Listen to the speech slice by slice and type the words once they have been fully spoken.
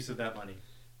use of that money.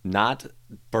 Not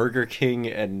Burger King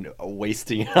and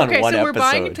wasting it on one episode. Okay, so we're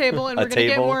buying a table and we're going to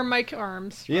get more mic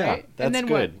arms, right? Yeah, that's and then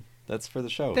good. What? That's for the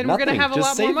show. Then we're going to have a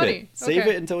lot more money. Save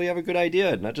it until we have a good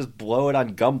idea, not just blow it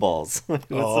on gumballs.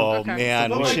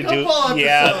 Man, we should do... Episode.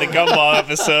 Yeah, the gumball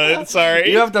episode. Sorry.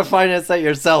 You have to finance that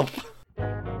yourself.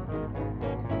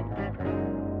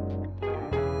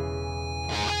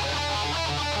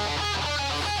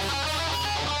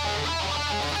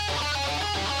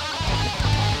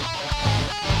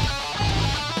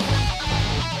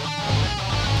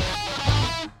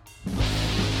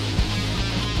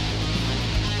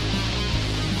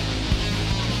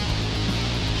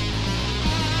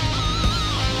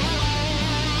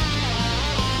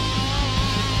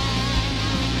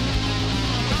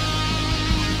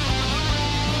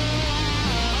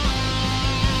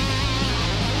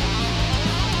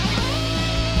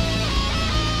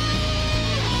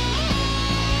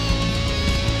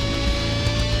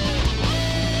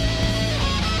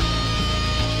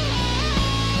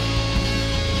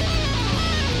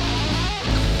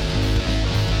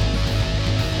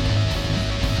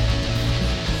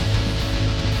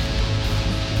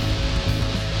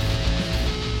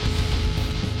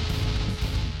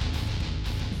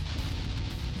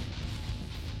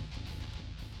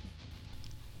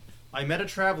 I met a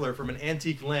traveler from an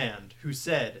antique land who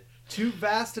said, 2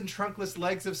 vast and trunkless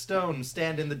legs of stone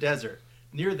stand in the desert.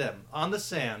 Near them, on the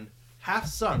sand, half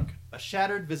sunk, a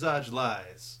shattered visage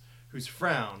lies, whose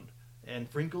frown and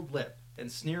wrinkled lip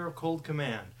and sneer of cold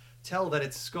command tell that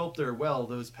its sculptor well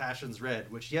those passions read,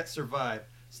 which yet survive,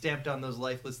 stamped on those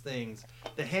lifeless things,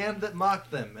 the hand that mocked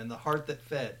them and the heart that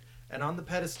fed. And on the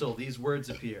pedestal these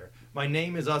words appear, my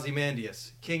name is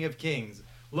Ozymandias, king of kings.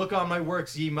 Look on my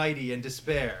works, ye mighty, and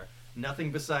despair.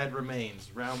 Nothing beside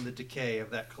remains, round the decay of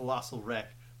that colossal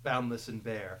wreck, boundless and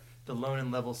bare. The lone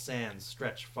and level sands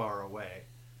stretch far away.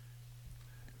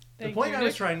 The point I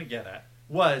was trying to get at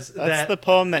was That's the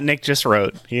poem that Nick just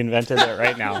wrote. He invented it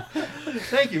right now.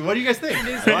 Thank you. What do you guys think?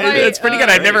 It's pretty good.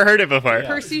 I've never heard it before. Yeah.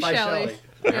 Percy Shelley.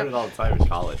 I heard it all the time in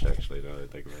college, actually, now that I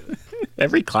think about it.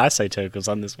 Every class I took was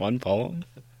on this one poem.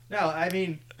 No, I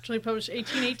mean... Actually published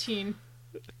 1818.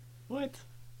 What?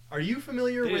 Are you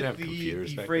familiar They didn't with have the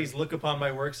computers back phrase, look upon my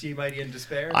works, ye mighty, in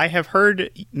despair? I have heard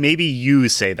maybe you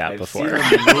say that I've before. seen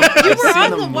the movie- I've You were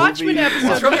seen on the Watchmen movie.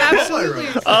 episode. from You the absolutely.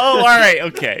 Polaroid. Oh, all right,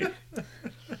 okay.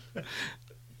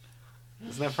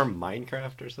 Isn't that from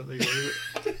Minecraft or something?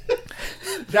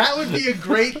 That would be a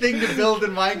great thing to build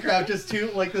in Minecraft, just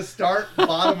like the start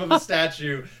bottom of a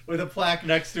statue with a plaque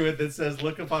next to it that says,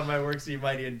 look upon my works, ye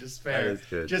mighty, in despair. That is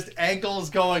good. Just ankles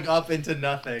going up into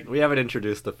nothing. We haven't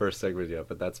introduced the first segment yet,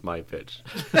 but that's my pitch.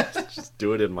 Just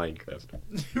do it in Minecraft.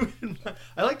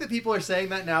 I like that people are saying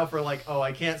that now for like, oh,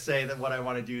 I can't say that what I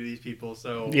want to do to these people,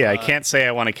 so... Yeah, I can't say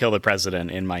I want to kill the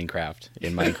president in Minecraft.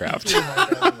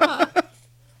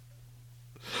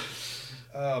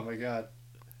 Oh my god.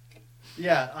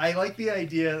 Yeah, I like the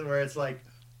idea where it's like,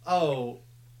 oh,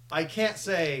 I can't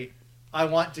say I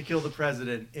want to kill the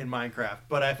president in Minecraft,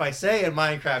 but if I say in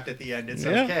Minecraft at the end, it's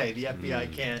okay. The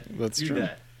FBI can't do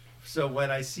that. So when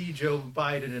I see Joe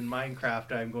Biden in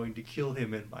Minecraft, I'm going to kill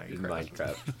him in Minecraft. In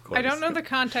Minecraft, of course. I don't know the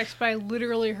context, but I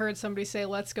literally heard somebody say,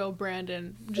 let's go,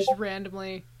 Brandon, just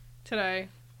randomly today.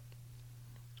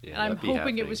 Yeah, And I'm that'd be hoping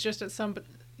happening. it was just at some...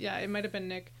 Yeah, it might have been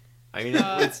Nick. I mean,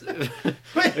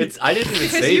 it's I didn't even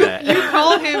Because say you that.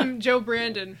 call him Joe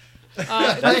Brandon.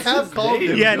 I have called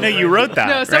him. Yeah, no, you wrote that,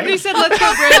 No, somebody right? said let's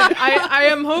go Brandon. I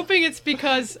am hoping it's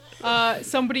because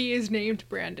somebody is named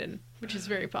Brandon, which is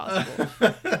very possible.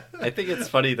 I think it's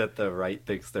funny that the right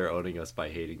thinks they're owning us by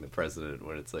hating the president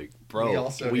when it's like, bro,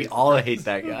 we hate all hate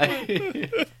that guy.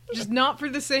 Just not for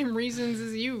the same reasons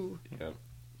as you. Yeah.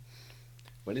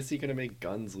 When is he going to make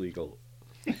guns legal?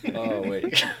 Oh,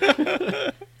 wait.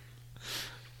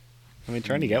 I mean,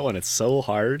 trying to get one, it's so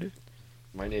hard.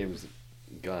 My name's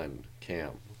Gun Cam.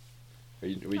 Are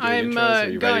we doing I'm intros? Or are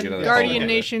you Gun, writing another Guardian poem?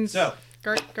 Nations. So,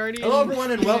 Guardian. hello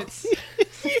everyone and welcome.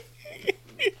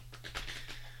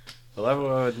 Hello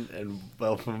everyone and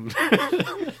welcome.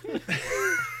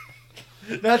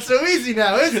 Not so easy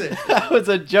now, is it? That was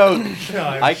a joke. No,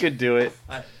 I could do it.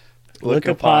 Look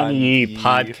upon ye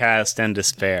podcast and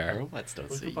despair. Robots don't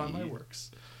Look say upon my ye.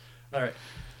 works. All right.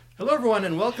 Hello, everyone,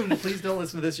 and welcome to Please Don't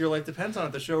Listen to This, Your Life Depends on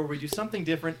It, the show where we do something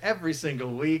different every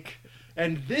single week.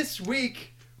 And this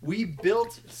week, we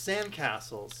built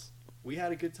sandcastles. We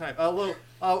had a good time. Although,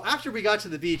 after we got to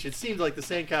the beach, it seemed like the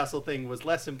sandcastle thing was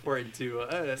less important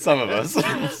to... Some of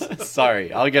us.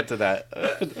 Sorry, I'll get to that.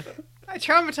 I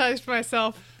traumatized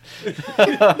myself.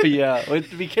 Yeah,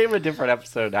 it became a different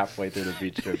episode halfway through the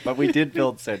beach trip, but we did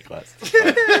build sand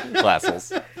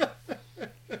castles.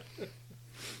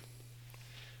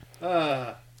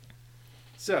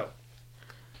 So,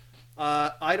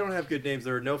 I don't have good names.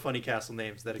 There are no funny castle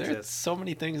names that There's exist. so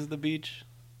many things at the beach.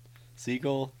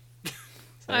 Seagull.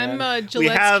 I'm Sand. We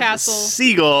Gillette's have Castle.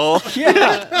 Seagull.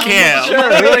 Yeah. Cam.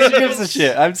 Sure. Who gives a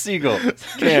shit? I'm Seagull.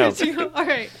 Cam. All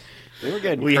right. They were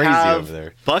getting We crazy have over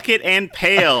there. Bucket and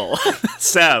Pail.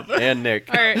 Seb. And Nick.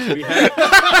 All right. We have,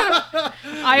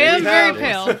 I am very have-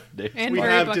 pale Nick. and we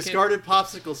very have bucket. discarded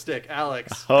popsicle stick,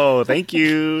 Alex. Oh, thank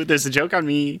you. There's a joke on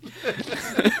me.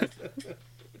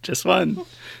 Just one.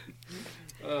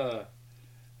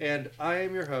 And I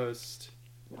am your host.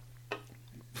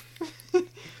 I'm your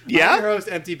Yeah? host,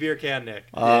 Empty Beer Can Nick.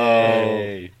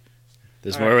 Yay.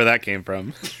 There's All more right. where that came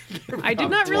from. I did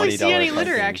not really see any $20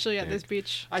 litter fucking actually at thing. this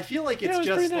beach. I feel like Yeah, it's it was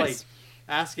just pretty like nice.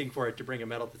 asking for it to bring a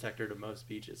metal detector to most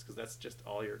beaches because that's just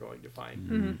all you're going to find.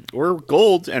 Mm-hmm. We're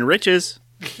gold and riches.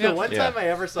 The one Yeah. time I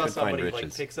ever saw Could find somebody like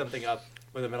riches. pick something up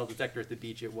with a metal detector at the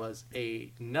beach, it was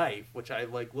a knife, which I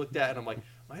like looked at and I'm like,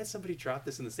 why had somebody drop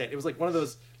this in the sand? It was like one of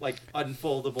those like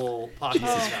unfoldable pocket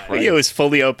Jesus knives. Christ. It was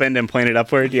fully opened and pointed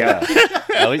upward. Yeah.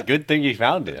 At least good thing you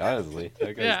found it, honestly.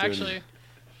 That guy's Yeah, doing actually.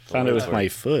 Found it with my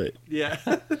foot. Yeah.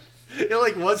 It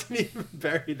like wasn't even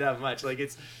buried that much. Like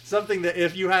it's something that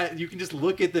if you had, you can just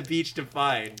look at the beach to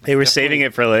find. They were saving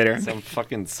it for later. Some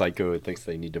fucking psycho who thinks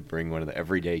they need to bring one of the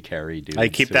everyday carry dudes. I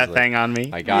keep who's that like, thing on me.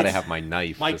 I gotta It's have my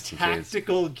knife. My just in case.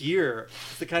 tactical gear.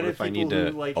 It's the kind What of if I people need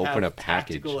to who like open have a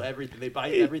package? tactical everything. They buy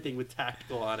everything with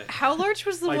tactical on it. How large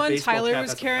was the My one baseball Tyler cap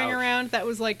was has a carrying pouch. around that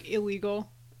was like illegal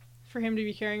for him to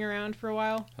be carrying around for a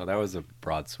while? Oh, that was a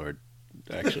broadsword,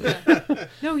 actually.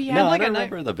 No, he had No, I like a don't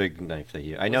knife. remember the big knife that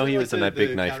he. I know Was it he like was a the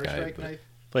big knife guy. Counter-Strike But knife?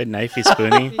 Played knifey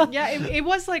spoony. Yeah, it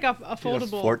was like a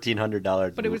foldable,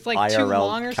 $1,400. but it was like IRL too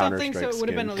long or something, so Counter-Strike it would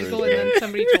have been skin for illegal. his And then game.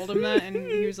 somebody told him that, and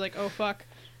he was like, "Oh fuck."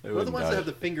 It What are the wouldn't ones that die. have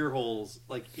the finger holes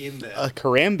like in them? A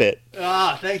karambit.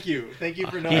 Ah, thank you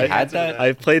for knowing. He the had answer to that?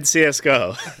 I played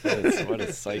CS:GO. What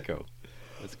a psycho.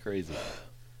 That's crazy.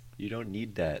 You don't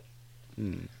need that.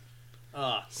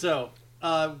 So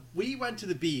we went to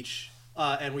the beach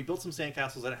and we built some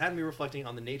sandcastles, and it had me reflecting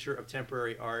on the nature of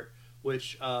temporary art,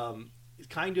 which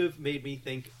kind of made me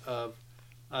think of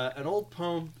an old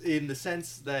poem in the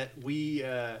sense that we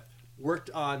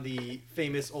worked on the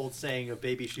famous old saying of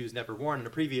 "baby shoes never worn" in a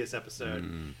previous episode.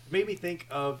 It made me think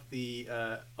of the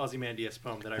Ozymandias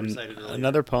poem that I recited earlier.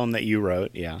 Another poem that you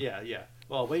wrote. Yeah. Yeah.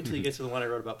 Well, wait until you get to the one I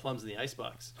wrote about plums in the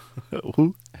icebox.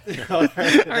 Who? All right,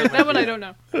 that one I don't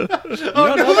know.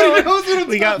 Oh, nobody knows what I'm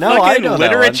We got No, I fucking know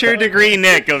that one. literature degree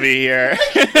Nick over here.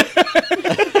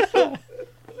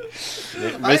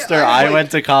 Mister, I I, like-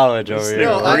 went to college over here.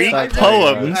 No, I Greek really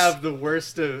poems. do have the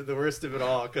worst of it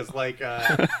all because like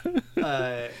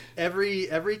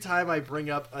every time I bring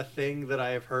up a thing that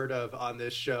I have heard of on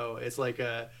this show, it's like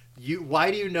why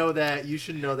do you know that? You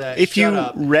should know that. If Shut you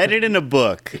up. read it in a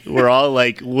book, we're all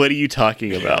like, "What are you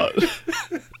talking about?"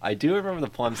 I do remember the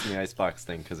plums in the icebox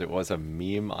thing because it was a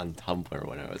meme on Tumblr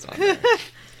when I was on there.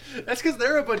 That's because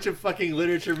they're a bunch of fucking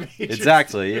literature majors.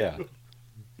 Exactly, yeah.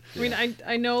 I mean,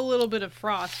 I know a little bit of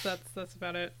Frost. That's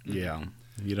about it. Yeah,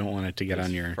 you don't want it to get There's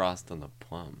on your. frost on the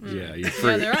plums. Yeah, your Yeah,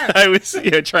 fruit. there are. I was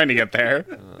trying to get there.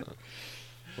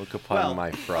 Look upon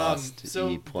my frost, so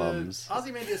ye plums. The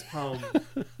Ozymandias poem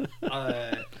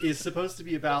is supposed to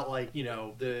be about like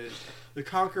the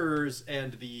conquerors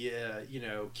and the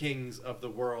kings of the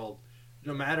world.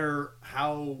 No matter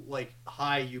how like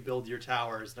high you build your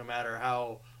towers, no matter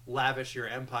how lavish your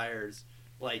empires,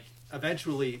 like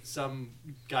eventually some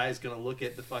guy's gonna look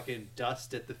at the fucking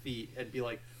dust at the feet and be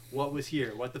like, "What was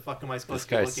here? What the fuck am I This supposed to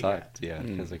be guy looking sucked. at?" Yeah,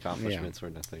 his accomplishments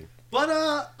were nothing. But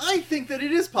I think that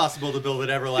it is possible to build an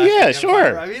everlasting Yeah, empire.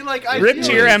 sure. I mean, like Rip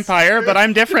to your empire, but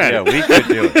I'm different. Yeah, we could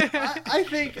do it. I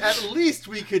think at least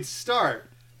we could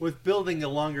start with building a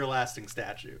longer lasting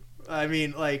statue. I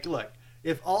mean, like, look,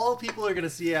 if all people are going to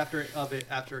see after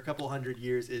a couple hundred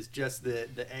years is just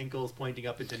the ankles pointing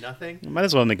up into nothing, Might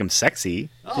as well make them sexy.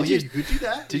 oh, Did yeah, you- you could do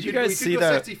that. did you could- guys we could see go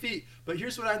that- 60 feet. But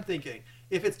here's what I'm thinking.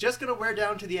 If it's just going to wear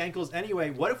down to the ankles anyway,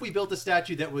 what if we built a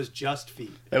statue that was just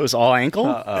feet? That was all ankle.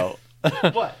 Uh-oh.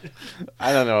 What?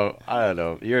 I don't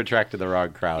know. You're attracted the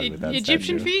wrong crowd with that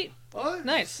Egyptian statue. feet. Oh,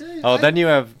 Nice. Oh, then you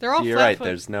have. They're all you're flat right. foot,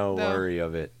 There's no though. worry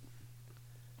of it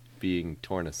being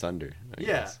torn asunder. I Yeah.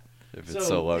 guess, if it's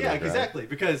so low to yeah, the ground. exactly.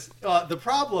 Because the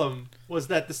problem was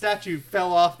that the statue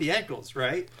fell off the ankles,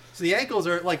 right? So the ankles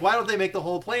are like, why don't they make the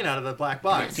whole plane out of the black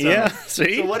box? So, Yeah,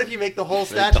 see? So what if you make the whole Make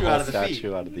statue the whole out of the statue feet?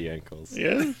 out of the ankles.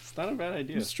 Yeah, It's not a bad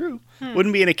idea. it's true.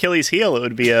 Wouldn't be an Achilles heel. It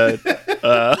would be a.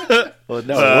 Well,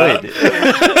 no, it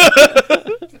would.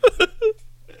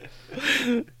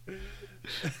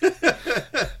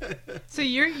 So So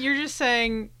you're just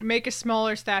saying make a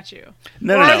smaller statue.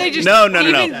 No, Or no, are no, they just no, no,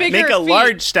 even no. bigger Make a feet?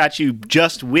 large statue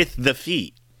just with the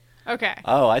feet. Okay.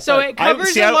 Oh, I So thought it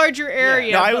covers a larger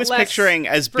area. No, I but was less picturing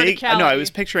as big. No, I verticality. was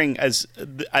picturing as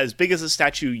big as the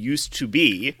statue used to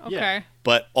be, Okay.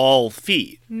 but all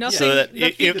feet. Nothing. So that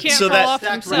the feet can't so fall that off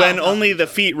stacked themselves. when only the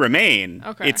feet remain,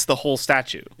 Okay. it's the whole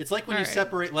statue. It's like when you Alright.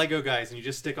 separate Lego guys and you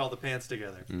just stick all the pants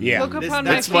together. Yeah, Look upon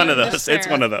my that's one of feet in those. It's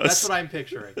despair. one of those. That's what I'm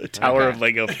picturing. The Tower Okay. of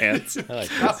Lego pants. I like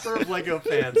this. Proper of Lego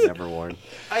fans. Never worn.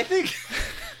 I think.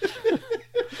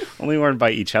 Only worn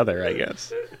by each other, I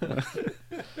guess.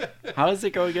 How does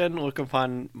it go again? Look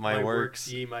upon my,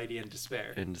 works ye mighty in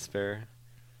despair. in despair.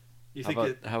 You How think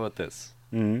about, how about this?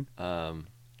 hmm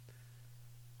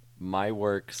My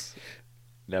works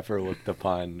never looked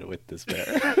upon with despair.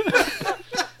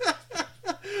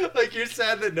 like you're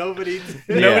sad that nobody.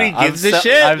 Nobody Yeah, gives a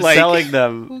shit? I'm Like- selling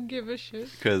them Who give a shit? You're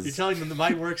because telling them that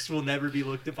my works will never be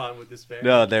looked upon with despair.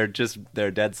 no, they're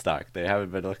dead stock. They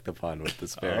haven't been looked upon with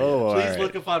despair. yet. Oh, Please alright.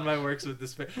 look upon my works with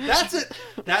despair.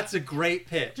 That's a great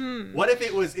pitch. What if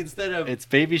it was instead of It's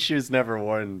baby shoes never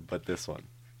worn, but this one.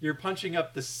 you're punching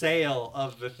up the sale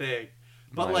of the thing?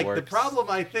 But My like the works. problem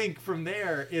I think from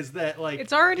there is that like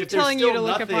It's already if there's telling you still to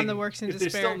look nothing- upon the works in if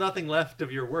there's despair. still nothing left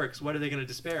of your works, what are they going to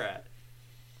despair at?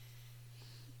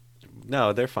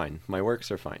 No, they're fine. My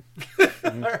works are fine.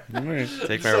 Alright.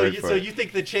 Take my So word you, for so it. you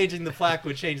think that changing the plaque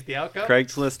would change the outcome?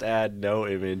 Craigslist ad, no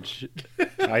image.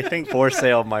 I think For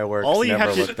sale, my works All you never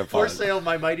have to- looked upon. For sale,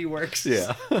 my mighty works.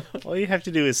 Yeah. all you have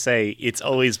to do is say it's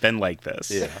always been like this.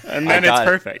 Yeah. And I then it's got it.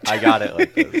 perfect. I got it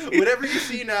like this. Whatever you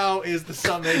see now is the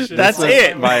summation. That's of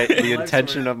it. My the life's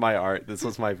intention work. of my art. This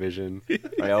was my vision.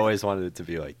 I always wanted it to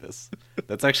be like this.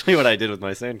 That's actually what I did with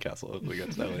my sandcastle. We'll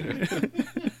get to that later.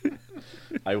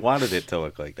 I wanted it to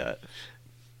look like that.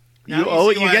 Now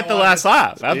You see you why get I the wanted last this-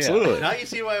 laugh. Absolutely. Now you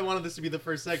see why I wanted this to be the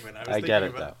first segment. I get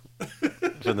it thinking about- now.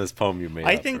 From this poem you made.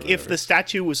 I up think or if the whatever.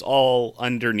 statue was all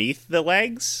underneath the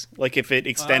legs, like if it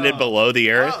extended Oh. below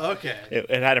the earth, Oh, okay.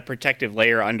 it had a protective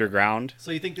layer underground. So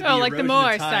you think that Oh, the like the erosion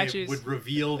Moai of time statues. would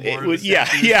reveal more It of would, the yeah,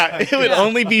 statue's yeah. time? It would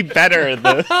only be better.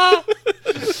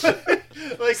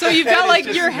 Like, So the you've head got, is like,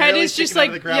 just your head barely is just, sticking out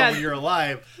of like- the ground yeah. when you're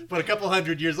alive, but a couple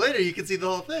hundred years later you can see the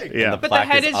whole thing. Yeah. But the plaque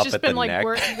head is has up just at been the like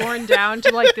neck. worn down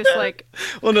to like this like.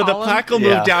 Well, no, the column? plaque will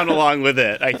Yeah. move down along with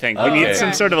it. I think we Oh, need okay.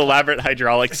 some sort of elaborate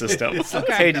hydraulic system. It's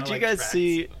Okay. Hey, kinda did you like guys tracks.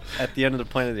 see at the end of the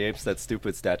Planet of the Apes that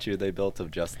stupid statue they built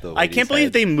of just the? I can't lady's believe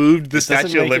head? they moved the It doesn't Statue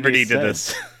of make any Liberty to sense.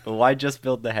 this. Why just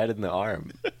build the head and the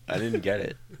arm? I didn't get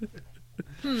it.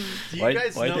 Do you Why-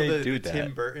 guys why'd know they the do Tim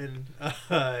that? Burton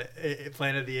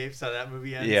Planet of the Apes, how that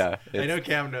movie ends? Yeah, I know it's-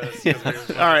 Cam knows. 'cause Yeah. we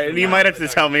were All right, you might have to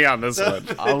tell me on this So, one.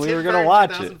 Oh, we Tim were gonna Burton watch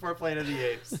it. 2004 Planet of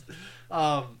the Apes.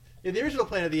 In the original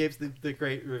Planet of the Apes, the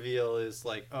great reveal is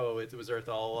like, oh, it was Earth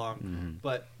all along. Mm-hmm.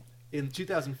 But in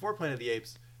 2004 Planet of the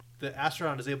Apes, the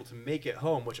astronaut is able to make it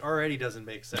home, which already doesn't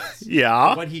make sense.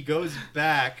 Yeah. When he goes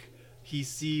back, he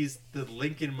sees the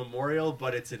Lincoln Memorial,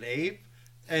 but it's an ape.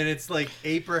 And it's like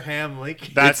Abraham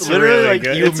Lincoln. That's It's literally really like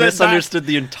good. you It's a- misunderstood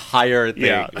the entire thing.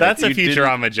 Yeah, Like, that's a you didn't-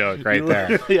 Futurama joke right you there.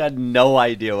 literally had no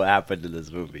idea what happened in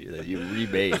this movie that you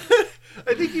remade.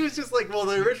 I think he was just like, well,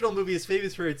 the original movie is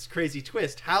famous for its crazy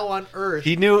twist. How on earth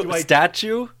He knew do I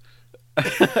statue,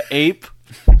 ape,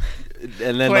 and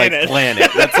then Planet. like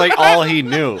planet. That's like all he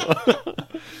knew.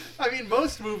 I mean,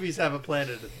 most movies have a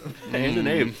planet in them. And an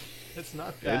ape. It's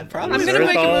not bad. probably I'm It was gonna Earth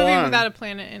make a all movie along. without a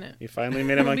planet in it. You finally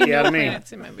made a There'll be monkey no out of me.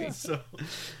 planets in my movie. So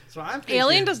I'm thinking,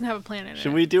 Alien doesn't have a planet in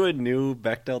Should it. we do a new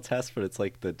Bechdel test, but it's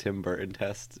like the Tim Burton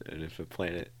test? And if a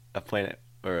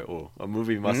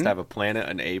movie must have a planet,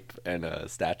 an ape, and a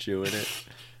statue in it,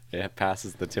 it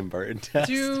passes the Tim Burton test.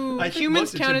 Do I think humans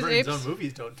most of count Tim as Burton's apes? own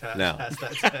movies don't No. pass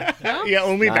that test. No? Yeah,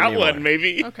 only Not that anymore. one,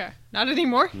 maybe. Okay. Not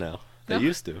anymore. No, they No?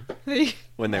 used to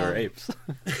when they were apes.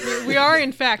 We are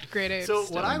in fact great apes. So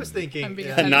still. what I was I'm thinking,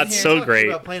 being Not here. so talking great.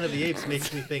 about Planet of the Apes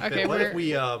makes me think Okay, that what if we're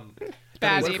we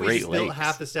bad what if we Great apes. built Lakes.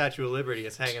 half the Statue of Liberty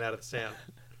as hanging out of the sand?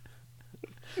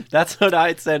 That's what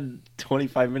I said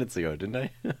 25 minutes ago, didn't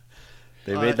I?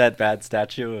 They made that bad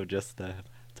statue of just the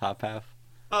top half.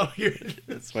 Oh, you're.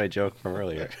 That's my joke from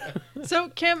earlier. So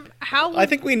Kim, how? I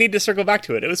think we need to circle back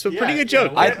to it. It was a pretty good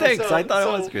joke. I think so. I thought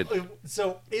it was good.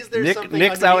 So is there Nick, something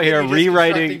Nick's out underneath here that you're just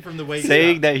rewriting, constructing from the waist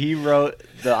saying up? that he wrote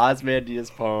the Ozymandias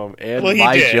poem and Well, he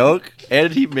my did. joke,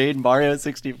 and he made Mario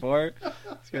 64.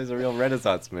 This guy's a real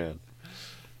Renaissance man.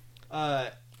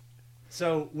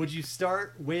 So would you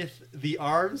start with the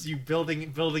arms, you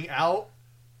building out,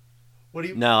 What do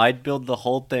you? No, I'd build the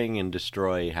whole thing and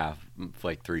destroy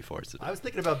like 3/4 of it. I was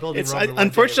thinking about building. It's Roman one day,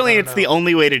 unfortunately but I it's don't the know.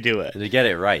 only way to do it. To get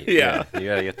it right. Yeah. You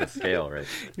gotta get the scale right.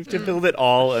 You have to build it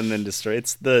all and then destroy.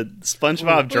 It's the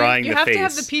SpongeBob drawing you the have face. to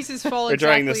have the pieces fall Or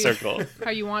drawing the exactly circle.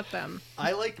 how you want them.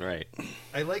 I like Right.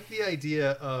 the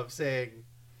idea of saying,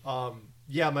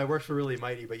 yeah, my works were really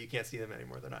mighty, but you can't see them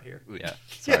anymore. They're not here. Yeah.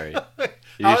 Sorry. How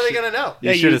You are they should- gonna know?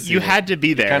 Yeah, should've seen you it. had to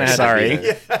be there. Kinda had to Sorry. be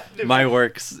there. My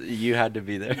works, you had to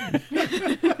be there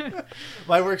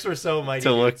My works were so mighty.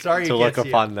 to look Sorry, to you look can't see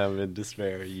upon them in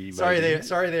despair. You Sorry,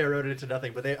 might- they eroded into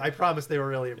nothing, but I promise they were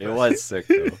really It impressive. was sick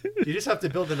though. You just have to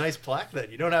build a nice plaque.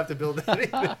 Then you don't have to build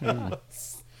anything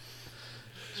else.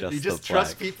 You just the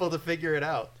trust plaque. people to figure it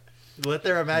out. Let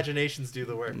their imaginations do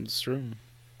the work. It's true.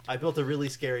 I built a really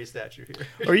scary statue here.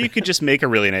 Or you could just make a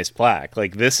really nice plaque.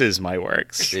 Like, this is my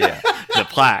works. Yeah. The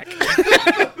plaque.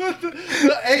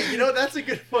 Hey, that's a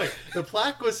good point. The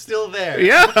plaque was still there.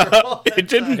 Yeah. after all that It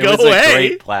didn't time. It go was away. a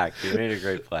great plaque. You made a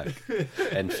great plaque.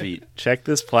 And feet. Check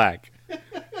this plaque.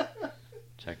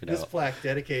 Check it This out. plaque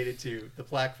dedicated to the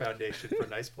Plaque Foundation for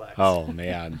nice plaques. Oh,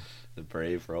 man. The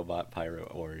brave robot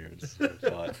pirate warriors. who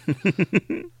fought.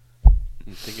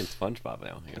 I'm thinking SpongeBob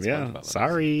now. I got Yeah, SpongeBob on this.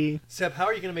 sorry. Seb, how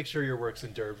are you going to make sure your works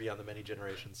endure beyond the many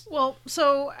generations? Well,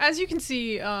 so as you can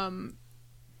see,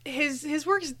 his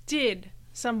works did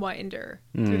somewhat endure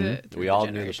through the through We the all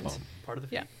knew the generations. poem. Part of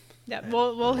the Yeah. Yeah.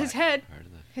 Well, his head, Part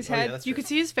of the- his Oh, yeah, head. that's You true. could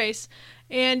see his face,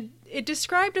 and it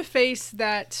described a face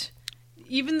that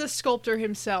even the sculptor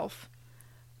himself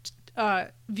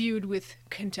viewed with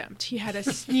contempt. He had a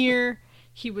sneer.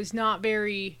 He was not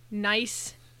very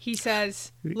nice. He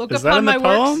says, "Look Is that upon in my the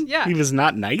poem? works." Yeah, He was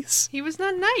not nice? he was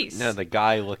not nice. No, the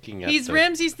guy looking at He's the...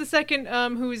 Ramses II,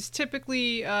 who is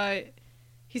typically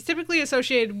he's typically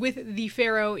associated with the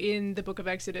pharaoh in the Book of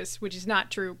Exodus, which is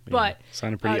not true. But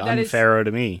Sounded pretty that is- unpharaoh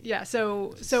to me. yeah,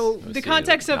 so the Associated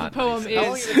context with of the not poem nice. How long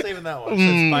have is you been saving that one?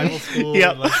 Since Bible school?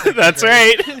 Yep, and, like, second that's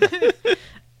grade?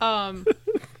 right.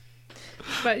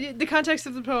 but the context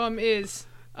of the poem is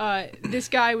this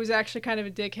guy was actually kind of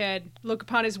a dickhead. Look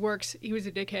upon his works, he was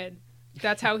a dickhead.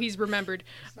 That's how he's remembered.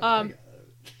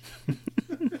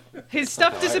 His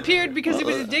stuff disappeared because he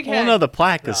was a dickhead. Oh, no, the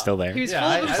plaque is still there. He was Yeah, full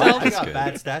of I himself. got a Good.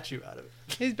 bad statue out of it.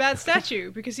 His bad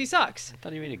statue because he sucks. I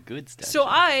thought he made a good statue. So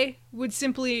I would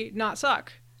simply not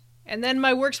suck. And then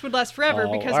my works would last forever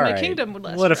Oh, because all my right. kingdom would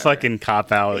last What a forever. fucking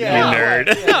cop-out, Yeah, you nerd.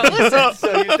 right, yeah. No, listen.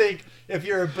 So you think if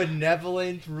you're a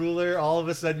benevolent ruler, all of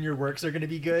a sudden your works are going to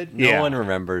be good? No Yeah. one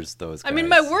remembers those guys. I mean,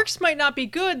 my works might not be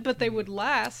good, but they would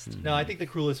last. No, I think the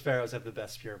cruelest pharaohs have the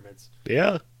best pyramids.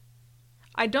 Yeah.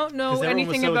 I don't know Because everyone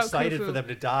was anything so about excited Khufu. for them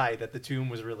to die that the tomb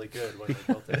was really good when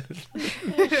they built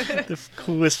it. The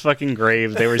coolest fucking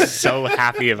grave. They were so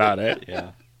happy about it.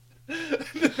 Yeah.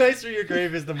 The nicer your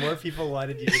grave is, the more people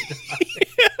wanted you to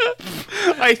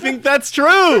die. I think that's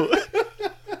true.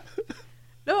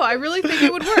 No, I really think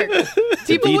it would work.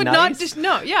 People be would not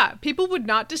nice? people would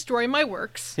not destroy my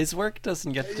works. His work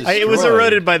doesn't get destroyed. It was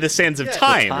eroded by the sands of Yeah,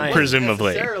 time, time.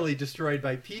 presumably. Necessarily destroyed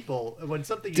by people when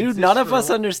something. Dude, exists none of for a us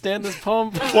while- understand this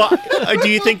poem. Well, do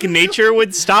you think nature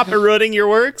would stop eroding your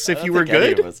works if you were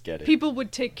good? Any of us get it. People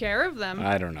would take care of them.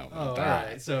 I don't know. Oh, all about that.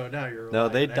 right. So now you're No,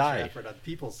 relying they on extra die. effort on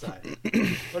people's side.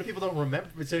 What if people don't remember?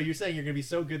 So you're saying you're going to be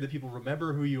so good that people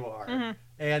remember who you are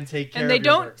and take care. and they of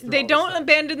your don't works through they all this don't time.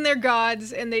 abandon their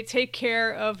gods, and they take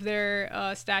care of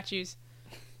their statues.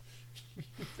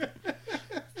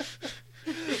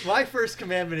 My first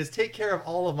commandment is take care of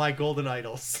all of my golden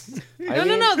idols.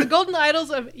 No, the golden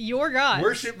idols of your gods.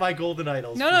 Worship my golden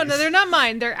idols. No, please. they're not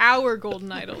mine. They're our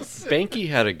golden idols. Banky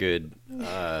had a good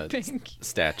Thank you.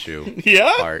 statue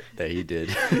Yeah? part that he did.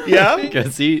 Yeah?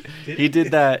 Because he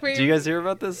did that. Wait, do you guys hear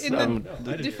about this? in the- No,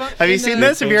 I didn't. Defu- Have you in seen the-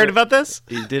 this? Have you heard about this?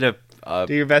 He did a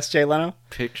Do your best, Jay Leno.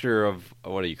 picture of,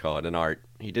 what do you call it? An art.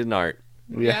 He did an art.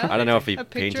 Yeah. I don't know if he A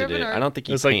picture painted of an it. art. I don't think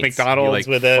he It's like paints. McDonald's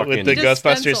He, with fucking the He does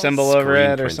Ghostbuster stencils. symbol over screen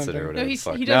it or prints something. or whatever No, the he's-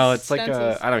 fuck. he No, does it's like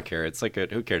stencils. I don't care. It's like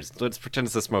who cares? Let's pretend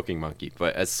it's a smoking monkey.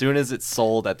 But as soon as it's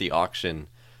sold at the auction,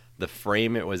 the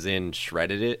frame it was in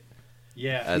shredded it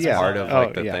Yeah. as Yeah. part of Oh,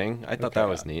 like the yeah. thing. I thought Okay. that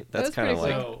was neat. That's That's kind of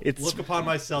pretty like cool. So It's- look upon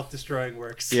my self-destroying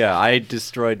works. yeah. I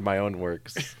destroyed my own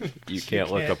works. You can't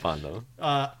look can't. upon them.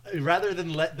 Rather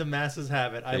than let the masses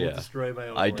have it, I will Yeah. destroy my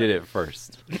own. I work. did it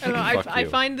first. I don't know, Fuck I you.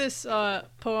 find this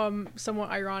poem somewhat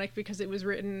ironic because it was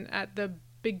written at the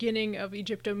beginning of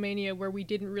Egyptomania, where we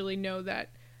didn't really know that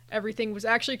everything was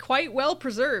actually quite well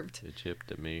preserved.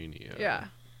 Egyptomania. Yeah.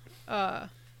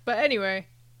 But anyway,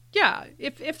 yeah,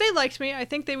 if they liked me, I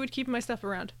think they would keep my stuff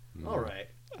around. All right.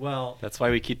 Well, That's why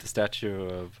we keep the Statue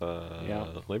of Yeah.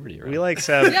 Liberty around. We like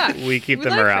Seb. Yeah, We keep we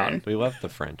them like her. around. We love the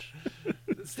French.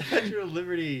 the Statue of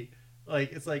Liberty.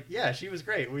 Like, it's like, yeah, she was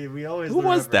great. We always Who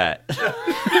was remember.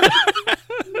 that?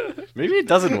 Maybe it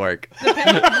doesn't work. The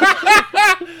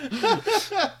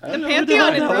Pantheon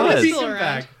that in was. Rome is When we still come around.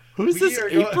 back, Who's we this are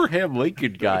going- Abraham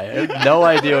Lincoln guy? I have no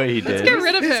idea what he did. Get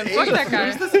rid of him. This Fuck ape- that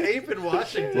guy. Who's this ape in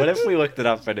Washington? What if we looked it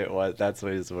up and it was that's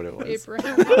what it was?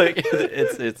 Abraham. Like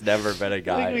it's never been a Like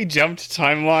guy. we jumped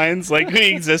timelines. Like we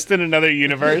exist in another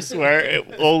universe where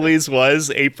it always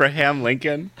was Abraham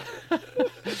Lincoln.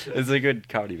 It's a good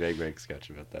Comedy Bang Bang sketch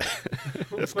about that.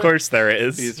 Of course there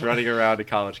is. He's running around a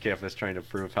college campus trying to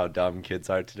prove how dumb kids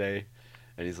are today.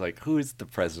 And he's like, "Who is the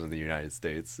president of the United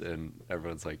States?" And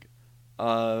everyone's like,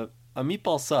 a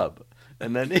meatball sub."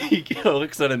 And then he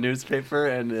looks at a newspaper,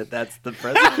 and that's the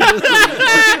president.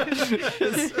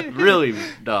 It's really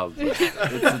dumb. It's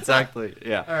exactly,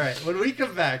 yeah. All right, when we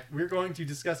come back, we're going to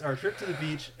discuss our trip to the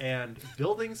beach and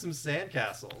building some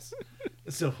sandcastles.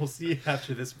 So we'll see you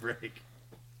after this break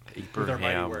with our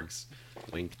Mighty Abraham Works.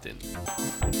 LinkedIn.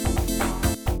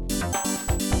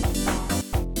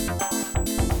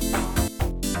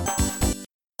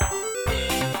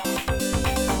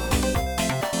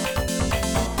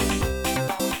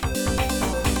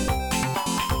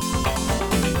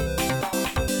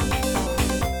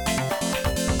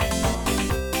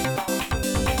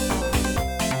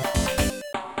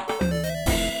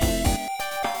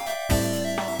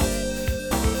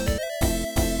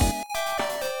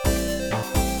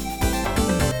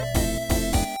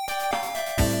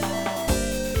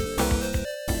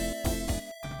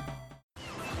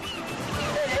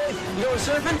 You going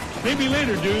surfing? Maybe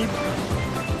later, dude.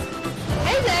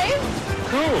 Hey, Dave.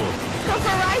 Cool. Go for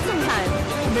a ride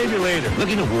sometime. Maybe later.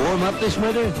 Looking to warm up this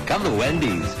winter? Come to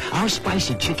Wendy's. Our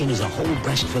spicy chicken is a whole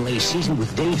breast filet seasoned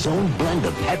with Dave's own blend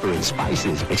of pepper and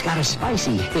spices. It's got a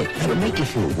spicy hit that'll make you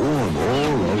feel warm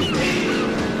all over.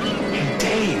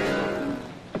 Dave.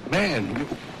 Man,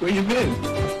 where you been?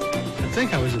 I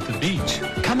think I was at the beach.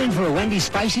 Come in for a Wendy's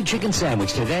spicy chicken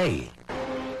sandwich today.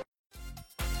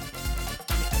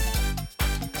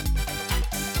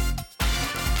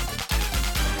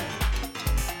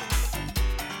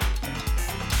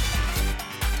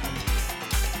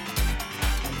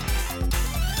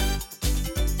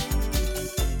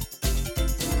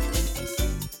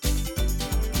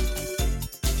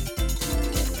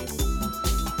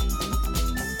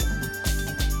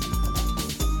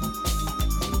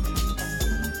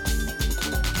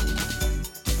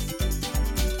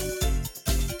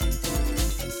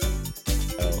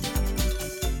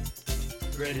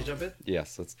 Ready to jump in?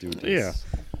 Yes, let's do this. Yeah.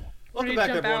 Welcome Ready to back,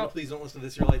 jump everyone. out? Please don't listen to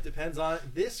this. Your life depends on it.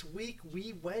 This week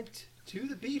we went to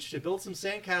the beach to build some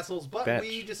sandcastles, but Fetch.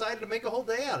 we decided to make a whole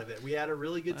day out of it. We had a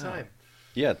really good time.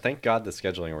 Yeah, thank God the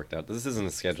scheduling worked out. This isn't a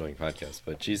scheduling podcast,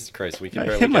 but Jesus Christ, we can It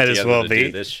barely might get as together well to be.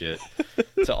 do this shit.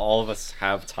 To all of us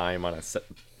have time on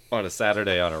a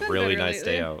Saturday on a Been really better nice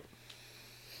day lately. out.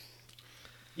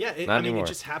 Yeah, Not it anymore.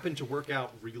 just happened to work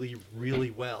out really,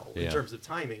 really well in Yeah. terms of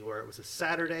timing. Where it was a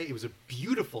Saturday, it was a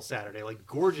beautiful Saturday, like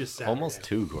gorgeous Saturday. Almost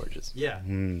too gorgeous. Yeah.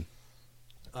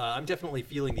 I'm definitely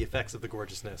feeling the effects of the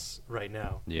gorgeousness right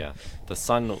now. Yeah, the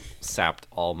sun sapped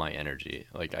all my energy.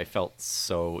 Like I felt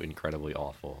so incredibly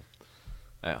awful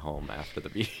at home after the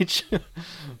beach,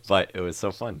 but it was so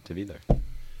fun to be there.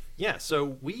 Yeah,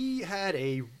 so we had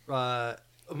a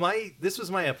this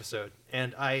was my episode,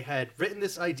 and I had written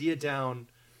this idea down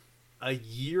a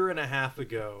year and a half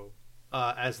ago,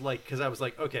 because I was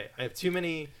like, okay, I have too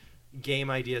many game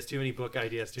ideas, too many book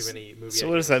ideas, too many movie. So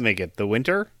what does that make it? The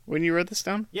winter when you wrote this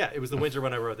down? Yeah, it was the winter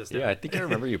when I wrote this down. Yeah, I think I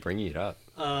remember you bringing it up.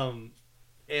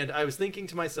 And I was thinking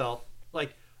to myself,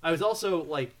 like, I was also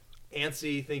like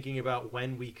antsy thinking about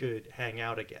when we could hang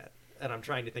out again. And I'm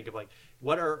trying to think of like,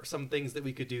 what are some things that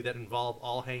we could do that involve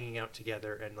all hanging out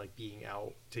together and like being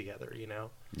out together, you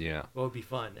know? Yeah. What would be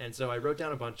fun? And so I wrote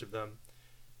down a bunch of them,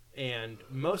 and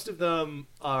most of them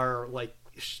are like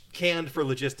canned for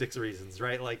logistics reasons,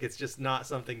 right? Like it's just not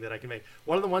something that I can make.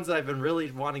 One of the ones that I've been really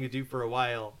wanting to do for a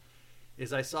while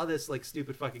is I saw this like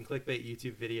stupid fucking clickbait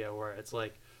YouTube video where it's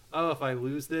like, oh, if I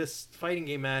lose this fighting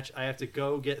game match, I have to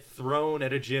go get thrown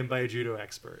at a gym by a judo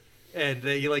expert. And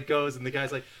he like goes, and the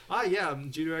guy's like, "Ah, yeah, I'm a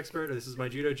judo expert. Or this is my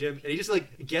judo gym." And he just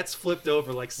like gets flipped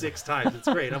over like 6 times. It's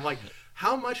great. I'm like,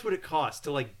 how much would it cost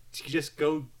to like to just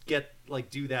go get like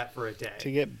do that for a day? To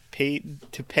get paid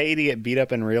to get beat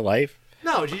up in real life?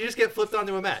 No, you just get flipped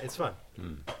onto a mat. It's fun.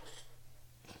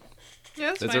 Yeah,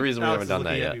 that's There's fine. a reason we Alex haven't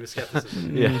done is that looking at yet. me with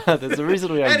skepticism. Yeah, there's a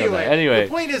reason we haven't done that. Anyway, the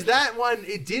point is that one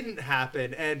it didn't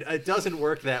happen, and it doesn't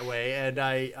work that way, and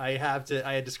I had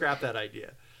to scrap that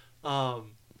idea.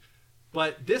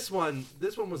 But this one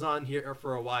was on here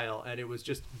for a while, and it was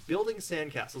just building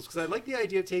sandcastles because I like the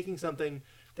idea of taking something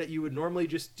that you would normally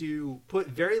just put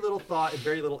very little thought and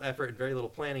very little effort and very little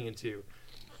planning into.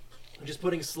 Just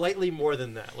putting slightly more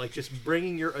than that, like just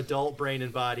bringing your adult brain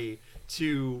and body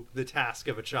to the task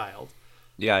of a child.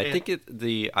 Yeah, I think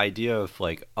the idea of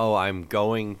like, oh, I'm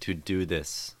going to do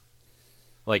this,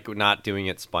 like not doing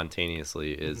it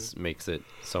spontaneously makes it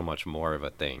so much more of a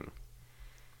thing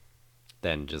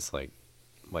than just like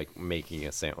making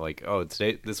a sandwich. Like, oh,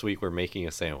 this week we're making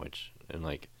a sandwich, and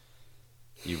like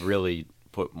you really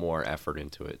put more effort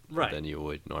into it than you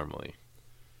would normally.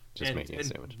 Just making a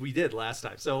sandwich. We did last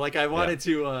time. So like I wanted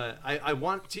to I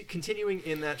want to continuing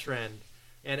in that trend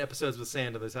and episodes with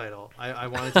sand in the title. I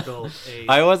wanted to build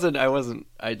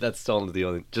a that's still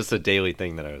just a daily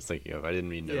thing that I was thinking of. I didn't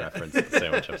mean to reference the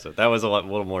sandwich episode. That was a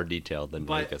little more detailed than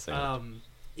make a sandwich.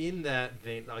 In that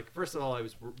vein, like first of all I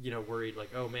was worried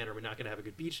like, oh man, are we not going to have a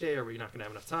good beach day? Are we not going to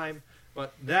have enough time?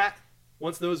 But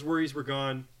once those worries were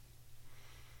gone,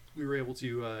 we were able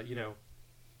to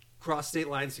cross state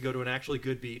lines to go to an actually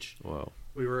good beach. Wow.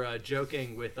 We were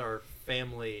joking with our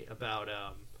family about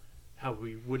how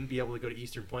we wouldn't be able to go to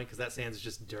Eastern Point because that sand is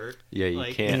just dirt. Yeah,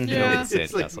 you can't build a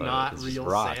it's like not real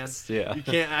rocks. sand. Yeah. You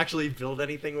can't actually build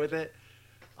anything with it.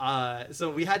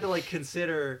 So we had to like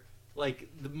consider like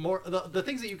the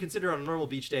things that you consider on a normal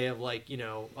beach day of like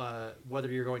whether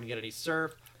you're going to get any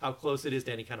surf, how close it is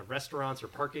to any kind of restaurants or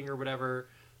parking or whatever,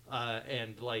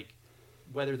 and like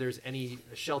whether there's any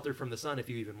shelter from the sun if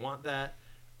you even want that.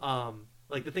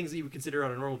 Like the things that you would consider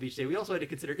on a normal beach day. We also had to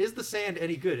consider, is the sand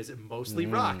any good? Is it mostly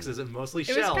rocks? Is it mostly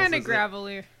shells? It was kind of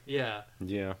gravelly. Yeah.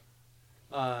 Yeah.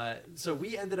 So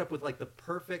we ended up with like the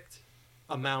perfect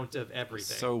amount of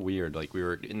everything. So weird. Like we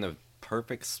were in the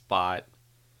perfect spot.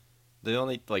 The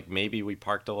only maybe we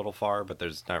parked a little far, but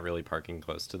there's not really parking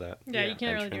close to that. Yeah, you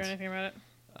can't entrance. really do anything about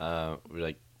it. We're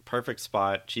like perfect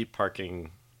spot, cheap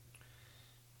parking,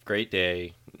 great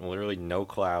day, literally no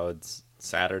clouds.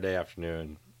 Saturday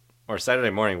afternoon or Saturday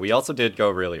morning. We also did go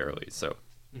really early, so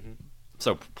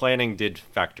so planning did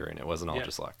factor in. It wasn't all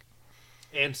just luck.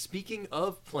 And speaking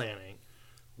of planning,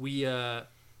 we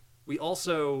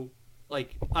also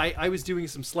like I was doing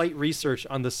some slight research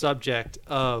on the subject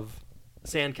of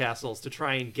sandcastles to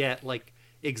try and get like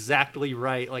exactly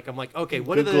right. Like I'm like, okay,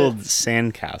 what Googled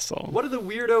sandcastle. What do the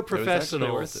weirdo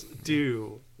professionals worth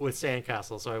do with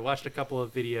sandcastles? So I watched a couple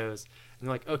of videos and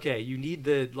they're like, okay, you need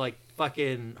the like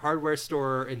fucking hardware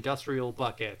store industrial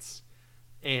buckets,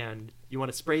 and you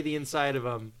want to spray the inside of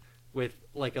them with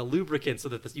like a lubricant so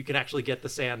that you can actually get the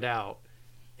sand out,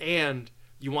 and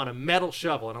you want a metal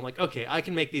shovel. And I'm like, okay, I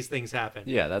can make these things happen.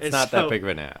 Yeah, that's not that big of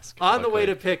an ask. On the way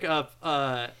to pick up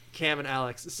Cam and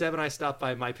Alex, Seb and I stopped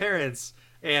by my parents,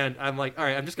 and I'm like, all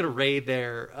right, I'm just gonna raid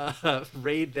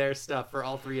their stuff for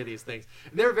all three of these things.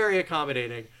 And they're very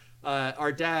accommodating.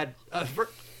 Our dad,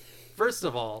 first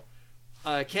of all,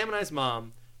 Cam and I's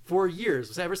mom, for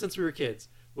years, ever since we were kids,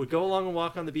 would go along and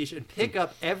walk on the beach and pick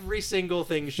up every single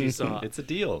thing she saw. It's a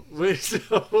deal.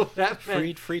 So that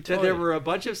meant free that toy. there were a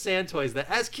bunch of sand toys that,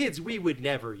 as kids, we would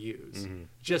never use.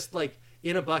 Just like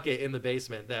in a bucket in the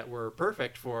basement that were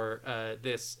perfect for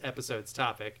this episode's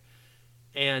topic.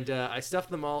 And I stuffed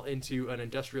them all into an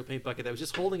industrial paint bucket that was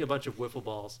just holding a bunch of wiffle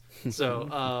balls.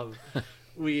 So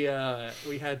we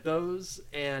had those,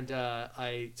 and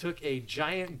I took a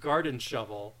giant garden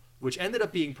shovel, which ended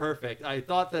up being perfect. I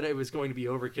thought that it was going to be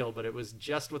overkill, but it was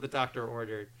just what the doctor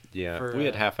ordered. Yeah, if we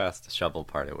had half-assed the shovel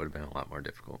part, it would have been a lot more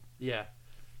difficult. Yeah.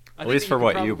 At least for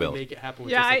what you built. Make it happen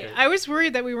with Yeah, just like I was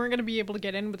worried that we weren't going to be able to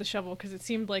get in with the shovel because it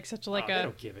seemed like such like they a.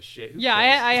 don't give a shit. Who Yeah,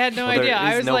 cares? I had no Well, idea. there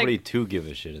I is was nobody like, to give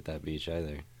a shit at that beach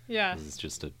either. yeah, It's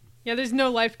just a yeah. There's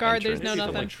no lifeguard. There's entrance. no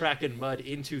Maybe nothing. like tracking mud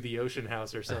into the ocean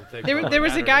house or something. There was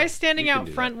I a don't guy know. standing You can out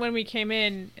do front that. when we came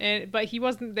in, but he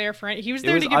wasn't there for any. He was It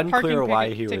there was to give parking unclear why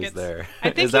he tickets. was there. I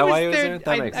think Is that he was why he was there. there?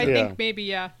 That makes I sense. think maybe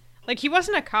yeah. Like he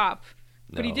wasn't a cop,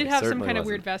 but he No, did he have some certainly kind of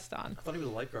wasn't. weird vest on. I thought he was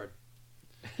a lifeguard.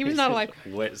 He was not a life.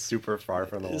 Went super far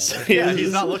from the water. Yeah,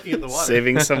 he's not looking at the water.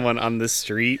 Saving someone on the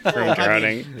street from Well, I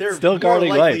drowning. mean, they're Still more guarding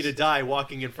likely life. to die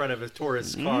walking in front of a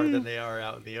tourist car than they are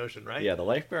out in the ocean, right? Yeah, the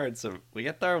lifeguards. We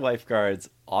get our lifeguards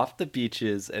off the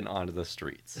beaches and onto the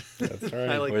streets, That's I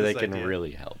right. like where they this can idea.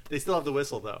 really help. They still have the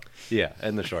whistle, though. Yeah,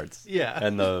 and the shorts. Yeah.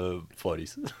 and the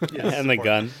floaties, Yes, And the support.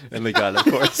 gun. and the gun, of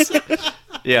course.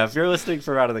 Yeah, if you're listening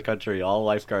from out of the country, all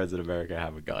lifeguards in America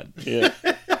have a gun, Yeah.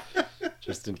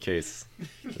 just in case.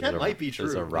 That might be true.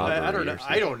 There's a I robbery don't know. or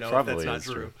I don't know something. if Probably that's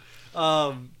not is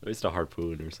true. At least a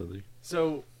harpoon or something.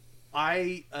 So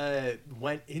I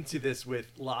went into this with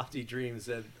lofty dreams,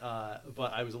 and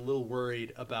but I was a little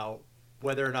worried about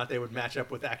whether or not they would match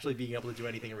up with actually being able to do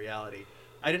anything in reality.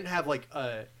 I didn't have like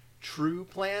a true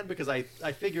plan because I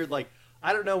figured like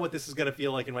I don't know what this is going to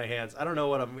feel like in my hands. I don't know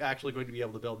what I'm actually going to be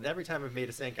able to build. And every time I've made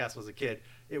a sandcastle as a kid,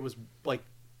 it was like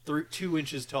 2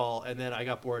 inches tall, and then I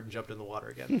got bored and jumped in the water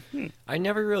again. I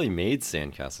never really made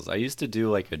sandcastles. I used to do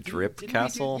like a drip Didn't we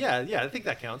castle. Yeah, I think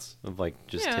that counts. Of like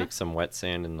just Yeah. take some wet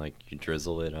sand and like you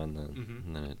drizzle it on the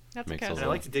and then it That's a makes a castle. And I little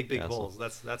like to dig big castle.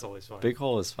 holes. That's always fun. Big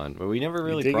hole is fun, but we never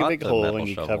really you dig a brought big the hole metal and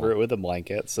you shovel. cover it with a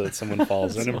blanket so that someone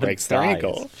falls in and Someone breaks their dies.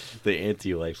 ankle. The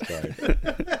anti-lifeguard.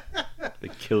 The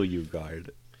kill you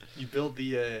guard. You build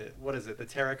the what is it? The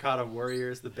terracotta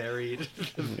warriors, the buried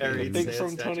Thing sand from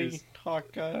statues. Tony Hawk.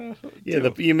 Yeah,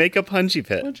 you make a punchy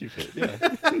pit.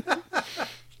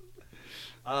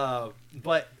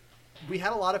 But we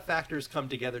had a lot of factors come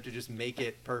together to just make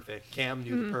it perfect. Cam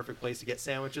knew the perfect place to get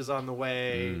sandwiches on the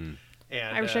way, and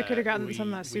I wish I coulda gotten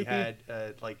some of that We soupy. had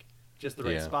like just the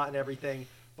right Yeah. spot and everything.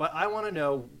 But I want to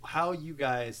know how you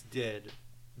guys did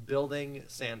building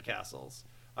sandcastles.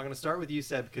 I'm going to start with you,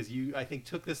 Seb, because you, I think,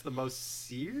 took this the most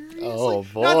seriously. Oh,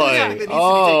 Not that it boy. needs to be taken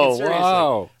Oh, seriously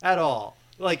wow. at all.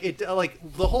 Like it, like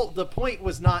the point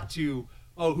was not to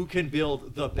who can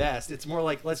build the best. It's more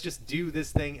like let's just do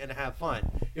this thing and have fun.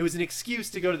 It was an excuse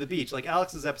to go to the beach. Like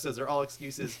Alex's episodes are all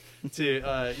excuses to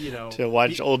To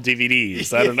watch old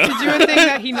DVDs. I don't know. Do a thing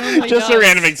that he normally Just does. a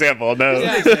random example. No.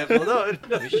 Yeah. example. No.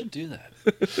 We should do that.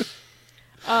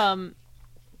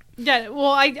 Yeah,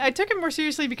 well, I took it more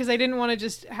seriously because I didn't want to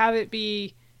just have it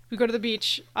be, we go to the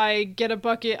beach, I get a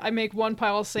bucket, I make one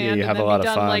pile of Yeah, sand, you and have then a lot be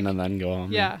of done. fun Like, and then go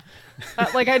home. yeah.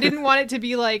 Like, I didn't want it to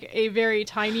be, like, a very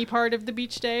tiny part of the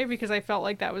beach day because I felt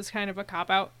like that was kind of a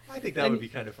cop-out. I think that And- would be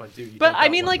kind of fun too. You But, dump I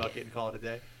out mean, one like- bucket and call it a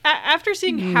day. After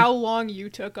seeing how long you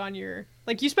took on your,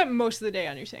 like, you spent most of the day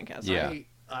on your sandcastle. Yeah.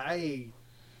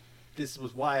 This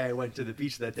was why I went to the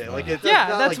beach that day. Like, it's Yeah,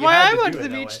 not that's like you why had I went do to it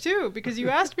the that beach way. too, because you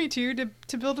asked me to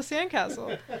build a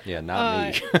sandcastle. Yeah,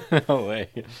 not me. No way.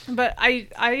 But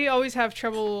I always have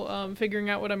trouble figuring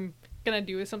out what I'm gonna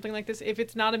do with something like this. If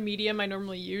it's not a medium I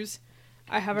normally use,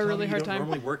 I have a really You hard don't time.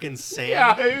 normally work in sand.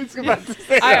 Yeah, I was about to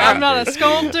say I'm not a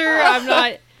sculptor. I'm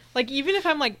not like even if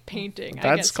I'm like painting. I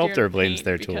Bad get sculptor scared of blames paint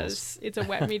their because it's a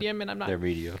wet medium and I'm not They're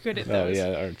mediocre. good at Oh those. yeah,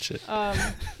 or shit.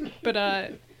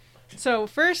 But so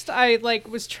first I like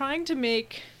was trying to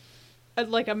make a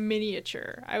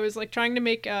miniature. I was like trying to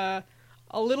make a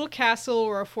little castle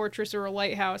or a fortress or a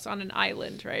lighthouse on an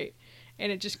island, right?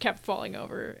 And it just kept falling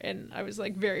over, and I was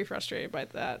like very frustrated by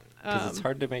that. Because it's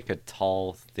hard to make a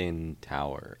tall, thin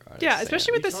tower. out of Yeah, sand.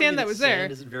 especially with the You telling me sand that was sand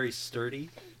there. isn't very sturdy.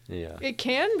 Yeah. It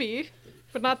can be,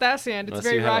 but not that sand. It's Unless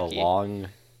very you had rocky.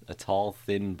 a tall,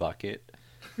 thin bucket.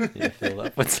 You fill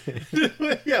up with sand.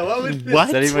 Yeah, what would What?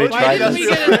 Has anybody Why tried didn't this? we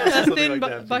get a Something thin like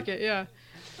that, bucket? Yeah.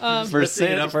 for Lifting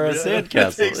it up for a It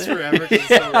sandcastle? takes forever 'cause it's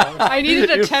so long. I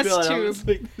needed a You test fill it up, tube. it's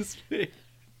like this big.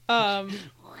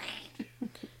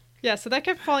 Yeah, so that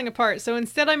kept falling apart. So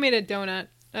instead, I made a donut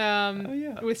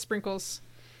yeah. with sprinkles.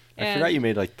 I forgot you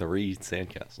made like 3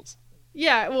 sandcastles.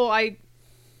 Yeah, well, I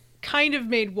kind of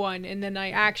made one, and then I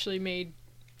actually made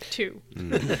 2.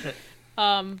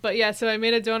 But yeah, so I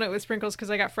made a donut with sprinkles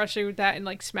because I got frustrated with that and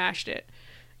like smashed it.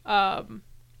 And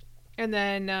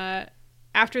then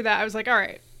after that, I was like, all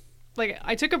right, like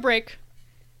I took a break,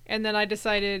 and then I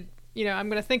decided, I'm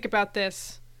gonna think about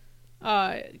this,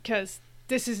 because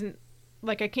this isn't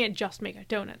like I can't just make a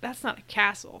donut. That's not a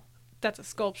castle. That's a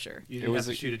sculpture. You It didn't was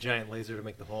have to a- shoot a giant laser to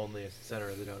make the hole in the center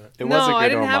of the donut. It No, was a good I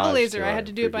didn't have a homage laser. to I had our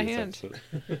to do it by previous hand.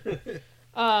 episode.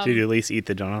 Did you at least eat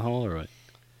the donut hole or what?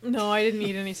 No, I didn't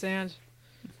eat any sand.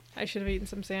 I should have eaten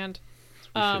some sand.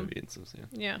 We should have eaten some sand.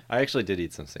 Yeah, I actually did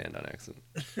eat some sand on accident.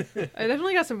 I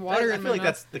definitely got some water I in my feel like mouth.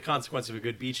 that's the consequence of a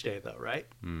good beach day, though, right?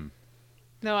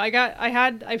 No,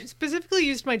 I specifically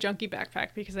used my junkie backpack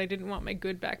because I didn't want my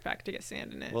good backpack to get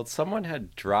sand in it. Well, someone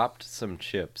had dropped some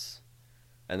chips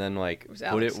and then like was put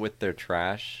Alex. it with their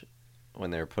trash when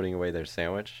they were putting away their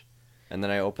sandwich. And then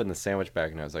I opened the sandwich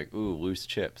bag and I was like, "Ooh, loose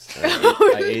chips." And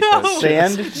I ate no. those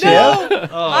Sand chips. chip? No,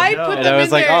 Oh, I no. put And them I was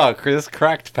in like, there. "Oh, this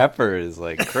cracked pepper is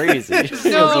like crazy."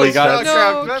 No, we got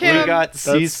no, Kim. we got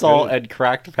sea That's salt good. and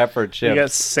cracked pepper chips. You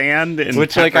got sand and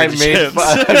which like I pepper made chips.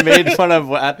 I made fun of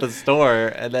at the store,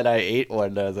 and then I ate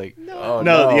one. And I was like, "Oh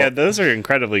No, no!" yeah, those are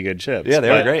incredibly good chips. Yeah, they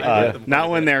were but, great, yeah. Not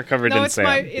when they're covered No, in it's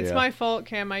sand. it's Yeah. my fault,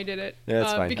 Cam. I did it. Yeah,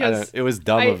 that's fine. Because It was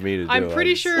dumb of me to do. I'm pretty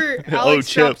I just- sure Alex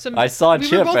Chip. dropped some. I saw we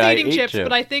Chip were both and I eating ate chips, Chip.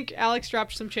 but I think Alex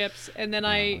dropped some chips, and then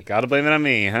I. Gotta blame it on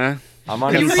me, huh? I'm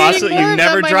on You a were Impossible- eating you more of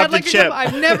never them. I had, dropped a like, chip.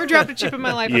 I've never dropped a chip in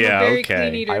my life. I'm Yeah, a very okay.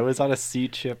 clean eater. I was on a sea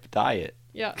chip diet.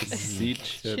 Yeah. Sea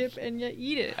chip. Chip and you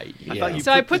eat it. thought you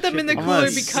So I put put the them in the chip in- I'm on cooler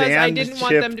a because I sand didn't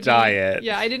want chip them to be. diet.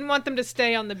 Yeah, I didn't want them to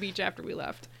stay on the beach after we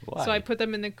left. Why? So I put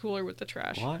them in the cooler with the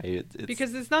trash. Why? It's,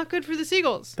 Because it's not good for the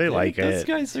seagulls. They like those it.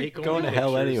 guys are Take only going to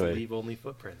hell pictures, anyway. Leave only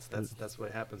footprints. That's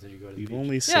what happens when you go to the Leave beach.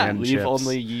 only sand Leave chips.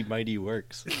 only ye mighty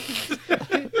works.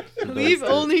 Leave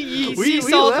only ye we, sea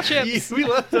we salt left, chips. We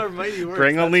left our mighty works.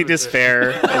 Bring that's only for sure.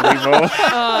 despair. Leave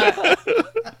only-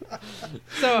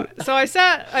 So I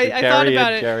sat. I thought Carry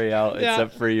about in, it. carry out, Yeah.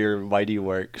 except for your mighty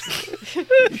works. You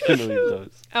can leave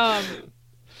those.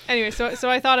 Anyway, so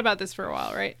I thought about this for a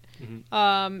while, right?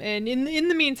 And in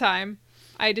the meantime,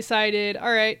 I decided,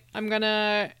 all right, I'm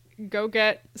gonna go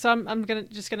get. So I'm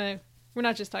gonna. We're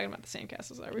not just talking about the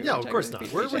sandcastles, are we? No, We're of talking course about not.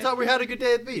 the We beach, thought we had a good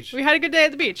day at the beach. We had a good day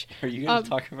at the beach. Are you going to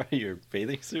talk about your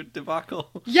bathing suit debacle?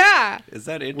 Yeah. Is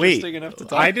that interesting Wait, enough to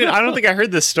talk I don't think I heard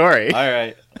this story. All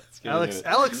right. Let's get into it.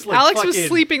 Alex Alex was fucking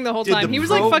sleeping the whole did time. the He was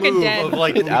like pro fucking move dead. Of,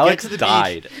 like, when we Alex get to the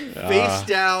died. Beach, face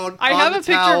down. I on have the a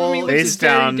picture of towel. me with Face He's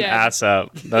very down, dead. ass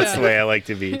up. That's Yeah. the way I like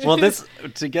to be. Well,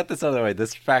 to get this out of the way,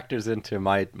 this factors into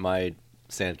my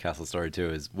sandcastle story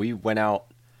too. Is we went out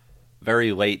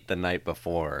very late the night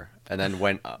before, and then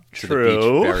went up to the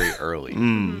True. beach very early.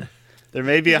 There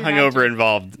may be a You had hangover to.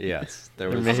 involved. Yes, there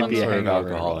There was may some be a sort of hangover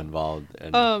alcohol involved.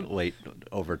 involved and late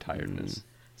overtiredness.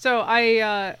 So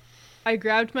I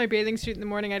grabbed my bathing suit in the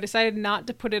morning. I decided not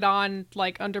to put it on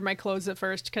like under my clothes at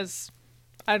first because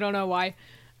I don't know why.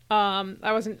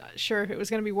 I wasn't sure if it was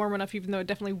going to be warm enough, even though it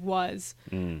definitely was.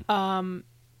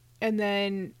 And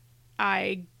then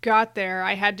I got there.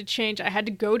 I had to change. I had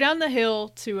to go down the hill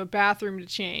to a bathroom to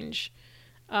change.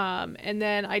 And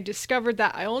then I discovered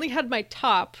that I only had my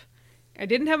top. I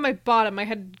didn't have my bottom. I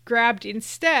had grabbed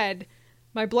instead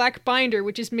my black binder,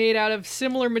 which is made out of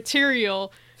similar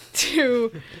material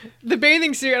to the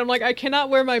bathing suit. And I'm like, I cannot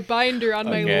wear my binder on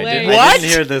my Okay, leg. I didn't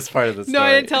hear this part of the story. No,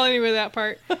 I didn't tell anyone that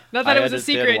part. Not that I it was a understand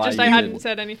secret, why just you I hadn't didn't.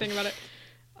 said anything about it.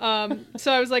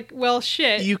 So I was like, well,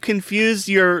 shit. You confused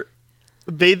your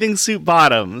bathing suit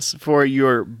bottoms for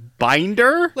your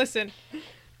binder? Listen,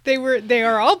 they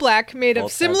are all black, made of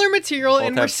Both similar have- material, both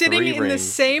and were have sitting three in the rings.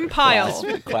 same pile.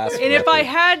 Class And if I record.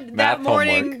 had that Math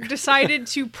morning homework. decided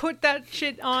to put that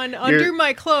shit on under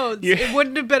my clothes, you're- it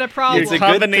wouldn't have been a problem. Your a good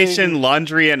combination thing-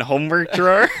 laundry and homework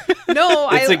drawer? No,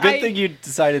 It's a a good thing you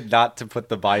decided not to put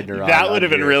the binder on. That would have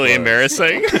been under really your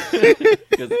embarrassing.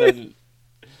 Because then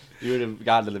you would have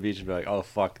gotten to the beach and be like, "Oh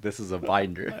fuck, this is a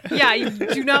binder." Yeah, you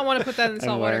do not want to put that in I'm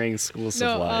salt water. wearing school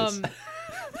supplies.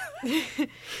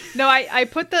 No, I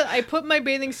put my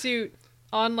bathing suit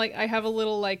on, like, I have a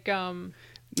little like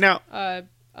Now,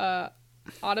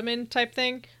 ottoman type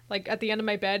thing, like at the end of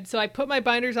my bed. So I put my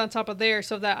binders on top of there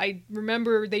so that I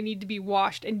remember they need to be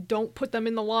washed, and don't put them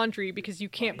in the laundry because you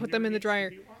can't put them in the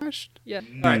dryer. Yeah.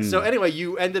 All right. So anyway,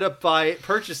 you ended up by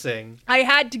purchasing. I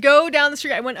had to go down the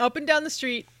street. I went up and down the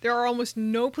street. There are almost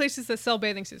no places that sell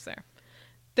bathing suits there.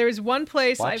 There is one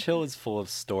place. Watch Hill is full of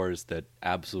stores that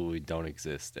absolutely don't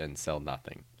exist and sell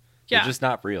nothing. Yeah. They're just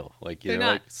not real. Like They're they're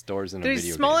not. like stores in a There's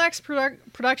video Small game. Axe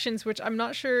Productions, which I'm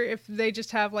not sure if they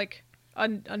just have like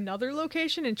another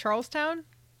location in Charlestown,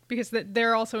 because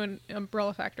they're also an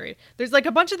Umbrella Factory. There's like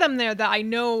a bunch of them there that I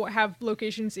know have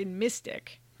locations in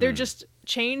Mystic. They're just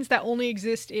chains that only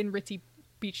exist in ritzy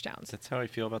beach towns. That's how I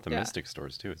feel about the Yeah. Mystic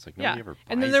stores too. It's like Yeah, nobody ever.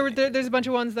 and then buys anything. there's a bunch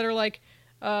of ones that are like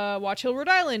Watch Hill, Rhode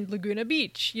Island, Laguna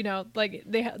Beach. You know, like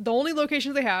the only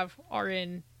locations they have are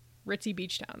in ritzy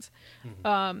beach towns.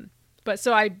 But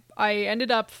so I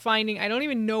ended up finding, I don't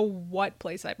even know what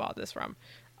place I bought this from,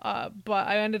 but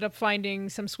I ended up finding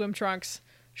some swim trunks,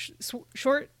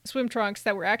 short swim trunks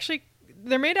that were actually,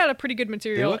 they're made out of pretty good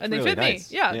material, look and they really fit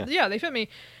nice. me. Yeah, they fit me.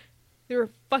 They were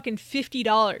fucking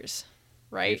 $50.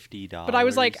 Right? $50. But I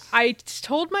was like, I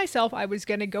told myself I was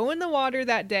gonna go in the water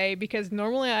that day because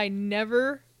normally I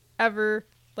never ever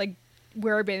like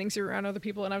wear a bathing suit around other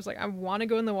people, and I was like, I want to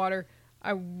go in the water.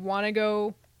 I want to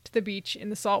go to the beach in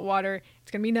the salt water.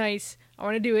 It's gonna be nice. I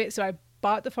want to do it. So I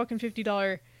bought the fucking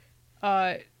 $50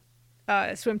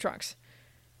 swim trunks.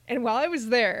 And while I was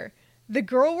there, the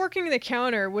girl working the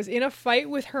counter was in a fight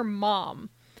with her mom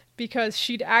because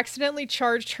she'd accidentally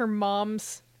charged her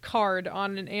mom's card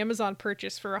on an Amazon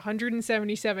purchase for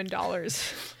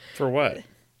 $177. for what?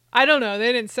 I don't know.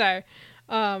 They didn't say.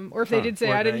 Or if they did say,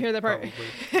 I didn't Fortnite, hear that part.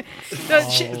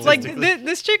 probably. No, like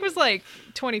this chick was like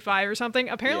 25 or something.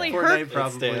 Apparently Fortnite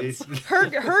probably.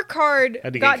 her card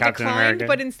Had to get got Captain declined, America.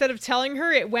 but instead of telling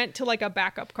her, it went to like a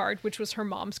backup card, which was her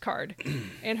mom's card.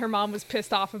 And her mom was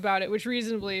pissed off about it, which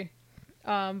reasonably.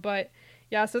 But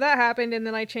yeah, so that happened, and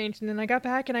then I changed, and then I got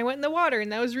back and I went in the water, and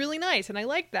that was really nice, and I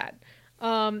liked that.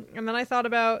 And then I thought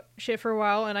about shit for a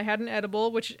while, and I had an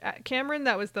edible, which, Cameron,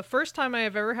 that was the first time I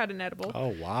have ever had an edible.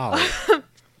 Oh, wow.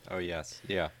 oh yes,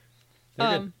 yeah.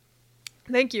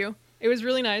 Thank you. It was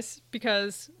really nice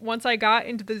because once I got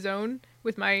into the zone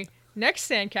with my next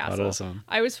sandcastle, AutoZone.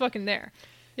 I was fucking there.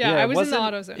 Yeah, I it was in the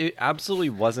wasn't- AutoZone. It absolutely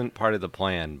wasn't part of the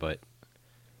plan, but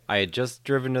I had just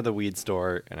driven to the weed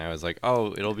store, and I was like,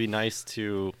 oh, it'll be nice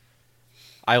to...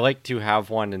 I like to have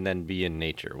one and then be in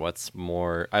nature. What's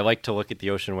more... I like to look at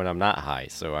the ocean when I'm not high,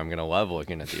 so I'm going to love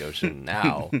looking at the ocean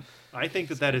now. I think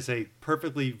that is a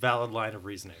perfectly valid line of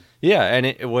reasoning. Yeah, and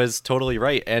it was totally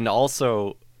right. And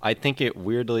also, I think it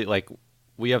weirdly, like,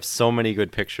 we have so many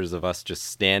good pictures of us just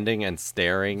standing and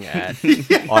staring at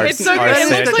our, It's so our good.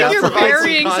 It looks like you're sandcastle.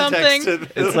 burying something.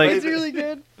 It's like- It's really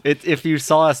good. If you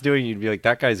saw us doing it, you'd be like,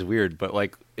 that guy's weird. But,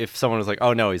 like, if someone was like,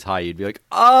 oh, no, he's high, you'd be like,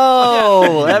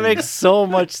 oh, that makes so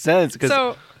much sense. Because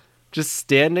So just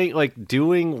standing, like,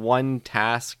 doing one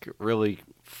task really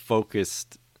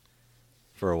focused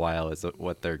for a while is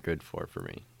what they're good for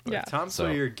me. yeah, Tom So-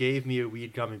 Sawyer gave me a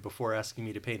weed gummy before asking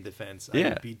me to paint the fence. I Yeah.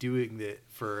 would be doing it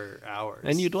for hours.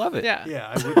 And you'd love it. yeah,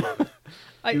 Yeah, I would love it.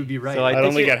 I- You would be right. So I I'd think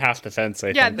only it- get half the fence, I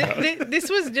yeah. think.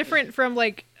 This was different from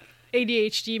like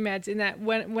ADHD meds in that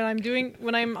when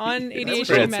I'm on ADHD It's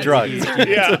meds, drugs.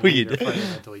 Yeah. It's weed. They're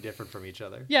fundamentally different from each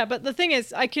other. Yeah, but the thing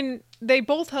is, they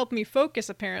both help me focus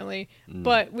apparently.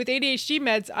 But with ADHD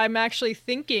meds, I'm actually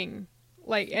thinking,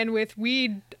 like, and with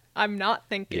weed, I'm not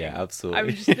thinking. Yeah, absolutely. I'm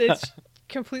just, it's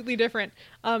completely different.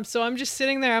 So I'm just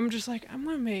sitting there. I'm just like, I'm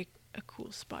gonna make a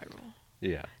cool spiral.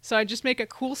 Yeah. So I just make a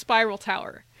cool spiral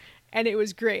tower. And it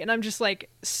was great. And I'm just like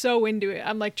so into it.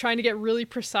 I'm like trying to get really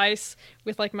precise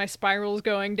with like my spirals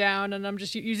going down. And I'm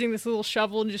just using this little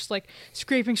shovel and just like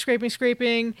scraping.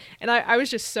 And I was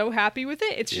just so happy with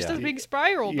it. It's just Yeah. a big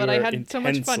spiral, You but I were had so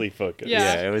much fun. intensely focused.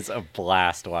 Yeah. Yeah, it was a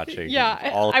blast watching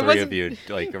Yeah, all I three wasn't- of you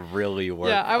like really work.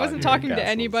 Yeah, I on wasn't your talking to castles.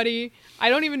 anybody. I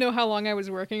don't even know how long I was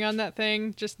working on that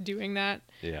thing, just doing that.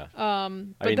 Yeah. But I mean,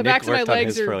 the Nick backs of my worked on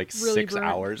legs his are for like really 6 burnt.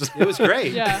 hours. It was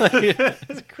great. Yeah.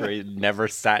 It's great. Never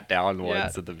sat down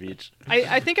once at the beach.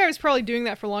 I think I was probably doing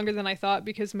that for longer than I thought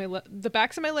because the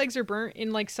backs of my legs are burnt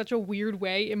in like such a weird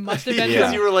way. It must have been Yeah.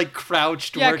 Because you were like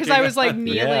crouched. yeah, because I was like working on-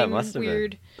 kneeling Yeah, it must have been.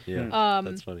 weird. Yeah,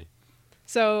 that's funny.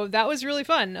 So that was really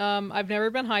fun. I've never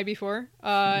been high before.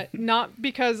 Not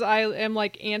because I am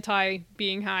like anti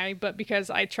being high, but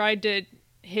because I tried to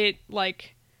hit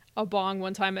like a bong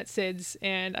one time at Sid's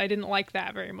and I didn't like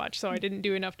that very much, so I didn't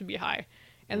do enough to be high.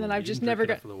 And then I've You just didn't never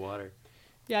drink got. enough of the water.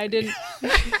 Yeah, I didn't.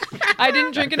 I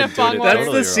didn't drink enough doing bong it water. That's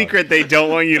Totally the wrong. secret they don't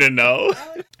want you to know.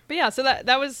 But yeah, so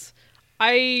that was.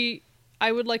 I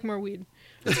would like more weed.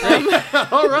 All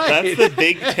right. That's the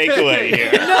big takeaway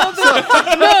here.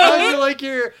 I like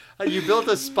you built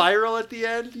a spiral at the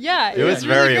end. Yeah, It was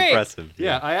really very great. impressive.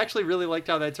 Yeah, I actually really liked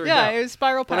how that turned Yeah, out. it was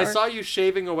spiral power. When I saw you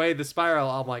shaving away the spiral,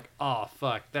 I'm like, oh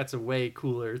fuck, that's a way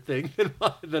cooler thing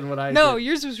than what I no, did.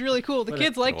 yours was really cool. The But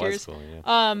kids It liked was yours. cool,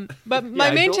 yeah. But my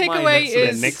I main don't mind takeaway that some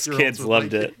is Nick's Girls kids would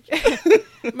loved like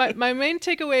it. my main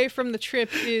takeaway from the trip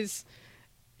is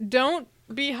don't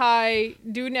be high,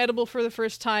 do an edible for the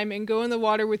first time, and go in the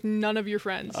water with none of your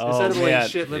friends. Oh, Instead of man. like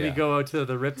shit, let me Yeah. go out to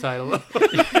the Riptide alone.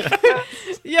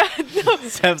 Yeah, no,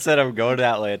 Sam said I'm going to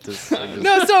Atlantis. I'm just-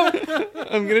 no. So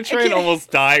I'm gonna try and almost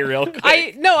die real quick.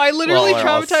 I literally Well, we're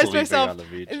all traumatized sleeping myself. on the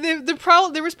beach.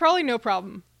 There was probably no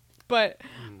problem, but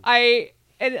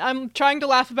I'm trying to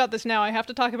laugh about this now. I have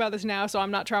to talk about this now, so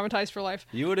I'm not traumatized for life.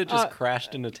 You would have just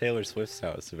crashed into Taylor Swift's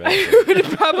house eventually.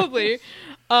 Probably.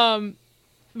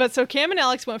 But so Cam and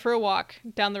Alex went for a walk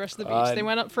down the rest of the beach. They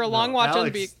went up for a long watch on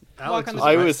the beach. Walk on the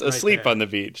I beach. was asleep on the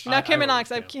beach. Not Cam and I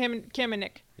Alex. I went, have Cam and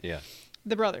Nick, yeah,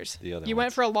 the brothers. The other you went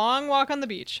ones. for a long walk on the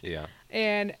beach, yeah.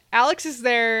 and Alex is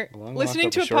there long listening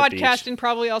walk to up a a short podcast beach. and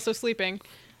probably also sleeping,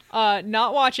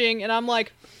 not watching. And I'm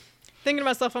like, thinking to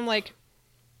myself, I'm like,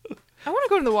 I want to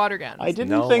go in the water again. I didn't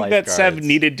No think that Seb lifeguards.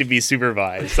 needed to be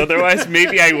supervised. Otherwise,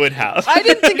 maybe I would have. I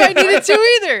didn't think I needed to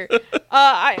either.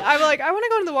 I'm like, I want to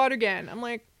go in the water again. I'm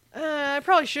like, I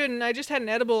probably shouldn't. I just had an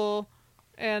edible,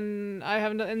 and I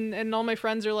haven't. And all my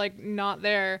friends are like not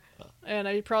there, and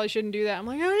I probably shouldn't do that. I'm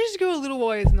like, I'll just go a little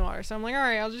ways in the water. So I'm like, all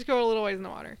right, I'll just go a little ways in the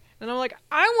water. And I'm like,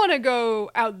 I want to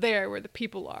go out there where the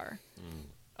people are.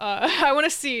 I want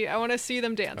to see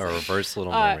them dancing. A reverse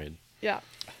Little Uh, Mermaid. Yeah.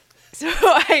 So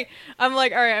I'm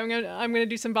like, all right, I'm gonna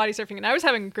do some body surfing, and I was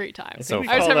having a great time. I So think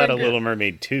we I was call that having a a great- Little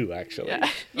Mermaid 2, actually. Yeah,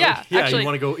 yeah, Yeah, actually, you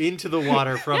want to go into the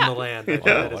water from Yeah. the land. I think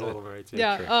that is a little mermaid too.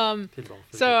 yeah. Pinball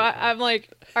for So people. I'm like,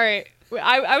 all right,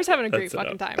 I was having a great That's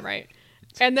fucking enough. time, right?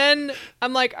 And then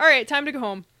I'm like, all right, time to go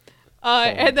home.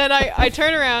 And then I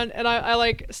turn around and I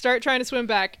like start trying to swim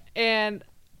back, and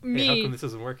Hey, me, how come this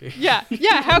isn't working? yeah,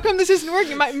 how come this isn't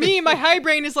working? My high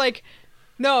brain is like,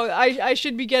 no, I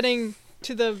should be getting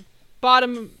to the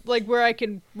bottom, like where I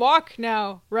can walk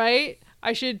now, right?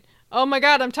 I should Oh my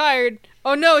god, I'm tired.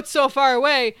 Oh no, it's so far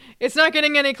away. It's not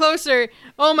getting any closer.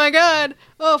 Oh my god.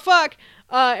 Oh fuck.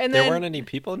 And then There weren't any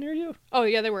people near you? Oh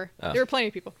yeah, there were. Oh. There were plenty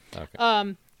of people.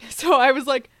 Okay. So I was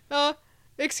like,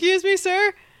 excuse me,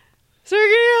 sir. Sir, can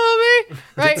you help me?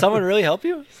 Right. Did someone really help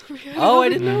you? Oh, I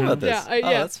didn't know about this. Yeah, Oh,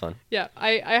 yeah. that's fun. Yeah,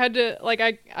 I had to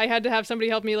I had to have somebody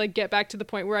help me like get back to the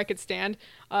point where I could stand.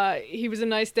 He was a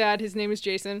nice dad. His name was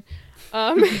Jason,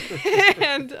 and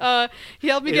he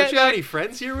helped me Hey, get don't you have back. any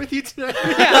friends here with you tonight?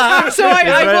 Yeah. So I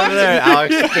Right walked. over there,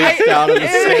 Alex face down in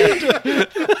the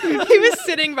sand. He was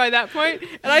sitting by that point,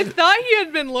 and I thought he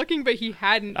had been looking, but he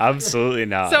hadn't. Absolutely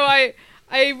not. So I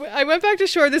went back to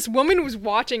shore. This woman was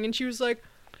watching, and she was like,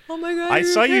 "Oh my god!" I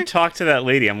saw you okay?" talk to that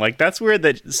lady. I'm like, that's weird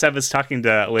that Seb is talking to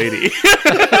that lady.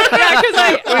 Yeah,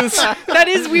 because that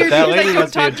is weird. That because lady I don't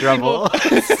must be in talk to people.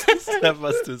 trouble. That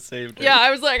must have saved her. Yeah, I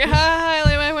was like, hi,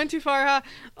 I went too far,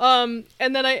 and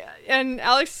then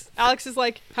Alex is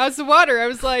like, how's the water? I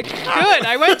was like, good,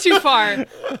 I went too far.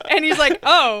 And he's like,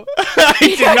 oh. I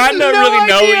did not no really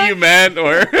know idea. what you meant,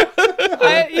 or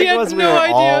He It had was we no were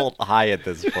idea. all high at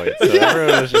this point, so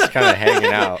everyone was just kind of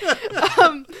hanging out.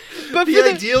 But The for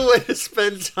the, ideal way to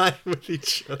spend time with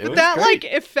each other. It was that great. like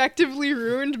effectively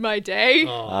ruined my day.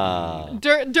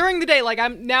 During the day, like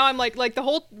I'm like the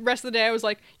whole rest of the day I was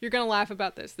like, you're gonna laugh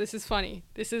about this. This is funny.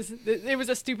 It was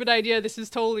a stupid idea. This is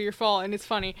totally your fault, and it's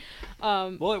funny.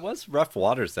 Well, it was rough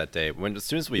waters that day. As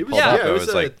soon as we It was- pulled yeah, up, it it was was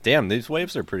a- like, damn, these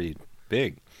waves are pretty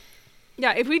big.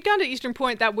 Yeah, if we'd gone to Eastern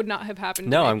Point, that would not have happened.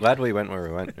 No, today. I'm glad we went where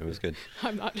we went. It was good.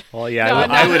 I'm not. well, yeah, No,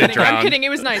 I would have kidding. I'm drowned. kidding. It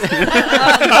was nice.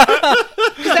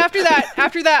 Because after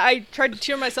that, I tried to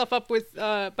cheer myself up with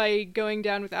by going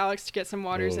down with Alex to get some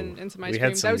waters and some ice We cream.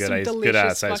 had some that was good some ice- delicious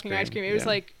good-ass ice fucking ice cream, cream. It was yeah.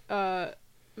 like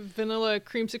vanilla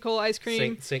creamsicle ice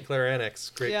cream. St. Clair Annex,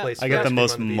 great Yeah. place. I for got ice the cream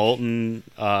most on the beach. molten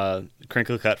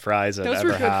crinkle cut fries I've Those were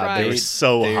ever good had. They were fries.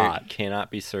 so They hot.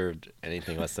 cannot be served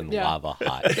anything less than Yeah. lava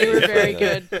hot. They were very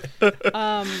good.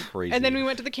 Crazy. And then we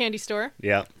went to the candy store.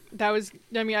 Yeah, That was.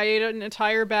 I mean, I ate an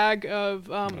entire bag of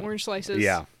orange slices.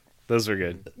 yeah, those were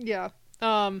good. Yeah.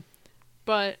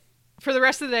 But for the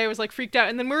rest of the day, I was like freaked out.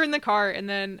 And then we're in the car, and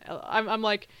then I'm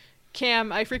like,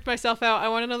 Cam, I freaked myself out. I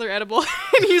want another edible.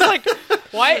 And he's like,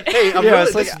 what? Hey, I'm Yeah, really,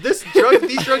 it's like-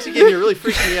 these drugs you gave me are really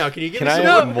freaking me out. Can you give Can me I some?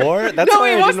 have one more? That's No, why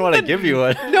it I wasn't didn't want to the- give you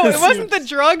one. No, it wasn't the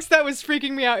drugs that was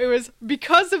freaking me out. It was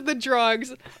because of the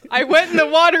drugs. I went in the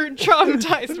water and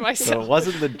traumatized So myself. it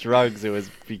wasn't the drugs. It was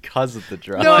because of the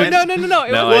drugs. No. It No, wasn't I the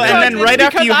Well, drugs. and then right It's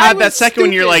after you because I had that was second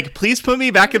one, you're stupid. like, please put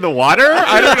me back in the water.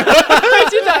 I don't know. I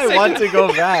did that I second. want to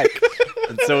go back.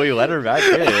 And so we let her back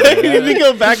I need to in.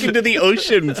 go back into the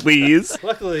ocean, please.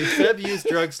 Luckily, Seb used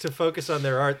drugs to focus on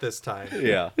their art this time.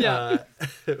 Yeah. Yeah.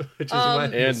 Which is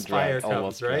when And fire drown, comes,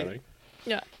 almost right? drowning.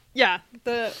 Yeah.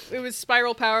 It was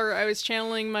spiral power. I was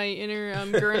channeling my inner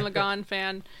Gurren Lagann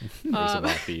fan. There's a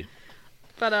mouthfeel.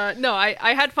 But no,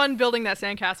 I had fun building that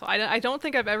sandcastle. I don't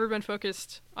think I've ever been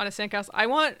focused on a sandcastle. I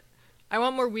want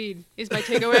more weed. Is my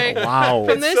takeaway Wow.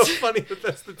 from this? So funny that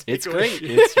that's the takeaway. It's great.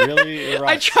 It's really it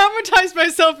I rocks. traumatized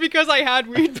myself because I had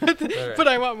weed, but Alright. but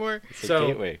I want more. It's a So-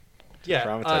 gateway. Yeah,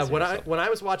 Traumatizing when yourself. I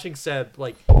was watching Seb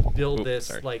like build this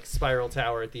sorry. like spiral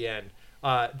tower at the end.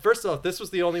 First off, this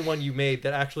was the only one you made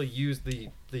that actually used the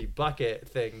bucket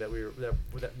thing that we were. That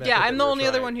method Yeah, that I'm we the were only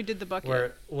other trying, one who did the bucket.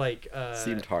 Where like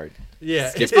Seemed hard. Yeah,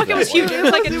 Skip This bucket that was one. huge. It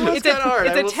was like It was it's kinda hard,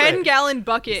 I a will say. 10-gallon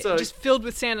bucket So- just filled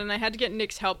with sand, and I had to get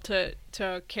Nick's help to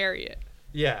carry it.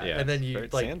 Yeah, Yeah, and then it's you very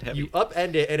like sand heavy. you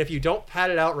upend it, and if you don't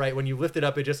pat it out right when you lift it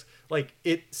up, it just like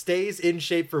it stays in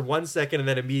shape for 1 second and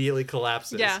then immediately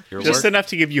collapses. Yeah. Your Just work- enough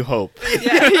to give you hope.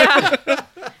 Yeah.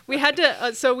 We had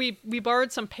to. So we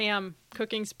borrowed some Pam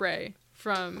cooking spray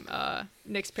from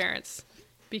Nick's parents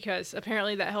because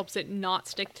apparently that helps it not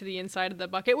stick to the inside of the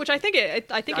bucket, which I think it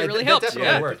really that helps. definitely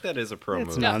Yeah, I worked. think that is a pro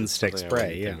It's move. non-stick Something I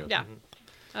spray, wouldn't yeah.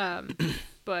 think of. Yeah.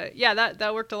 But yeah,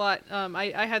 that worked a lot.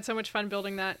 I had so much fun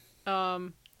building that.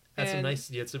 Had some and- nice.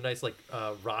 You had some nice like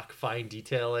rock fine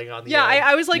detailing on the. Yeah, end.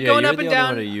 I was like Yeah, going you're up the and only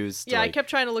down. one who used, Yeah, I like, kept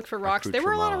trying to look for rocks. There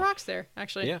were a lot of accoutrement. rocks there,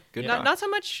 actually. Yeah, good Not, rock. not so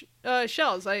much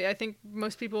shells. I think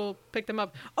most people picked them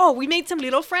up. Oh, we made some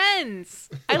little friends.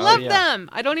 I love yeah. them.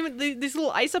 I don't even these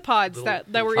little isopods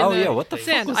that were in Oh, the yeah, what the fuck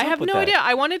sand. was I up have with no that? idea.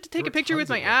 I wanted to take There a were picture with tons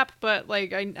my of them. app, but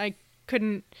like I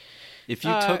couldn't. If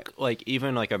you took like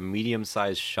even like a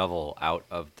medium-sized shovel out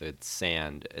of the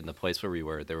sand in the place where we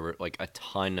were, there were like a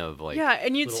ton of like. Yeah,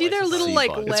 and you'd little see their little isopods.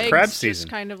 like It's legs crab just season.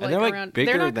 kind of And like they're like around.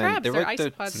 bigger They're not than crabs. they were They're like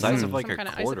the isopods. size of like Some a kind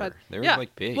of quarter. isopod. They were Yeah.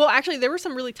 like big. Well, actually, there were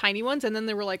some really tiny ones, and then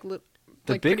there were like the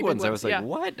like big pretty ones, I was like, yeah.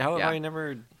 what? How Yeah. have I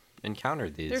never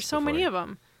encountered these? There's so many of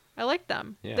them. I liked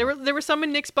them. Yeah. There were some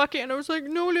in Nick's bucket, and I was like,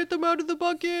 no, let them out of the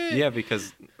bucket. Yeah,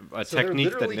 because a So they're technique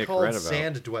that literally Nick called read about.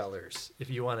 sand dwellers, if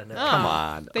you want to know. Oh, Come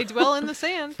on. They dwell in the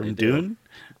sand. From Dune.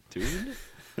 Dude?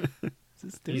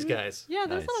 These guys. Yeah,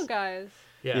 those Nice. little guys.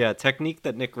 Yeah, technique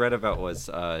that Nick read about was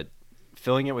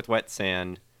filling it with wet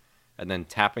sand and then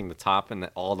tapping the top, and then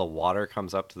all the water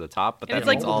comes up to the top. But And that it's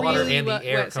like means all really the and the wet-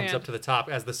 air wet comes sand. up to the top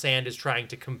as the sand is trying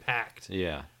to compact.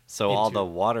 yeah. So all into- the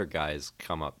water guys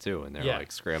come up too, and they're Yeah.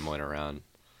 like scrambling around.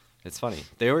 It's funny.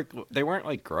 They weren't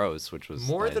like gross, which was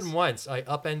More nice. than once, I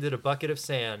upended a bucket of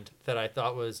sand that I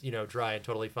thought was, dry and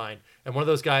totally fine, and one of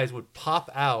those guys would pop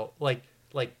out, like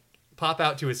pop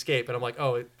out to escape, and I'm like,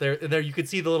 oh, there, you could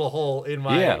see the little hole in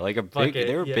my Yeah, like a big. bucket.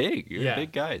 They were Yeah. big. They were Yeah.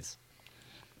 big guys.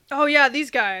 Oh yeah, these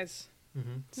guys. Yeah,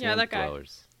 Sand that guy.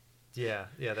 dwellers. Yeah,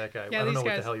 that guy. Yeah, I don't these know what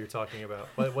the guys. hell you're talking about.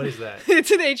 What is that? It's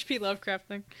an H.P. Lovecraft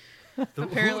thing.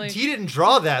 Apparently. He didn't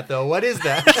draw that though. What is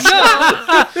that?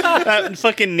 That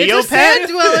fucking It's a Neopet. sand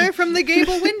dweller from the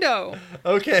gable window.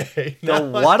 Okay. The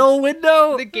now- Waddle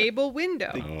window. The gable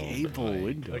window. Gable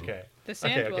window. Okay. The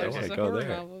Sand okay, Dwellers okay. is a Go horror there.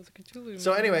 novel. It's a Cthulhu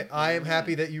So novel. anyway, I am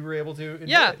happy that you were able to enjoy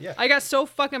Yeah, it. Yeah. I got so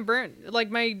fucking burnt.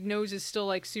 Like my nose is still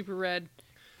like super red.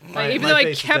 My- Even my though I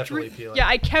face is kept definitely peeling.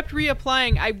 I kept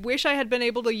reapplying. I wish I had been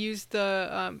able to use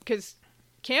the because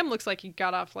Cam looks like he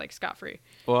got off like scot free.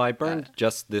 Well, I burned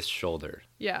just this shoulder,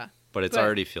 Yeah. but it But-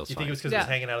 already feels You fine. think it was because it was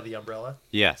Yeah. hering out of the umbrella?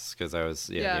 Yes, because I was.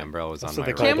 Yeah, Yeah. the umbrella was That's on what my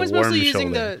they call right. Cam was the worm mostly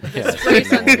using shoulder. the Yeah. spray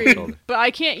The worm sunscreen, shoulder. but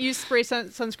I can't use spray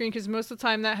sunscreen because most of the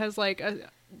time that has like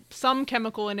some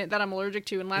chemical in it that I'm allergic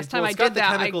to. And last time Well, I it's got did the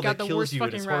that, I chemical got that the kills worst you, and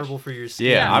fucking it's rash. horrible for your skin.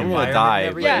 Yeah, and I'm the gonna environment die, and but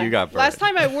everything. Yeah, you got last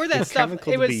burnt. time I wore that The stuff,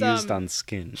 chemical it to was be used on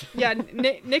skin. yeah.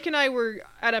 Nick and I were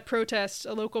at a protest,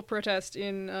 a local protest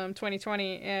in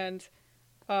 2020, and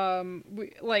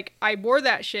I wore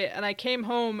that shit, and I came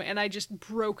home and I just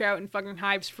broke out in fucking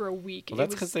hives for a week. Well, It that's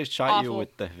was because they shot you awful.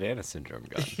 with the Havana syndrome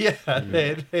gun. Yeah,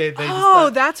 they just Oh,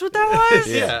 thought- that's what that was.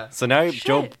 Yeah. So now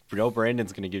Shit. Joe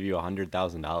Brandon's gonna give you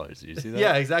 $100,000. Did you see that?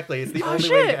 Yeah, exactly. It's the Oh, only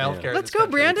way to shit. get healthcare. in Let's this go,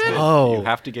 country. Brandon. It's good. Oh, You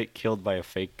have to get killed by a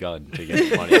fake gun to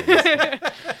get money.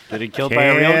 Did it killed by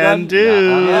a real gun? Can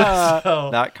do. Nah, So,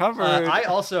 not covered. I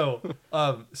also,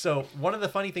 so one of the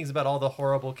funny things about all the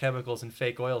horrible chemicals and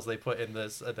fake oils they put in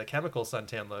this, the chemical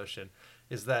suntan lotion,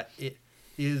 is that it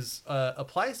is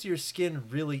applies to your skin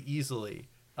really easily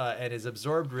and is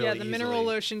absorbed really Yeah, the easily. mineral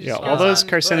lotion. Just Yeah, goes all those on.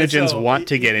 carcinogens So, want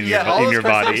to get in your all those your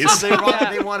carcinogens,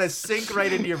 bodies. They want to sink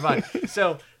right into your body.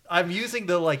 So I'm using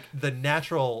the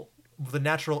natural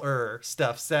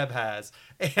stuff Seb has,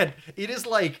 and it is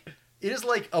like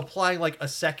applying like a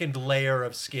second layer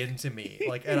of skin to me.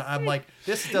 Like, and I'm like,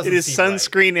 this doesn't. It is seem right.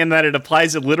 sunscreen in that it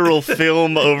applies a literal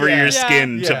film over Yeah. your Yeah.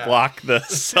 skin Yeah. to block the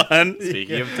sun.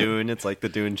 Speaking of Dune, it's like the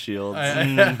Dune shields.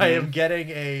 I am getting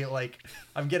a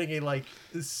I'm getting like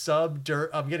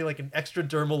an extra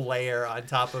dermal layer on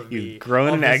top of me. You've grown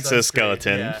of an the sunscreen.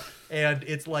 exoskeleton. Yeah. And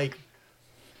it's like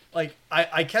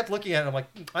I kept looking at it. I'm like,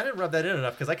 I didn't rub that in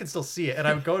enough because I can still see it. And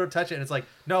I would go to touch it, and it's like,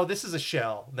 no, this is a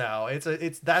shell now.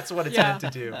 That's what it's Yeah. meant to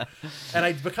do.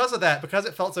 And because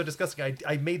it felt so disgusting,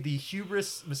 I made the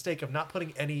hubris mistake of not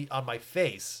putting any on my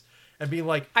face and being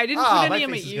like, I didn't "Ah, put any on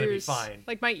my face is gonna be ears. fine."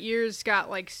 Like my ears got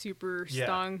like super Yeah.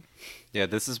 stung. Yeah,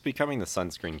 this is becoming the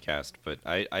sunscreen cast, but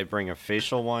I bring a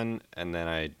facial one and then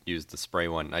I use the spray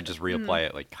one. I just reapply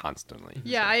it like constantly.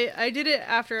 Yeah, So- I did it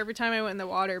after every time I went in the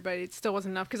water, but it still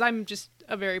wasn't enough because I'm just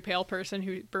a very pale person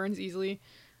who burns easily.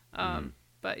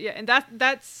 But yeah, and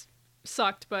that's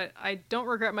sucked, but I don't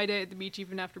regret my day at the beach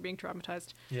even after being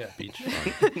traumatized. Yeah. beach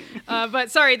fun. But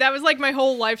sorry, that was like my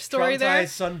whole life story there. Traumatized,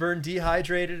 sunburned,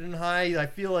 dehydrated, and high. I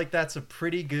feel like that's a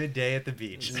pretty good day at the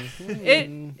beach.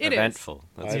 It is, Eventful.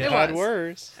 That's I've It had was.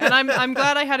 worse. and I'm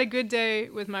glad I had a good day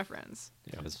with my friends.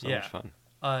 Yeah, it was so Yeah. much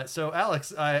fun. So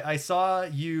Alex, I saw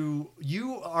you.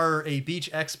 You are a beach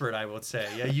expert, I would say.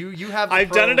 Yeah, you have. the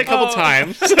I've done it a pro- couple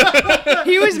times.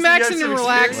 He was You had maxing some and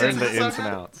relaxing. Learn the ins and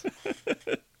outs.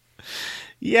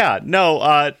 Yeah,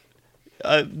 no.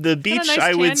 The beach, nice I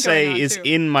tan would going say, on, is too.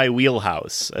 in my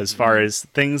wheelhouse as far as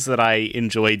things that I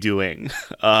enjoy doing.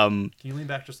 Can you lean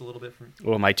back just a little bit from?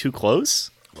 Well, am I too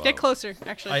close? Get closer,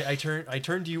 actually. I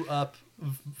turned you up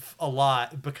a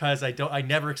lot because I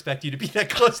never expect you to be that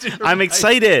close to. Your I'm mic.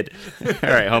 excited. All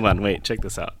right, hold on. Wait, check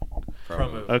this out.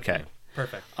 Promo. Okay.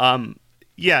 Perfect.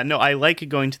 Yeah, no, I like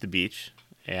going to the beach,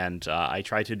 and I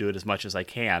try to do it as much as I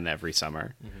can every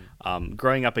summer.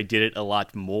 Growing up, I did it a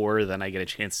lot more than I get a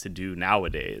chance to do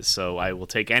nowadays, so I will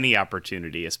take any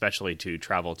opportunity, especially to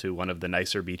travel to one of the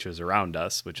nicer beaches around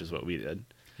us, which is what we did.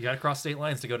 You got to cross state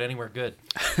lines to go to anywhere good.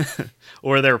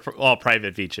 Or they're all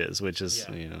private beaches, which is,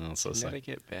 Yeah. also sad.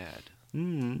 Connecticut bad.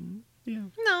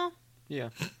 No. Yeah.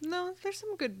 No, there's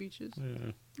some good beaches.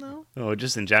 No. Oh,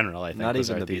 just in general, I think. Not was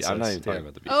even our the beach. thesis. I'm not even talking Yeah.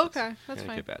 about the beaches. Oh, okay. That's Can't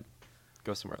fine. get bad.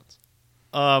 Go somewhere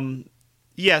else.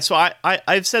 Yeah, so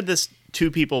I've said this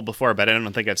to people before, but I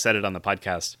don't think I've said it on the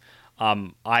podcast.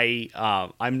 I'm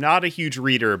not a huge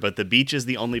reader, but the beach is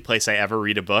the only place I ever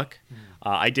read a book.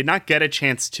 I did not get a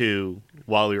chance to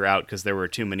while we were out because there were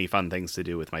too many fun things to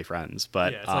do with my friends.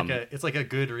 But Yeah, it's like a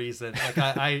good reason. Like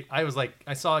I was like,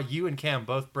 I saw you and Cam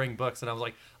both bring books, and I was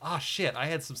like, oh shit, I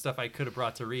had some stuff I could have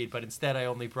brought to read, but instead I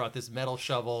only brought this metal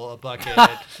shovel, a bucket.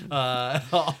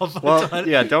 Well,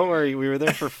 yeah, don't worry. We were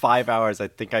there for 5 hours. I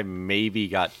think I maybe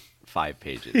got 5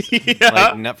 pages.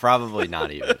 Probably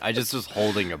not even. I just was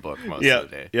holding a book most of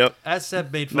the day. Yep. As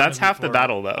Seb made fun That's of me half the for,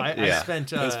 battle, though. I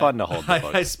spent. It was fun to hold the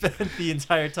book. I spent the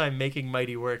entire time making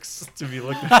Mighty Works to be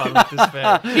looked upon with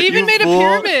despair. He even made fool.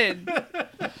 a pyramid.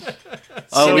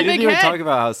 Oh, So we big didn't even head. talk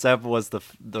about how Seb was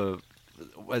the.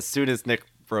 As soon as Nick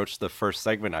broached the first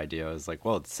segment idea, I was like,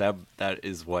 well, Seb, that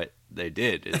is what they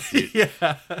did. Is you,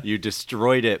 you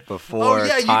destroyed it before. Oh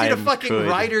yeah, you time did a fucking could,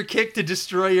 rider kick to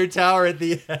destroy your tower at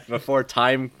the end. before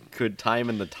time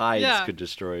and the tides Yeah. could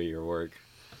destroy your work.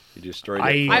 You destroyed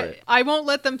it for I, it. I won't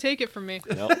let them take it from me.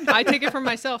 Nope. I take it from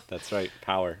myself. That's right.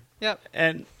 Power. Yep.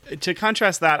 And to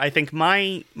contrast that, I think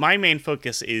my main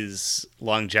focus is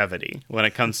longevity when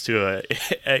it comes to a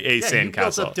Yeah, you built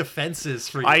sandcastle. up defenses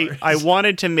for I yours.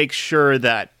 wanted to make sure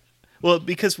that, well,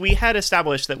 because we had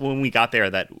established that when we got there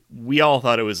that we all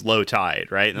thought it was low tide,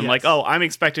 right? And I'm like, Yes. oh, I'm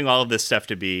expecting all of this stuff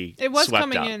to be It was swept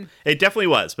coming up. in. It definitely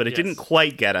was, but it Yes. didn't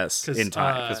quite get us in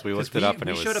time. 'Cause we looked it up and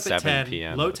it was showed up 7 at 10.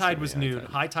 p.m. Low That's tide when was we had noon.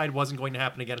 time. High tide wasn't going to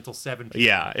happen again until 7 p.m.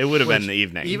 Yeah, it would have been Which, the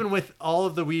evening. Even with all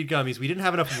of the weed gummies, we didn't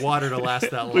have enough water to last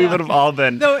that long. we would have all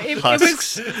been Though it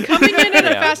husks. was coming in at a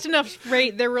Yeah. fast enough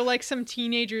rate, there were like some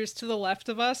teenagers to the left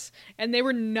of us, and they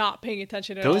were not paying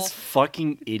attention at all. Those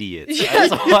fucking idiots.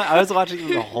 Yes. I was watching them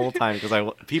the whole time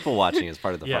because people watching is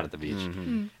part of the Yeah. fun at the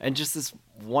beach. And just this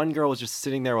one girl was just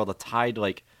sitting there while the tide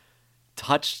like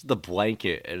touched the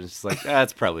blanket, and it's like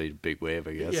that's probably a big wave,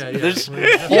 I guess. Yeah, And yeah. This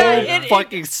Yeah, whole it-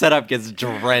 fucking setup gets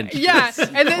drenched. Yeah, It's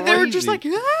and then they were just crazy.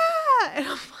 like, ah! And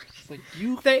I'm like, Like,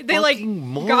 you they like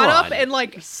fucking got up moron. and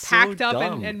like You're so packed up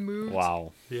dumb. and moved.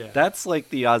 Wow. Yeah. That's like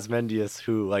the Osmondius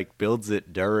who like builds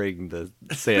it during the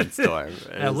sandstorm. And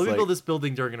Yeah, it's let me like, build this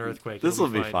building during an earthquake. This will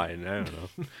It'll be fine. I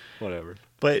don't know. Whatever.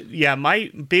 But yeah, my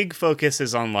big focus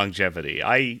is on longevity.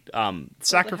 I Build a house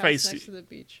sacrificed next to the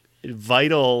beach.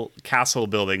 vital castle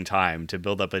building time to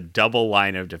build up a double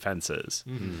line of defenses.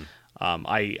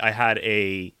 I had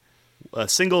a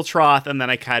single trough, and then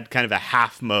I had kind of a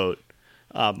half moat.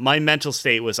 My mental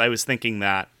state was I was thinking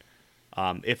that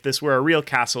if this were a real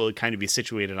castle, it would kind of be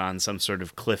situated on some sort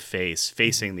of cliff face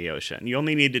facing the ocean. You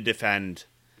only need to defend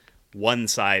one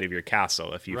side of your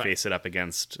castle if you Right. face it up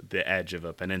against the edge of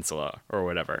a peninsula or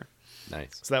whatever.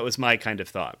 Nice. So that was my kind of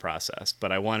thought process,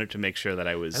 but I wanted to make sure that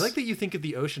I was. I like that you think of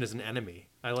the ocean as an enemy.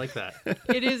 I like that.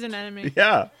 It is an enemy.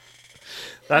 Yeah,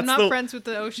 that's I'm not the friends with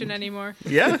the ocean anymore.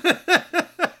 yeah.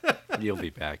 You'll be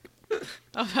back.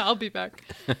 I'll be back.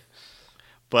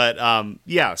 But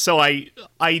yeah, so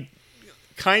I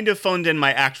kind of phoned in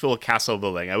my actual castle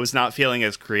building. I was not feeling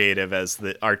as creative as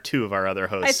our two of our other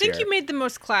hosts. I think here. you made the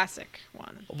most classic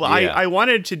one. Well, Yeah. I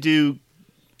wanted to do.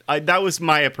 That was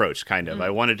my approach, kind of. I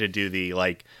wanted to do the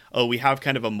like, oh, we have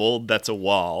kind of a mold that's a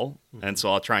wall, and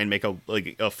so I'll try and make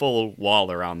a full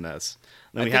wall around this.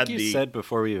 Then I we think had you the said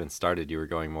before we even started you were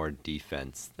going more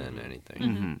defense than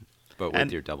anything. But with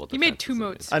And your double You defense. made two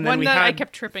moats. And then One we that I had-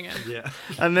 kept tripping in. Yeah.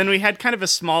 And then we had kind of a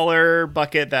smaller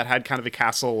bucket that had kind of a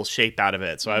castle shape out of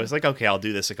it. So I was like, okay, I'll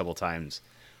do this a couple times.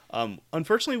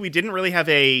 Unfortunately, we didn't really have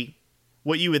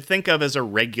what you would think of as a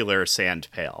regular sand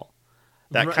pail.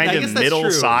 That Right, kind I of guess that's middle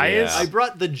true. size. Yeah. I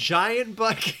brought the giant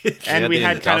bucket. And we the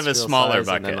had kind of a industrial smaller size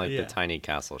bucket. and then like Yeah. the tiny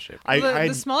castle shape.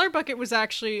 The smaller bucket was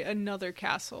actually another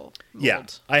castle. Yeah,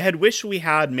 mold. I had wished we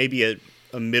had maybe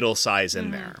a middle size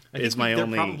in there. I Is think my there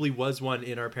only. probably was one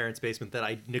in our parents' basement that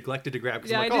I neglected to grab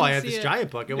because Yeah, I'm I like, oh, I didn't have see this it.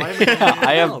 giant bucket. Why am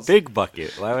I I have big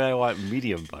bucket. Why would I want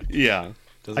medium bucket? Yeah.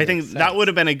 Doesn't I think make that sense. would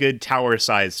have been a good tower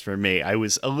size for me. I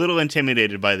was a little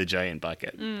intimidated by the giant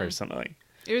bucket, personally.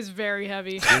 It was very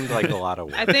heavy. Seemed like a lot of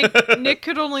work. I think Nick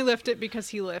could only lift it because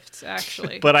he lifts,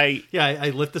 actually. But I, Yeah,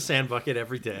 I lift the sand bucket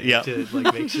every day Yeah. to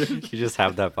like make sure You just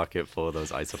have that bucket full of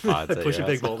those isopods. at push a your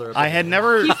big house. boulder. Up I in had there.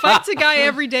 never. He fights a guy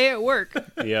every day at work.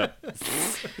 Yeah.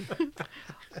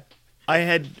 I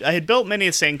had built many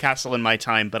a sandcastle in my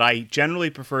time, but I generally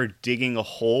prefer digging a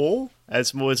hole,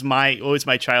 as was my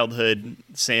childhood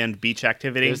sand beach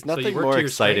activity. There's you nothing work more to your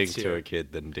exciting strengths to here. a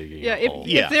kid than digging Yeah, a hole.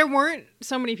 Yeah. if there weren't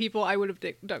so many people, I would have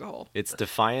dug a hole. It's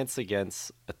defiance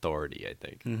against authority, I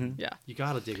think. Yeah. You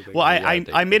gotta dig a big Well, hole.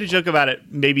 I made a joke about it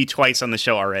maybe twice on the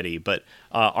show already, but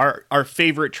our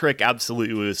favorite trick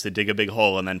absolutely was to dig a big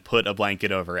hole and then put a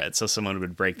blanket over it so someone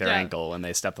would break their Yeah. ankle when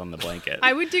they stepped on the blanket.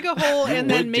 I would dig a hole and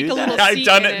then would make do a little that? seat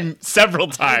I've done in it several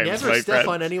I times, never my step friend.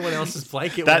 on anyone else's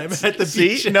blanket when I'm That's at the see,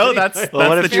 beach. no, that's Well,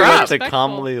 what the if you trap. have to Respectful.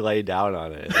 calmly lay down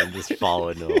on it and just fall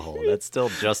into a hole? That's still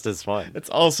just as fun. It's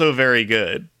also very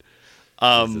good.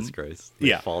 Jesus Christ. They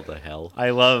yeah. fall to hell. I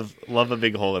love a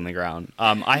big hole in the ground.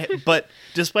 But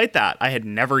despite that, I had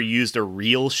never used a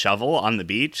real shovel on the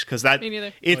beach because that Me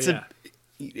neither. it's Oh,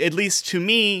 at least to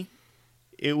me,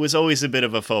 it was always a bit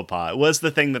of a faux pas. It was the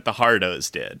thing that the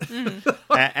hardos did,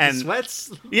 and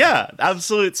Sweats. yeah,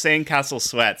 absolute sandcastle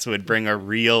sweats would bring a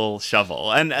real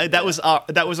shovel, and that was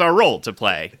our role to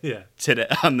play Yeah. today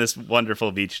on this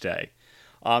wonderful beach day,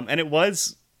 and it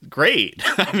was great.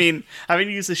 I mean, having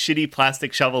to use a shitty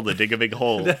plastic shovel to dig a big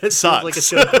hole It sucks. feels like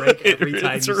it's gonna break every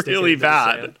time It's you stick it really into the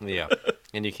bad. sand. Yeah.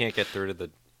 And you can't get through to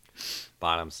the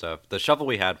bottom stuff. The shovel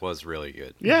we had was really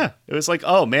good. Yeah, it was like,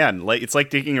 oh man, like it's like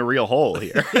digging a real hole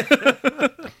here.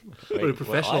 What do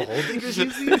professional hole diggers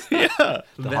use these? yeah, The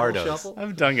Metal hardos. shovel?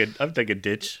 I've dug a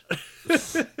ditch.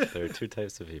 There are two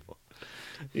types of people.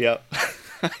 Yep.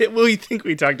 Well, you think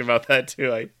we talked about that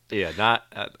too? Yeah, not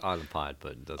on the pod,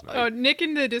 but it doesn't matter. Oh, Nick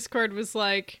in the Discord was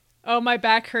like, "Oh, my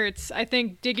back hurts. I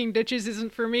think digging ditches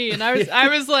isn't for me." And I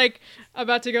was like,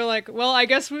 about to go like, "Well, I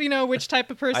guess we know which type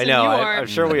of person I know. you are." I'm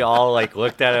sure we all like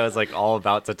looked at it. I was like all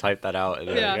about to type that out, and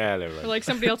then Yeah. like, never Or mind. like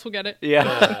somebody else will get it.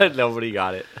 Yeah, nobody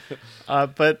got it.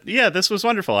 But yeah, this was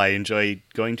wonderful. I enjoy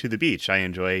going to the beach. I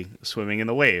enjoy swimming in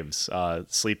the waves,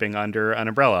 sleeping under an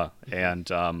umbrella, and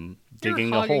You're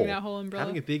digging a hogging hole. that whole umbrella.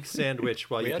 Having a big sandwich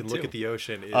while you had can look two. at the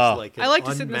ocean is Oh. like an I like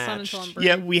to sit in the sun unmatched- until I'm burning.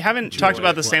 Yeah, we haven't talked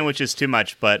about the Life. sandwiches too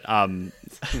much, but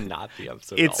Not the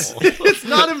episode. It's- at all. It's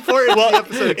not important to the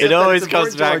episode. except It that always it's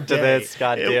comes important back to our day. this.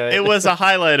 God damn it! it was a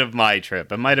highlight of my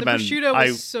trip. It might The have been. prosciutto I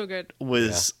was so good.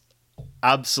 was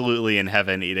absolutely in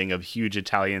heaven eating a huge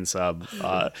Italian sub,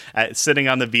 sitting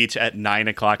on the beach at 9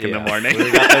 o'clock in the Yeah. morning.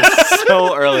 We got there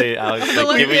so early, Alex.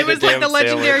 Like, give me It was the like the damn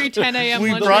legendary sandwich. 10 a.m.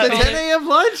 We lunch. brought- we The called 10 it. a.m.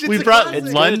 lunch. It's We a brought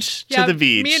classic. lunch to the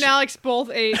beach. Me and Alex both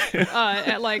ate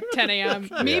at like 10 a.m.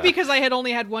 Me Yeah. because I had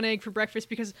only had one egg for breakfast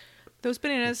because those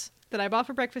bananas that I bought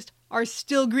for breakfast are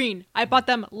still green. I bought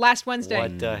them last Wednesday.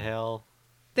 What the hell?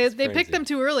 They crazy. picked them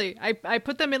too early. I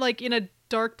put them in like in a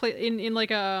dark place in like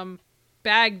a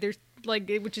bag. There's like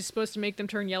which is supposed to make them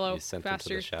turn yellow You sent them to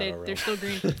the faster. shadow They're realm. still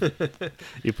green.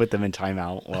 You put them in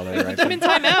timeout while they're Put them ripe. in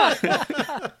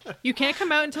timeout. You can't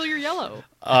come out until you're yellow.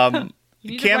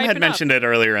 You need to Cam had ripen up. mentioned it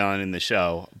earlier on in the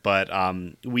show, but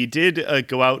we did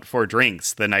go out for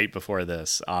drinks the night before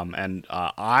this, and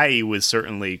I was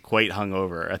certainly quite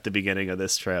hungover at the beginning of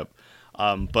this trip.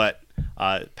 But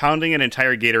pounding an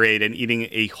entire Gatorade and eating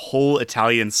a whole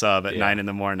Italian sub at 9 in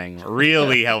the morning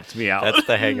really helped me out. That's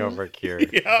the hangover cure,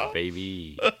 Yeah.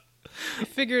 baby. You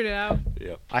figured it out.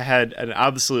 Yep. I had an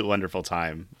absolute wonderful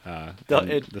time. and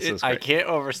this was I great. can't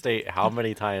overstate how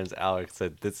many times Alex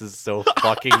said, "This is so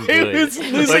fucking good." was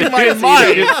losing When my he was mind.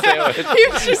 eating his sandwich. He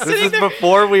was just This sitting is there.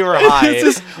 before we were high.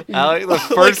 Alex, the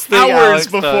first thing hours Alex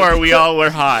before does, we all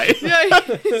were high. Yeah,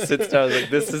 sits down and is like,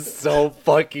 "This is so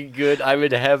fucking good. I'm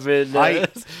in heaven."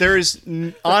 There's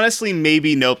honestly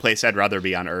maybe no place I'd rather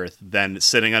be on earth than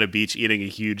sitting on a beach eating a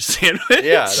huge sandwich.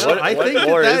 Yeah, No, what, I what think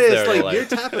more that is is there? like you're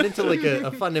tapping into like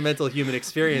a fundamental human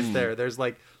experience there. There's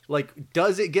like,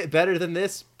 does it get better than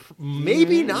this?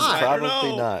 Maybe not.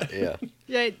 Probably not. Yeah.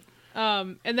 yeah.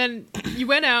 And then you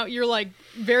went out. You're like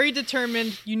very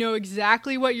determined. You know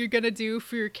exactly what you're gonna do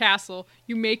for your castle.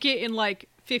 You make it in like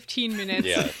 15 minutes.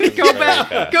 Yeah. Go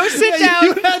back. Go sit down.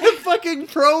 You had the fucking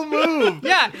pro move.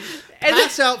 Yeah. And then,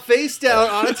 Pass out face down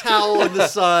on a towel in the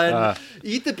sun.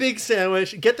 Eat the big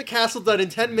sandwich. Get the castle done in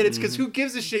 10 minutes. Because who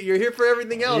gives a shit? You're here for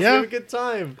everything else. Yeah. Have a good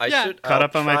time. I Yeah. should Caught I'll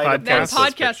up on my try to podcast. then post those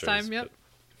podcast pictures, time. Yep.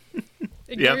 but-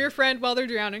 Ignore Yep. your friend while they're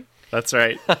drowning. That's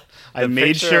right. I The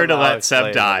made picture sure of to let Alex Seb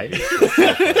laying die. on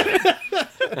the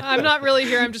beach. I'm not really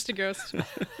here. I'm just a ghost.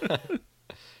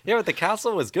 Yeah, but the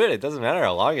castle was good. It doesn't matter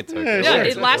how long it took. Yeah, Yeah, sure.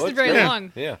 it lasted looked very good.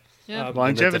 long. Yeah. Yeah. And the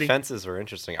Longevity. defenses were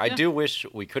interesting. I Yeah. do wish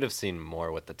we could have seen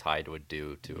more what the tide would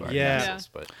do to our Yeah. castles,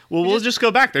 but Well, we'll just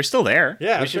go back. They're still there.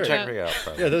 Yeah, we should sure. check it out.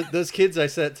 Probably. Yeah, those kids I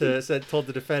told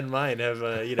to defend mine have,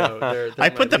 they're I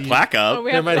put the plaque up. Oh,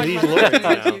 we They're have to my talk lead about that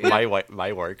lawyers too, now. yeah.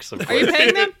 my works. Of Are you course.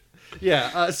 paying them?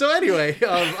 Yeah. So anyway,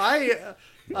 I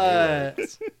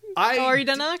Oh, are you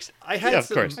done, Alex? I had Yeah, of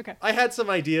some, course. Okay. I had some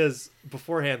ideas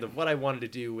beforehand of what I wanted to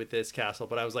do with this castle,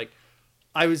 but I was like,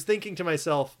 I was thinking to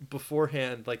myself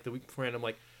beforehand, like the week beforehand, I'm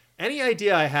like, any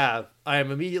idea I have, I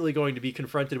am immediately going to be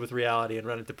confronted with reality and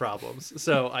run into problems.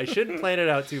 So I shouldn't plan it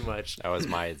out too much. That was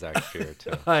my exact fear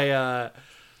too.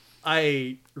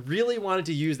 I really wanted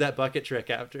to use that bucket trick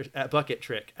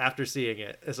after seeing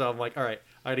it. So I'm like, all right,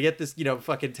 I'm gonna get this,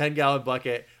 fucking 10-gallon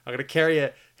bucket. I'm gonna carry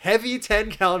a heavy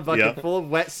 10-gallon bucket full of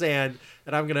wet sand,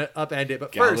 and I'm gonna upend it.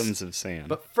 But Gallons of sand.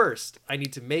 But first, I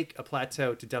need to make a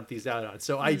plateau to dump these out on.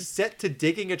 So I set to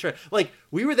digging a trench. Like,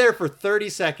 we were there for 30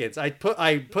 seconds. I put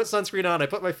sunscreen on. I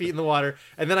put my feet in the water,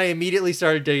 and then I immediately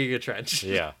started digging a trench.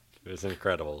 Yeah, it was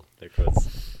incredible. It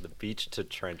was the beach to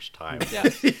trench time.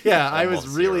 Yeah, I was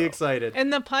Almost really zero. excited.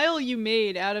 And the pile you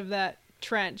made out of that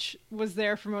trench was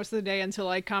there for most of the day until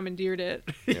I commandeered it.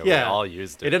 Yeah, we all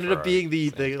used it. It ended for up being our the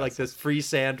sand like this free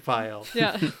sand pile.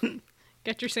 Yeah.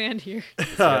 Get your sand here.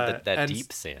 that and-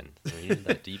 deep sand. We needed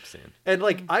that deep sand. And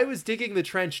like I was digging the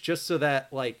trench just so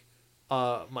that like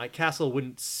my castle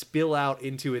wouldn't spill out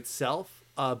into itself,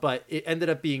 but it ended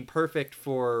up being perfect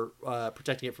for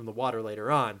protecting it from the water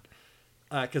later on,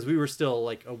 because we were still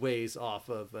like a ways off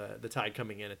of the tide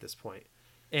coming in at this point.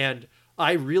 And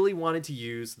I really wanted to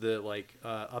use the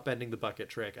upending the bucket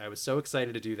trick. I was so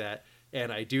excited to do that. And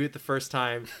I do it the first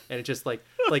time, and it just like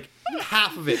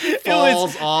half of it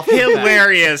falls off. the back.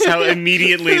 Hilarious how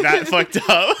immediately that fucked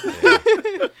up.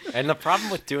 Yeah. And the problem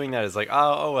with doing that is like,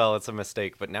 oh well, it's a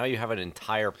mistake. But now you have an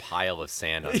entire pile of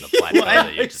sand on the plateau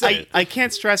that you just did. I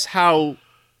can't stress how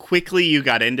quickly you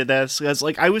got into this, because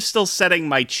like I was still setting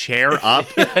my chair up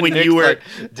when Nick's, you were like,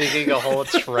 digging a whole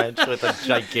trench with a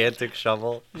gigantic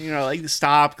shovel. like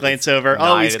stop, glance over.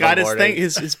 Oh, 9 he's in got the his morning. thing,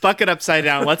 his bucket upside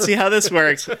down. Let's see how this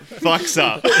works. Fucks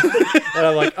up. And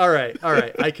I'm like, all right,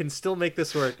 I can still make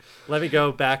this work. Let me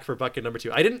go back for bucket number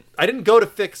 2. I didn't go to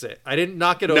fix it. I didn't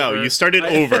knock it over. No, you started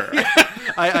over.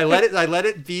 I let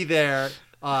it be there.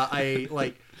 I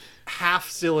like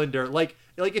half cylinder, like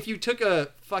if you took a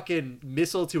fucking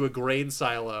missile to a grain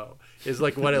silo is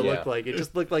like what it looked like. It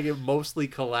just looked like it mostly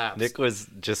collapsed. Nick was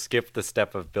just skipped the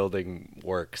step of building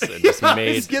works and just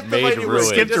made mighty ruins.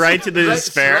 Skipped right to the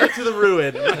despair. Right to the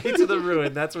ruin. Right to the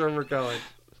ruin. That's where we're going.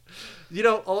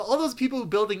 All those people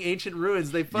building ancient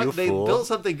ruins, they fool. built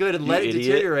something good and let it idiot.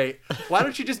 deteriorate. Why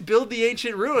don't you just build the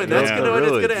ancient ruin? That's Yeah. what it's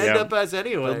Ruins, gonna end yeah. up as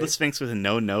anyway. Build the Sphinx with a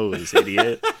no nose,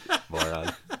 idiot.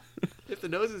 Moron. If the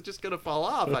nose is just gonna fall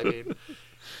off, I mean.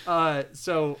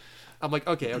 So I'm like,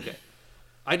 okay.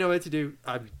 I know what to do.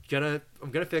 I'm gonna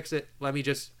fix it. Let me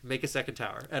just make a second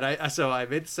tower. And I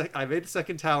made the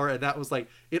second tower, and that was like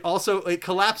it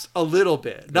collapsed a little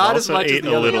bit, not as also much as ate the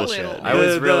a other little one. shit. I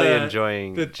was really The-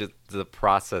 enjoying the- just the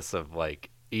process of like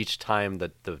each time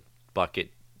that the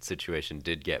bucket situation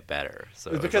did get better. So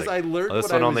it was Because like, I learned this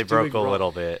what one I only was broke doing a wrong.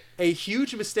 little bit. A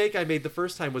huge mistake I made the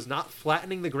first time was not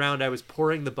flattening the ground I was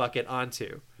pouring the bucket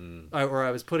onto, or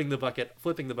I was flipping the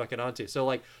bucket onto. So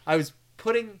like I was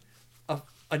putting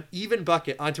an even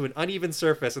bucket onto an uneven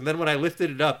surface, and then when I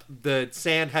lifted it up, the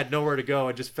sand had nowhere to go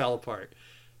and just fell apart.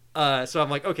 So I'm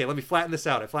like, okay, let me flatten this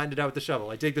out. I flattened it out with the shovel.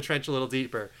 I dig the trench a little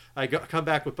deeper. Come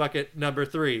back with bucket number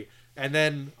 3, and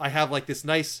then I have like this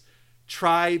nice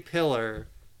tri-pillar,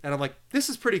 and I'm like, this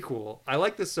is pretty cool. I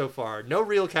like this so far. No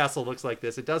real castle looks like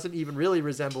this. It doesn't even really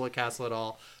resemble a castle at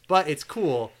all, but it's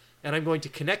cool, and I'm going to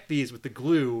connect these with the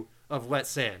glue of wet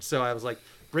sand. So I was like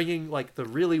bringing like the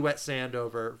really wet sand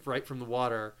over right from the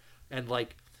water and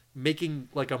like making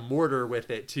like a mortar with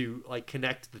it to like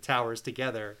connect the towers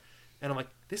together. And I'm like,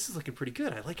 this is looking pretty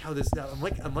good. I like how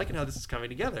I'm liking how this is coming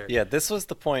together. Yeah, this was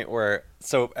the point where,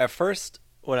 so at first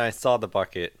when I saw the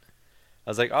bucket, I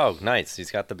was like, oh, nice, he's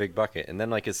got the big bucket. And then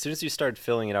like as soon as you started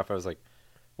filling it up, I was like,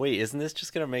 wait, isn't this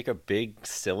just gonna make a big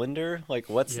cylinder? Like,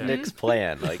 what's Yeah. Nick's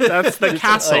plan? Like, That's the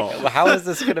castle. like, how is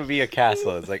this gonna be a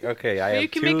castle? It's like, okay, I have You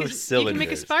can two make cylinders. you can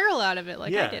make a spiral out of it,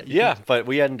 like Yeah. I did. Yeah, but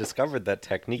we hadn't discovered that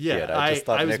technique Yeah, yet. I just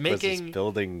thought I was Nick was making- just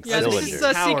building Yeah, cylinders. this is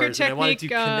a Towers, secret and I wanted technique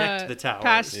to connect the towers.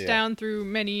 passed Yeah. down through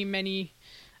many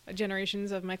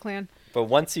generations of my clan. But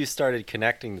once you started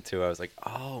connecting the two, I was like,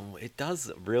 oh, it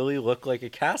does really look like a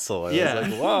castle. And Yeah. I was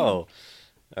like, whoa.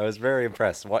 I was very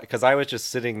impressed because I was just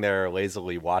sitting there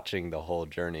lazily watching the whole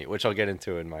journey, which I'll get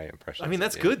into in my impressions. I mean,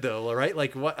 that's at the end. good though, right?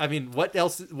 Like, what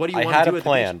else? What do you I want had to do a at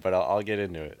plan, the beach? but I'll get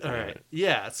into it. All right.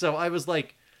 Yeah. So I was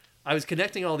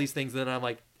connecting all these things, and then I'm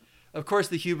like, of course,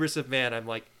 the hubris of man. I'm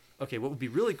like, okay, what would be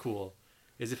really cool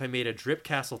is if I made a drip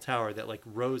castle tower that like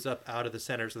rose up out of the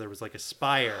center, so there was like a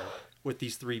spire with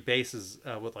these 3 bases,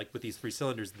 with these 3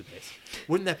 cylinders at the base.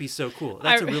 Wouldn't that be so cool?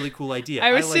 That's a really cool idea.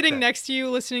 I was like sitting that. next to you,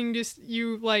 listening to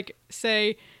you like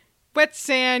say, "Wet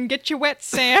sand, get your wet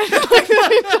sand." Like,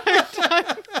 the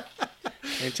entire time.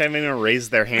 Anytime anyone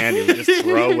raised their hand, you would just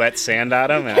throw wet sand at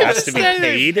them and ask to be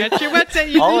paid. Get your wet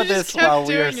sand. You All of just this kept while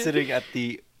we are doing it. sitting at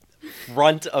the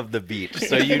front of the beach,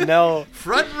 so you know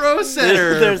Front row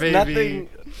center, there's baby. nothing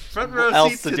Front row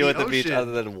else seats to do at the beach ocean.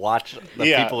 other than watch the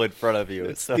Yeah. people in front of you.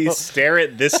 It's So, the stare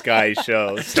at this guy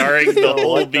show, starring the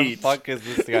whole what beach. the fuck is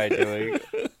this guy doing?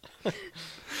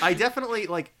 I definitely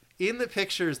like in the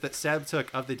pictures that Seb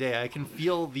took of the day. I can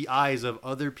feel the eyes of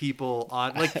other people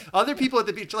on, like other people at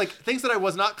the beach, like things that I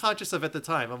was not conscious of at the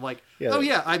time. I'm like, Yeah, oh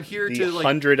yeah, I'm here the to like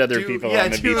 100 other do- people yeah, on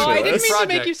the do beach Oh, with I us. didn't mean to project.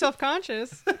 make you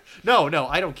self-conscious. No,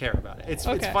 I don't care about it. It's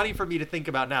Okay. funny for me to think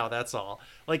about now. That's all.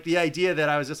 Like the idea that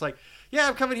I was just like, yeah,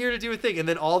 I'm coming here to do a thing, and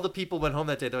then all the people went home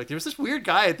that day. They're like, there was this weird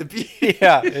guy at the beach.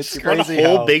 Yeah, it's Brought a crazy.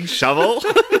 whole how- big shovel.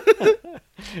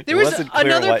 There was wasn't clear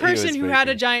another what he person was who had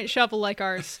a making. giant shovel like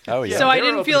ours. Oh yeah. So I they were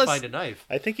didn't open feel to as- find a knife.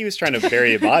 I think he was trying to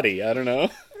bury a body. I don't know.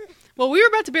 Well, we were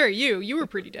about to bury you. You were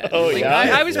pretty dead. Oh,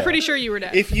 yeah? I was Yeah. pretty sure you were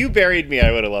dead. If you buried me,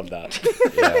 I would have loved that.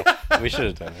 Yeah, we should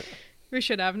have done it. We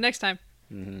should have next time.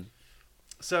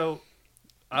 So,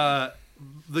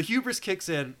 the hubris kicks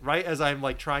in right as I'm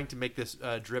like trying to make this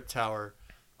drip tower.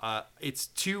 It's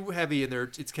too heavy and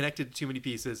it's connected to too many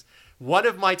pieces. One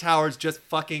of my towers just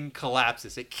fucking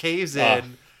collapses. It caves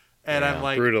in, and I'm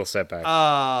like, Brutal setback.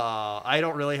 I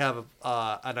don't really have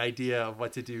an idea of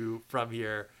what to do from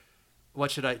here. What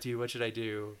should I do? What should I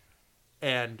do?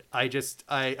 And I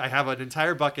have an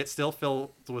entire bucket still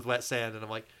filled with wet sand, and I'm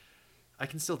like, I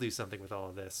can still do something with all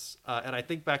of this. And I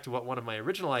think back to what one of my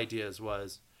original ideas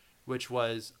was, which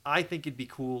was I think it'd be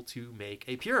cool to make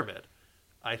a pyramid.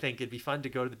 I think it'd be fun to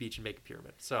go to the beach and make a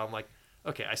pyramid. So I'm like,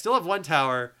 okay, I still have one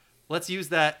tower. Let's use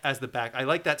that as the back. I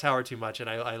like that tower too much, and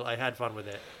I had fun with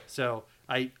it. So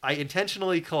I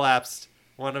intentionally collapsed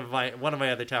one of my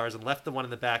other towers and left the one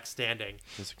in the back standing.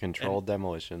 It's a controlled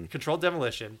demolition. Controlled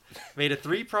demolition. Made a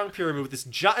 3-pronged pyramid with this.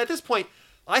 At this point,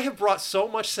 I have brought so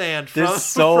much sand. There's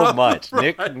so from much.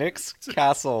 front. Nick's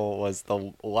castle was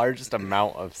the largest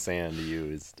amount of sand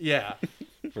used, Yeah.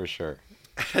 for sure.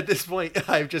 At this point,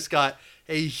 I've just got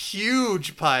a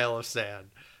huge pile of sand,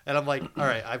 and I'm like, all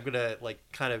right, I'm gonna like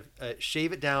kind of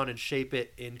shave it down and shape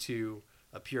it into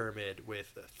a pyramid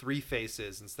with 3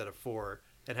 faces instead of 4,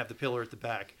 and have the pillar at the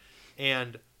back.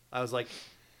 And I was like,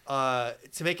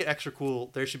 to make it extra cool,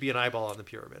 there should be an eyeball on the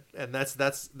pyramid, and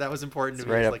that was important It's to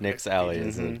me. right It's up like Nick's alley.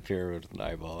 Is a pyramid with an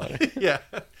eyeball on it. Yeah,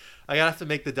 I gotta have to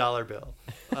make the dollar bill.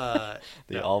 The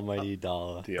No. almighty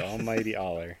dollar. The almighty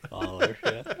Aller. Dollar,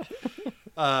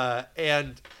 yeah.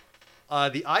 And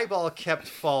the eyeball kept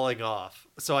falling off.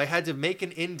 So I had to make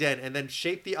an indent and then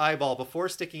shape the eyeball before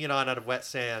sticking it on out of wet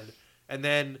sand, and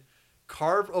then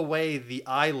carve away the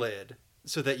eyelid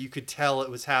so that you could tell it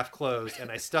was half closed.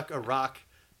 And I stuck a rock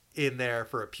in there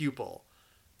for a pupil.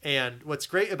 And what's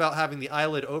great about having the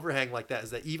eyelid overhang like that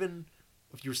is that even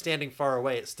if you were standing far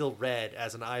away, it still read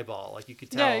as an eyeball. Like you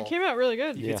could tell. Yeah, it came out really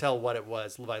good. You Yeah. could tell what it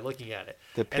was by looking at it.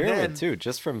 The And pyramid then- too,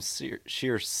 just from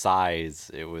sheer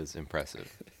size, it was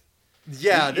impressive.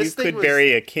 Yeah, You this thing could was,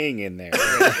 bury a king in there.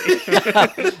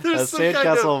 there's A some kind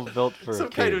of- sandcastle built for some a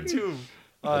kind of king. tomb.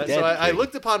 A So dead I king.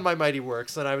 looked upon my mighty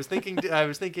works, and I was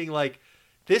thinking like,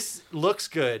 this looks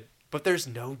good, but there's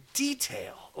no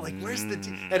detail. Like, where's the?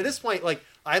 And at this point, like,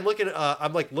 I'm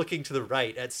looking to the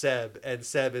right at Seb, and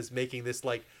Seb is making this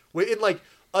like in like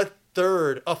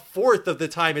a fourth of the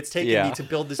time it's taking Yeah. me to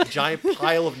build this giant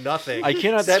pile of nothing. I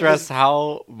cannot Seb stress is-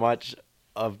 how much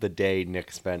of the day Nick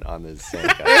spent on this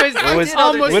sandcastle. It was It was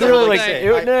almost did the other whole literally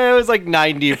things. like day. it was like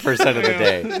 90% of the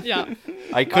day. Yeah.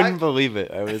 I couldn't believe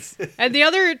it. I was And the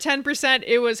other 10%,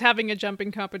 it was having a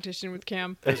jumping competition with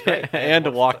Cam.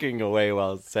 and walking away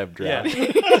while Seb Yeah, drowned.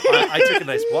 I took a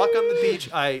nice walk on the beach.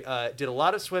 I did a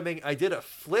lot of swimming. I did a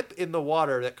flip in the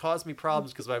water that caused me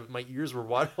problems because my ears were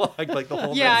waterlogged like the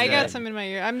whole Yeah, next I got day. some in my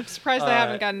ear. I'm surprised I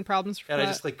haven't gotten problems from And that.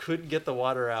 I just like couldn't get the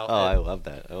water out. Oh, I And- love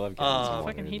that. I love getting I some water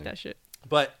fucking in hate there. that shit.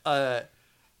 But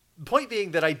point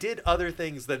being that I did other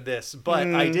things than this, but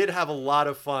I did have a lot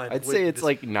of fun. I'd with say it's this.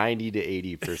 like 90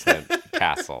 to 80%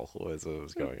 castle was what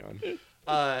was going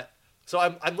on. So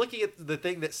I'm looking at the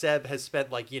thing that Seb has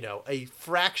spent like a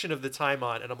fraction of the time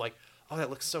on, and I'm like, oh, that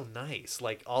looks so nice.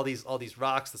 Like all these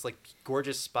rocks, this like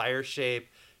gorgeous spire shape,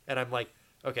 and I'm like,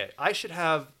 okay, I should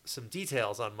have some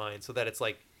details on mine so that it's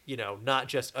like not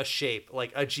just a shape,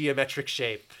 like a geometric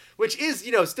shape, which is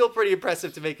still pretty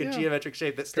impressive to make a geometric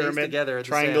shape that stays Pyramid, together. In the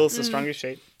triangle's sand. the strongest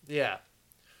shape. Yeah.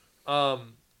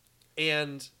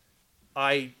 And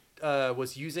I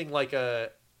was using like a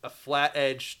flat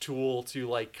edge tool to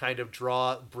like kind of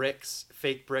draw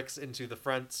fake bricks into the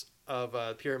front of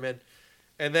a pyramid.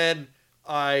 And then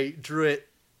I drew it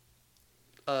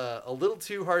a little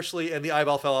too harshly, and the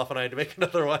eyeball fell off, and I had to make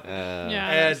another one.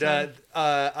 Yeah. And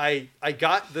I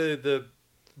got the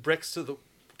bricks to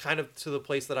the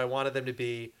place that I wanted them to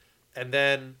be, and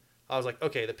then I was like,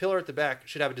 okay, the pillar at the back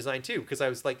should have a design too, because I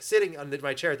was like sitting on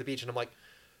my chair at the beach, and I'm like,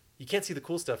 you can't see the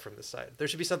cool stuff from this side. There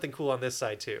should be something cool on this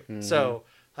side too. So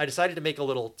I decided to make a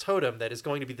little totem that is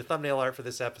going to be the thumbnail art for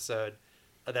this episode.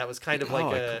 That was kind of like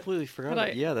I a completely forgot.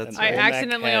 But Yeah, that's I right.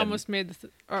 accidentally head. almost made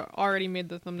already made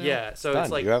the thumbnail. yeah. So Done.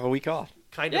 it's like You have a week off.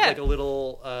 kind of Yeah. like a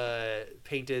little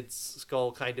painted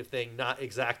skull kind of thing, not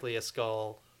exactly a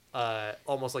skull,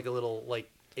 almost like a little like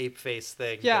ape face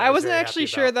thing. Yeah, that I was wasn't very actually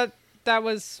happy sure about. that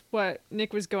was what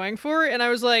Nick was going for, and I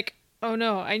was like, oh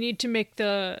no, I need to make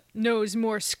the nose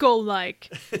more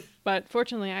skull-like. But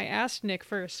fortunately, I asked Nick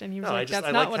first, and he was No, like, I that's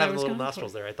liked not what I having was the little going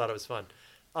nostrils for. there. I thought it was fun.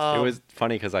 It was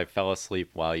funny because I fell asleep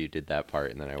while you did that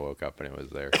part, and then I woke up and it was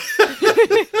there.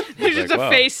 There's just like, a wow,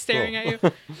 face staring cool. at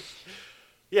you.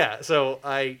 Yeah, so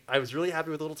I was really happy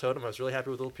with the little totem. I was really happy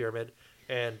with the little pyramid,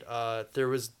 and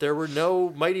there were no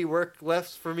mighty work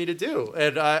left for me to do.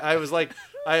 And I was like,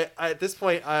 I at this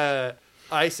point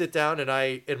I sit down and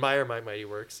I admire my mighty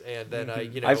works, and then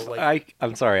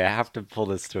I'm sorry, I have to pull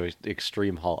this to an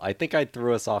extreme halt. I think I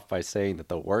threw us off by saying that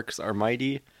the works are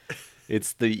mighty.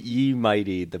 It's the ye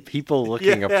mighty. The people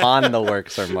looking Yeah. upon the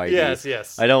works are mighty.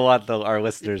 Yes. I don't want our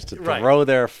listeners to Right. throw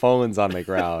their phones on the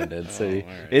ground and say, all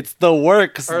right. it's the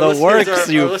works, Our the listeners works,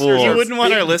 are- you our listeners fool. You are- wouldn't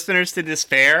want our big- listeners to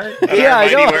despair. at Yeah, our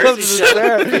I know. mighty works?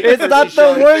 It's not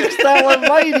the works that were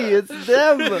mighty, it's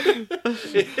them.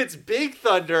 It's Big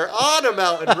Thunder on a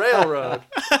mountain railroad.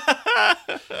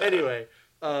 Anyway,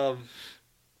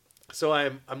 so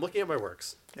I'm looking at my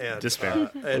works and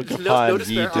Despair. And Look no upon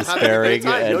despair. ye I'm having a despairing great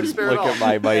time. No and despair look at all. at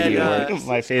my mighty And, works.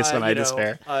 My face when I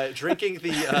despair. Drinking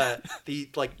the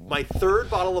like my third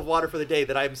bottle of water for the day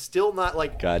that I'm still not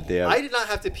like. Goddamn. I did not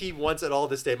have to pee once at all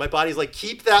this day. My body's like,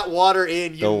 keep that water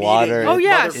in. You The need water it, Oh,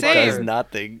 yeah, motherfucker." same. does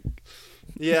nothing.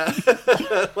 Yeah,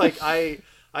 like I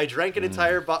drank an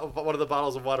entire one of the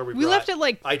bottles of water we We brought. left at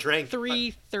like I drank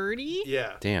 3:30.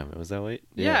 Yeah. Damn, it was that late?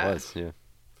 Yeah. It was, yeah.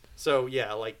 So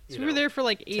yeah, like So we were there for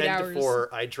like 8 10 hours. to 4.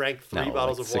 I drank 3 No,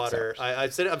 bottles like of 6 water.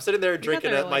 hours. I'm sitting there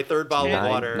drinking there my like third bottle of 9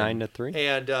 water. 9 to 3?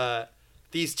 And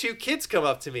these 2 kids come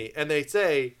up to me and they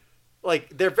say,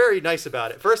 like, they're very nice about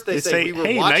it. First they say, we were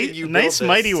hey, watching you build nice this."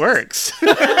 mighty works.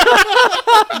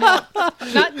 Not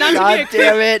to God be a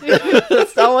damn it!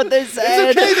 That's not what they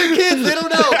said. Hey, they're kids. They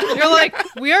don't know. You're like,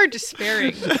 we are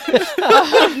despairing.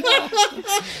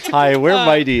 Hi, we're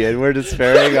mighty and we're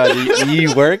despairing on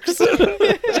the works.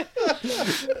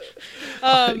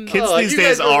 Kids Oh, these you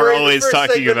days guys were are worried the always first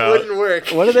talking segment about. wouldn't work.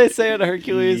 What do they say in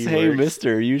Hercules? Ye Hey, works.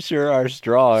 mister, you sure are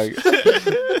strong.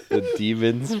 The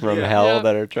demons from Yeah. hell Yeah.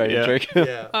 that are trying Yeah. to trick him.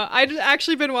 Yeah. I'd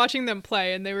actually been watching them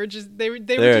play, and they were just they were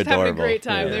They're just having a adorable. great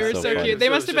time. Yeah, they were so so fun. cute. They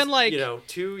So must it's have been just, like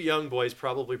 2 young boys,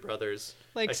 probably brothers.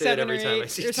 I like say that 7 or every time I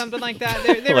 8 see or two. something like that.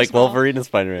 They were Like small. Wolverine and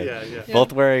Spider-Man. Yeah, yeah. Yeah.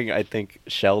 Both wearing, I think,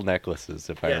 shell necklaces,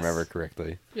 if I Yes. remember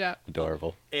correctly. Yeah.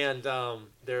 Adorable. And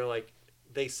they're like,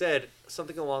 they said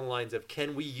something along the lines of,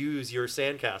 "Can we use your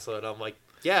sandcastle?" And I'm like,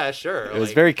 "Yeah, sure." It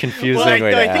was Like, very confusing Well, I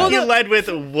way to think ask. you led with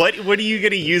what are you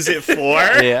going to use it for?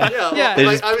 Yeah. Yeah, Yeah. They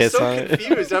like, just I was piss so on it.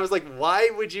 confused. I was like, "Why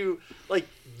would you like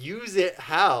use it?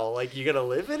 How? Like, you gonna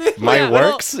live in it?" My Yeah,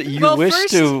 well- works? You well, wish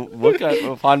first- to look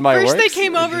upon my First works? they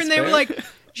came over and they were despair? like,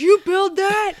 "Did you build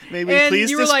that?" May we And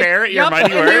please you were like, despair at your "Yup,"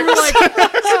 mighty and they were works?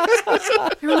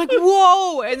 like, they were like,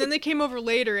 "Whoa!" And then they came over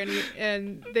later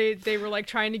and they were like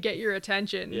trying to get your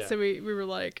attention. Yeah. So we were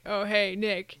like, "Oh hey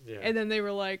Nick," Yeah. and then they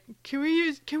were like, "Can we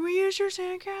use your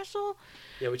sandcastle?"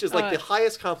 Yeah, which is like Uh, the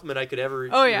highest compliment I could ever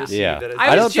Oh, yeah. receive. Yeah. That is- I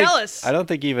was don't think- jealous. I don't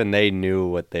think even they knew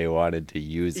what they wanted to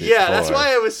use it yeah, for. that's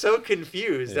why I was so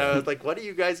confused. Yeah. I was like, "What are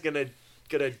you guys gonna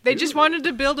They do?" just wanted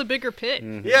to build a bigger pit.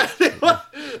 Yeah.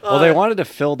 Well, they wanted to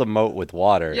fill the moat with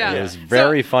water. Yeah. It was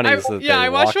very So, funny. I, so that yeah, they I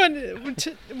watched walked-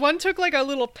 one took like a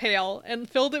little pail and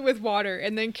filled it with water,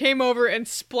 and then came over and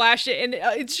splashed it, and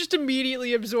it's just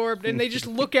immediately absorbed. And they just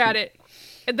look at it,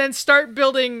 and then start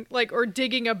building or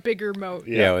digging a bigger moat.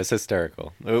 Yeah, it was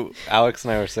hysterical. Alex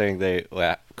and I were saying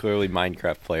clearly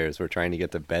Minecraft players were trying to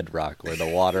get to bedrock where the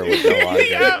water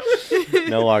would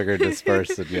no longer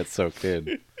disperse and get soaked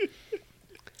in.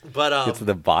 But Get to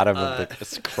the bottom of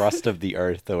the crust of the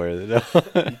earth where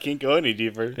You can't go any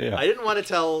deeper. yeah. I didn't want to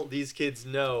tell these kids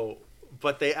no,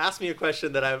 but they asked me a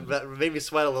question that made me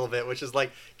sweat a little bit, which is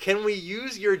like, "Can we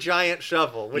use your giant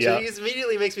shovel?" Which Yeah.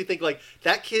 immediately makes me think like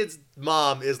that kid's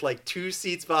mom is like 2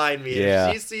 seats behind me, Yeah.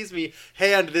 and she sees me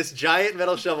hand this giant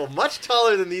metal shovel, much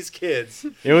taller than these kids.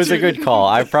 It was a good call.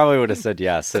 I probably would have said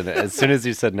yes. And as soon as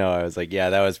you said no, I was like, yeah,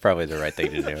 that was probably the right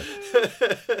thing to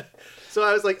do. So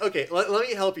I was like, okay, let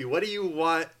me help you. What do you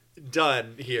want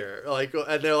done here? Like,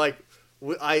 and they're like,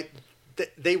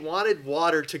 they wanted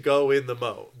water to go in the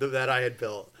moat that I had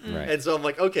built. Right. And so I'm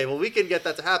like, okay, well, we can get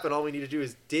that to happen. All we need to do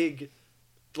is dig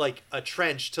like a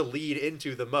trench to lead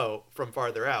into the moat from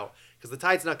farther out, because the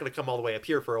tide's not going to come all the way up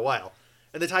here for a while.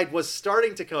 And the tide was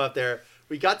starting to come up there.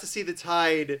 We got to see the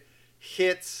tide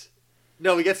hit.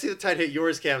 No, we got to see the tide hit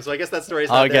yours, Cam. So I guess that story's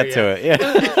not I'll there get yet.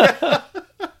 to it.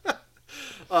 Yeah.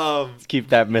 Let's keep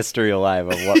that mystery alive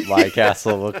of what my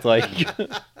castle looked like.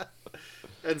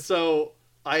 And so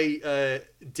I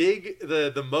dig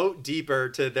the moat deeper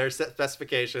to their set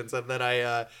specifications, and then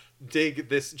I dig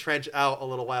this trench out a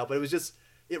little while. But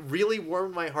it really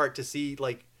warmed my heart to see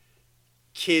like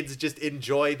kids just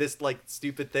enjoy this like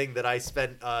stupid thing that I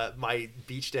spent my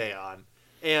beach day on.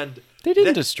 And They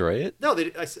didn't destroy it. No,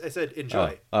 I said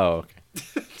enjoy. Oh,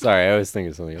 okay. Sorry, I was thinking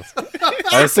of something else.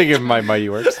 I was thinking of my Mighty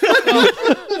Works.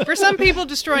 For some people,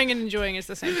 destroying and enjoying is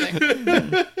the same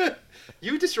thing.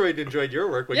 You destroyed and enjoyed your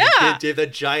work when Yeah. you did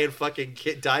that giant fucking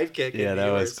dive kick. Yeah,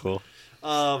 that was cool.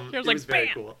 It was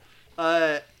very cool.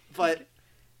 But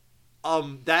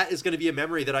that is going to be a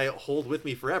memory that I hold with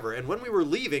me forever. And when we were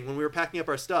leaving, when we were packing up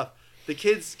our stuff, the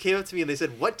kids came up to me and they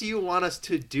said, "What do you want us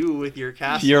to do with your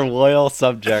castle?" Your loyal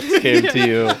subjects came to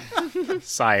you.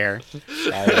 Sire.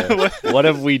 What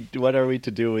are we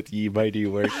to do with ye mighty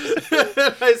works?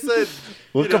 I said,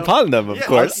 Look upon them, of yeah,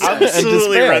 course. I'll and Absolutely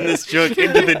despair. run this joke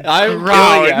into the I'm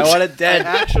ground. killing it. I want it dead.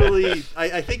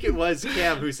 I think it was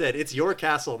Cam who said, "It's your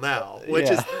castle now," which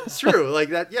Yeah. is true. Like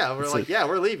that, yeah. We're like, yeah,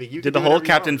 we're leaving. You Did can the do whole whatever you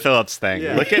Captain want. Phillips thing.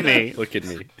 Yeah. Look at me. Look at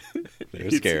me. They're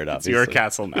scared, It's obviously. your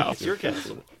castle now. It's your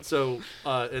castle. So,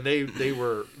 and they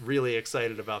were really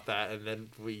excited about that, and then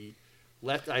we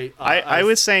left. I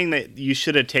was saying that you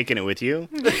should have taken it with you.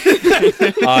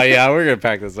 Oh, yeah, we're going to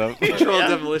pack this up. controlled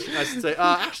demolition. I should say.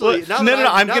 Actually, Well, now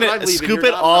I'm now that gonna I'm leaving, scoop you're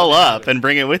it not all allowed to up have it. and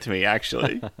bring it with me.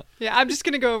 Actually, Yeah, I'm just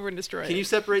gonna go over and destroy Can it. you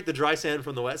separate the dry sand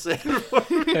from the wet sand for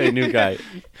me? Hey, new guy.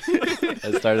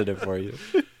 I started it for you.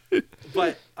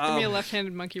 But Give me a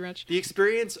left-handed monkey wrench. the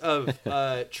experience of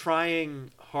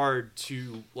trying hard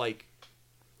to like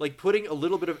putting a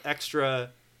little bit of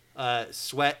extra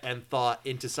sweat and thought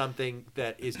into something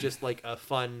that is just like a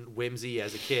fun whimsy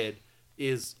as a kid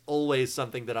is always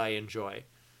something that I enjoy.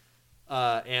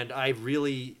 And I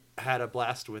really had a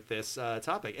blast with this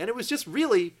topic. And it was just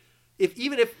really,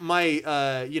 even if my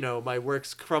my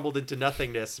works crumbled into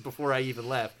nothingness before I even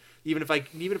left, even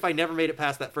if I never made it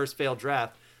past that first failed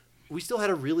draft, we still had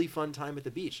a really fun time at the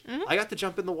beach. Mm-hmm. I got to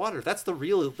jump in the water. That's the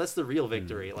real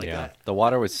victory. Like Yeah. that. The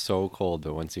water was so cold,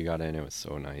 but once you got in, it was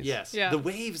so nice. Yes. Yeah. The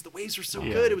waves were so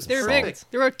Yeah. good. It was They were perfect.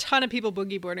 big. There were a ton of people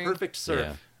boogie boarding. Perfect surf.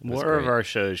 Yeah. It was more of great. our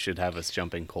shows should have us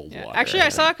jumping cold Yeah. water. Actually, I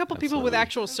saw a couple people with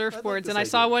Absolutely. actual surfboards, this and I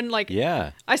saw idea. one like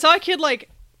Yeah. I saw a kid like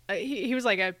he was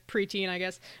like a preteen, I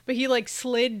guess, but he like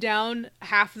slid down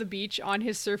half the beach on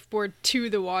his surfboard to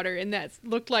the water, and that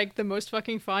looked like the most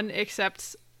fucking fun.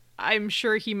 Except I'm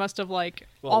sure he must have like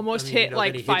Well, almost I mean, hit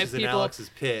like then he 5 hitches in people. Alex's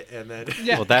pit, and then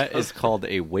Yeah. Well, that is called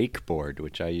a wakeboard,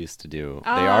 which I used to do.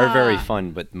 They are very Ah.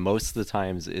 fun, but most of the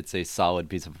times it's a solid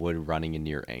piece of wood running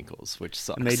into your ankles, which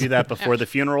sucks. And they do that before the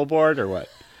funeral board or what?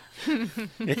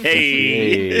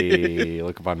 Hey,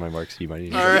 look upon my marks, you might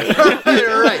need. all right. Hey,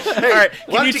 All right.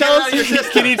 why Can you don't you tell get it out of your us?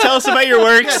 system? Can you tell us about your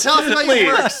works? Yeah, tell us about Please.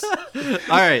 your works.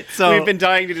 All right, so We've been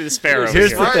dying to despair over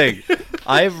here's here. the thing.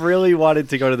 I've really wanted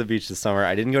to go to the beach this summer.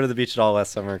 I didn't go to the beach at all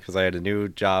last summer because I had a new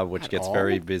job, which gets all?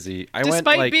 very busy. I Despite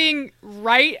went like being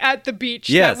right at the beach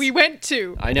Yes. that we went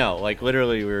to. I know, like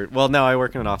literally, we were. Well, no, I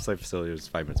work in an offsite facility. It was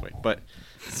 5 minutes away. But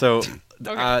so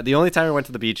the only time I went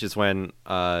to the beach is when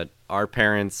our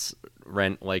parents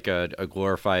rent like a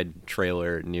glorified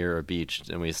trailer near a beach,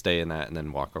 and we stay in that, and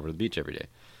then walk over to the beach every day.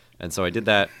 And so I did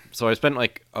that. So I spent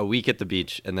like a week at the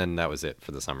beach, and then that was it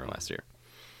for the summer last year.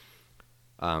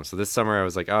 So this summer I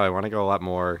was like, oh, I want to go a lot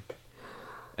more.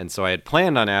 And so I had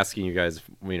planned on asking you guys,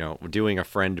 doing a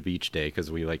friend beach day because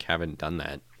we like haven't done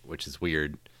that, which is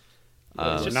weird.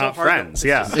 We're just not so hard to- friends.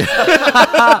 Yeah.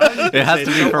 It has to It's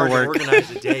be so for hard to work.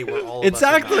 organize a day where all of us are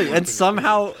not Exactly, working. and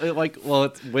somehow,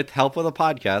 it's with help of the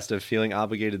podcast of feeling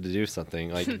obligated to do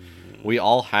something. Like we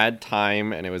all had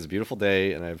time, and it was a beautiful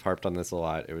day. And I've harped on this a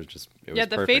lot. It was Yeah,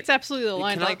 the perfect. fates absolutely It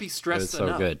aligned. cannot Like be stressed It was so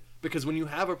enough. good. Because when you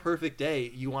have a perfect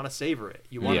day, you want to savor it.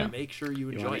 You want Yeah. to make sure you You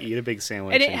enjoy want to it. eat a big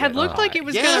sandwich. and it had get looked like high. it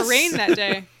was Yes! gonna rain that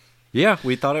day. Yeah,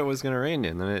 we thought it was gonna rain,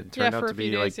 and then it turned Yeah, out for to a be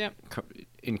few like days,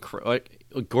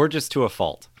 gorgeous to a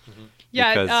fault.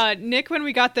 Yeah, Because- Nick, when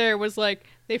we got there, was like,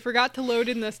 They forgot to load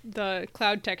in the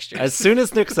cloud textures. As soon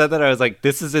as Nick said that, I was like,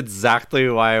 this is exactly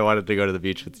why I wanted to go to the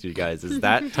beach with you guys. Is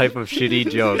that type of shitty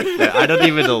joke that I don't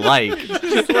even like.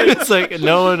 It's like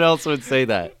no one else would say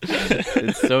that.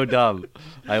 It's so dumb.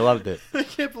 I loved it. I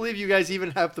can't believe you guys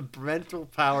even have the mental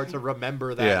power to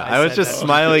remember that. Yeah, I was said just that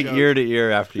smiling joke. ear to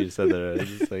ear after you said that. I was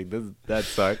just like, that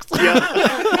sucks.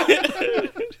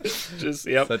 Just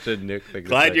yep. Such a Nick thing. to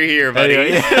Glad say. you're here,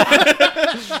 buddy.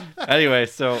 Anyway,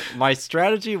 so my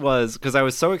strategy was, because I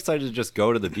was so excited to just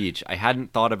go to the beach, I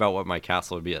hadn't thought about what my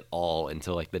castle would be at all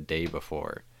until like the day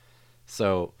before.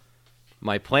 So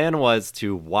my plan was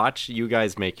to watch you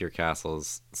guys make your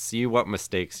castles, see what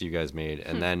mistakes you guys made,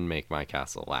 and then make my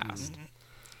castle last.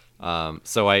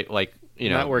 So I that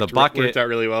the bucket worked out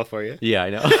really well for you. Yeah, I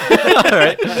know. All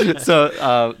right.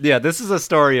 So, this is a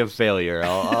story of failure.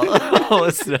 I'll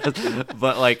listen to it.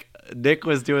 But, like, Nick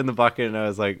was doing the bucket, and I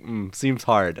was like, seems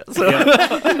hard. So,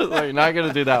 I was like, not going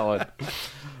to do that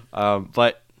one.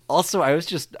 But also, I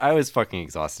was fucking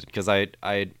exhausted because I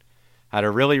had a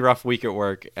really rough week at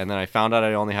work, and then I found out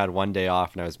I only had one day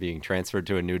off, and I was being transferred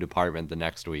to a new department the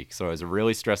next week. So, I was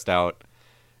really stressed out.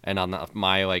 And on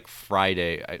my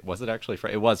Friday, was it actually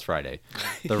Friday? It was Friday.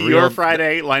 Your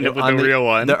Friday lined up with the real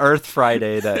one. The Earth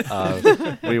Friday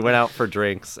that we went out for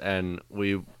drinks and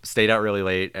we stayed out really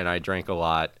late and I drank a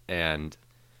lot and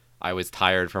I was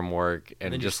tired from work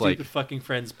and then just your like stupid fucking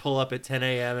friends pull up at 10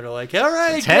 a.m. and are like, all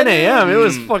right, 10 get in." a.m. It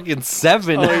was fucking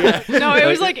 7. No, it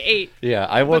was like 8. Yeah,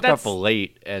 I woke up that's-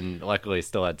 late and luckily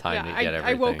still had time Yeah, to get I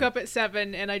everything. woke up at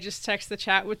 7 and I just text the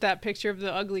chat with that picture of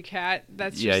the ugly cat.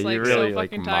 That's Yeah, just like you really so like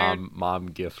fucking tired. mom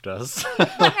gift us.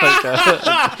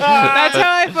 That's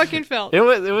how I fucking felt. It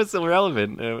was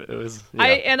irrelevant. It was.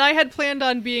 Yeah. I had planned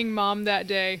on being mom that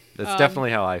day. That's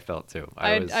definitely how I felt too.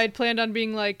 I'd planned on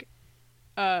being like,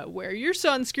 wear your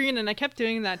sunscreen, and I kept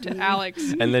doing that to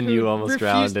Alex. And then you who almost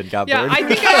refused- drowned and got Yeah, burned. I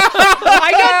think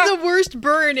I got the worst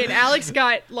burn, and Alex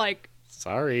got like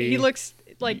Sorry. he looks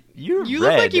like You're you look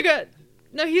like red. you got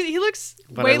no. He looks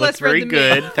but way I less look very red than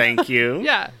good. me. Thank you.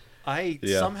 Yeah. I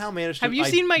Yeah. somehow managed to. Have you I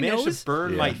seen my managed nose? to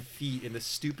burn Yeah. my feet in the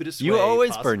stupidest way. You always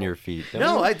possible. burn your feet. Don't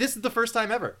No, you? this is the first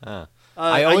time ever. I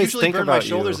I always usually think burn my about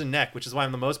shoulders you. and neck, which is why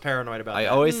I'm the most paranoid about I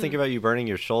that. always think about you burning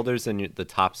your shoulders and the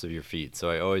tops of your feet, so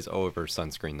I always over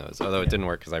sunscreen those. Although it didn't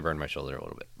work because I burned my shoulder a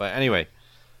little bit. But anyway,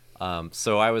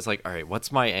 so I was like, all right,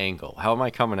 what's my angle? How am I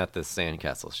coming at this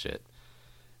sandcastle shit?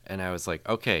 And I was like,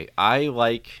 okay, I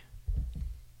like,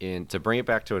 to bring it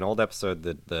back to an old episode,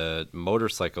 the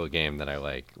motorcycle game that I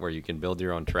like, where you can build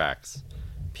your own tracks.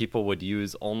 People would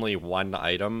use only one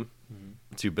item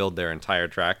to build their entire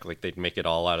track. Like, they'd make it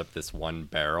all out of this one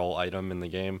barrel item in the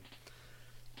game.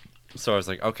 So I was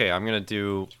like, okay, I'm going to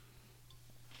do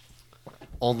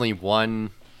only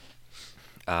one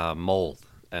mold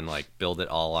and, like, build it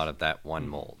all out of that one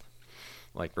mold.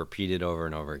 Like, repeat it over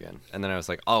and over again. And then I was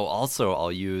like, oh, also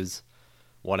I'll use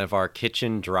one of our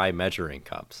kitchen dry measuring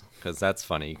cups. Because that's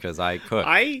funny, because I cook.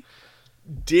 I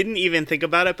didn't even think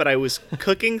about it, but I was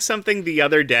cooking something the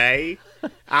other day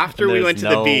after And we there's went to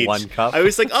no the beach. one cup? I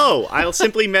was like, oh, I'll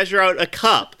simply measure out a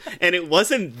cup, and it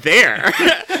wasn't there.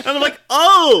 And I'm like,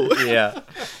 oh, Yeah.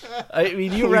 I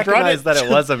mean, you We brought recognize it that it to-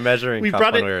 was a measuring we cup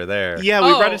brought when it- we were there. yeah, we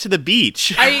brought Oh. it to the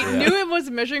beach. I knew it was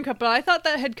a measuring cup, but I thought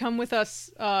that had come with us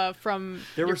from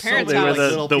There your were so parents' many, They were house. like,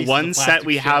 little the pieces of one set plastic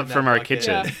we shit have in from that our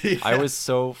bucket. kitchen. I was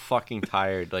so fucking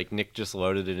tired. Like, Nick just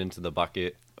loaded it into the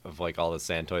bucket of, like, all the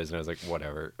sand toys, and I was like,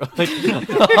 whatever. Like,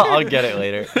 I'll get it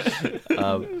later.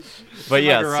 But In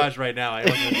yeah, my garage right now. I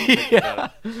wasn't even thinking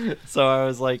about it. so I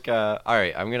was like, all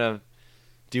right, I'm going to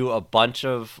do a bunch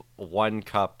of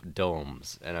one-cup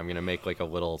domes, and I'm going to make, like, a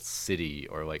little city,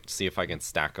 or, like, see if I can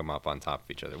stack them up on top of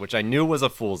each other, which I knew was a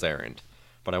fool's errand,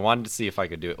 but I wanted to see if I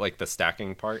could do it, like, the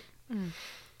stacking part.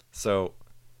 So,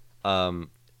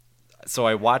 so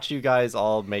I watch you guys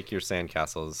all make your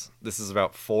sandcastles. This is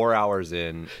about 4 hours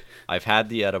in. I've had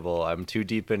the edible. I'm too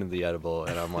deep into the edible,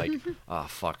 and I'm like, oh,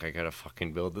 fuck, I gotta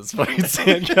fucking build this fucking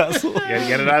sandcastle. Gotta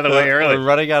get it out of the way We're early.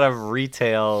 running out of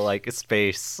retail, like,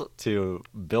 space to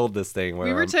build this thing. Where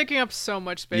We were I'm- taking up so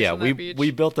much space yeah, on that beach.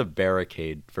 we built a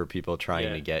barricade for people trying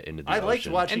Yeah. to get into the I ocean. liked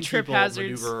watching And trip people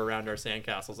hazards. maneuver around our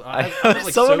sandcastles.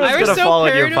 Someone was I was gonna so fall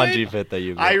in your paranoid. bungee pit that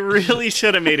you built. I really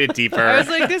should have made it deeper. I was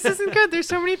like, this isn't good. There's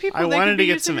so many people. I they wanted could be to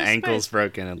get using some this ankles space.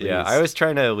 broken at least. Yeah, I was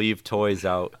trying to leave toys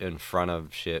out in front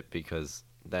of shit because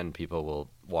then people will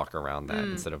walk around that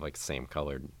instead of, like, same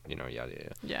colored, yada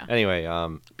yada. Yeah. Anyway,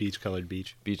 beach-colored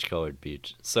beach. beach colored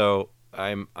beach. So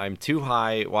I'm too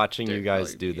high watching you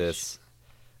guys Dirt-colored do beach. this,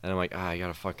 and I'm like, I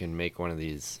gotta fucking make one of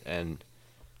these. And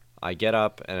I get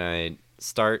up and I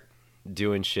start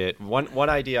doing shit. One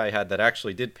idea I had that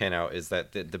actually did pan out is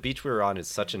that the beach we were on is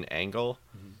such an angle.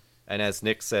 And as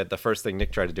Nick said, the first thing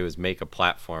Nick tried to do is make a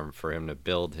platform for him to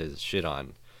build his shit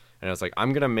on. And I was like,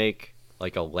 I'm going to make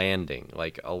like a landing,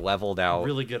 like a leveled out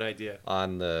Really good idea.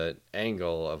 on the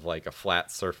angle of like a flat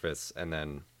surface and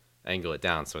then angle it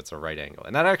down so it's a right angle.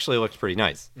 And that actually looks pretty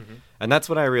nice. And that's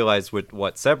when I realized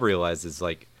what Seb realized is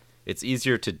like it's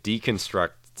easier to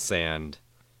deconstruct sand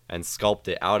and sculpt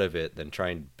it out of it than try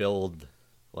and build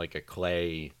like a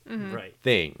clay Right.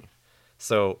 thing.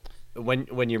 So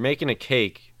when you're making a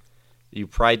cake, you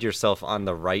pride yourself on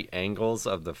the right angles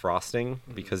of the frosting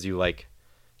because you like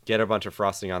get a bunch of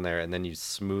frosting on there and then you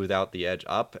smooth out the edge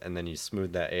up and then you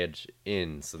smooth that edge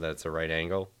in so that it's a right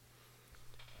angle.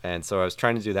 And so I was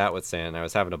trying to do that with sand. I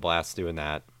was having a blast doing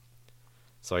that.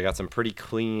 So I got some pretty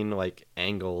clean like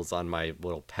angles on my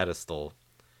little pedestal,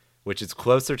 which is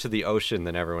closer to the ocean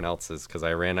than everyone else's because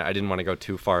I didn't want to go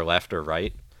too far left or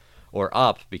right or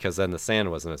up because then the sand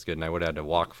wasn't as good and I would have had to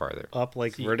walk farther. Up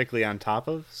like vertically on top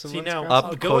of someone's now, grass? Up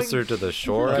going- closer to the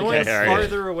shore, I Going guess. all right.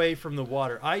 farther away from the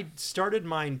water. I started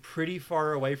mine pretty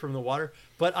far away from the water,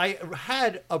 but I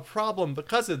had a problem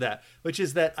because of that, which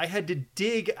is that I had to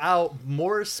dig out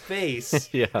more space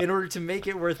Yeah. in order to make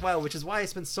it worthwhile, which is why I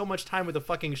spent so much time with a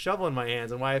fucking shovel in my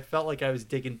hands and why I felt like I was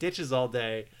digging ditches all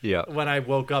day Yeah. when I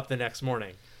woke up the next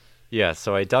morning. Yeah,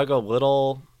 so I dug a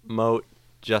little moat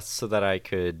just so that I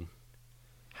could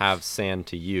have sand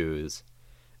to use.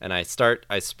 And I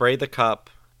spray the cup,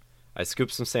 I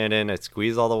scoop some sand in, I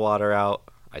squeeze all the water out,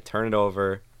 I turn it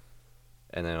over,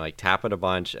 and then like tap it a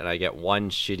bunch, and I get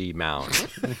one shitty mound.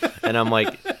 And I'm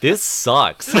like, this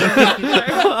sucks.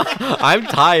 I'm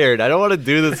tired. I don't want to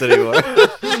do this anymore.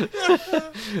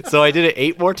 So I did it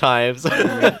 8 more times.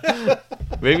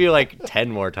 Maybe like 10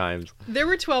 more times. There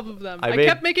were 12 of them. I made-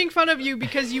 kept making fun of you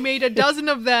because you made a dozen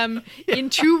of them in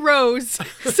 2 rows.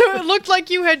 So it looked like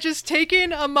you had just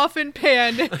taken a muffin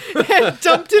pan and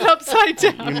dumped it upside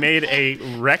down. You made a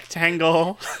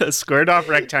rectangle, a squared off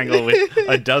rectangle with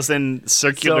a dozen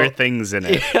circular So- things in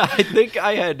it. Yeah, I think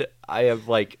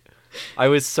I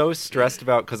was so stressed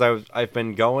about because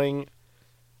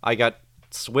I got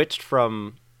switched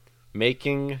from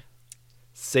making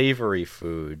savory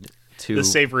food to The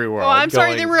savory world. Oh, I'm sorry,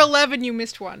 going- there were 11. You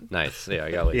missed one. nice. Yeah,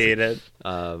 I got You lazy. ate it.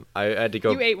 I had to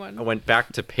go. You ate one. I went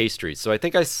back to pastry, so I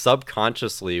think I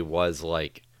subconsciously was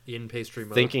like In pastry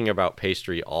mode. thinking about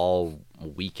pastry all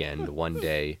weekend one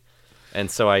day, and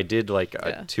so I did like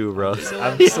Yeah. 2 rows.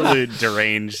 Absolute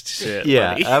deranged shit.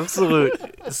 Yeah, buddy.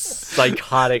 absolute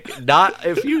psychotic. Not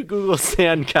if you Google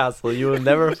sandcastle, you will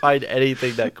never find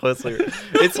anything that closer.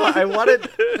 It's I wanted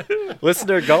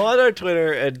listener go on our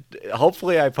Twitter and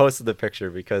hopefully I posted the picture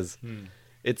because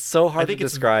it's so hard to think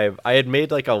it's- describe. I had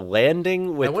made like a landing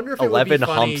I with wonder if it would be 11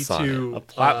 funny humps on to it. A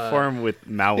platform with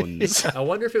mounds. I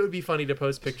wonder if it would be funny to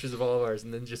post pictures of all of ours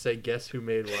and then just say, guess who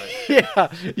made what.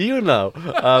 Yeah, you know.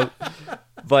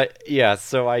 But yeah,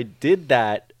 so I did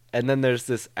that, and then there's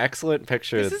this excellent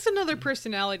picture. This is another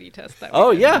personality test that Oh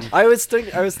we did. yeah, I was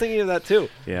thinking of that too.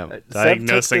 Yeah, Seb took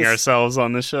diagnosing this ourselves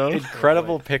on the show.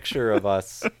 incredible picture of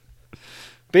us.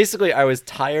 Basically, I was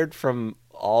tired from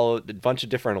a bunch of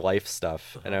different life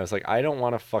stuff, and I was like, I don't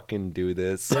want to fucking do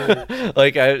this.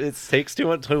 Like, it takes too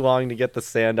long to get the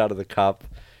sand out of the cup.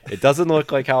 It doesn't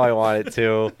look like how I want it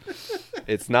to.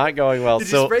 It's not going well. Did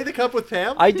so you spray the cup with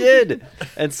Pam? I did.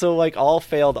 And so, like all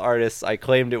failed artists, I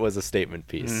claimed it was a statement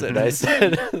piece. And I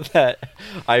said that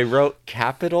I wrote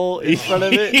capital in front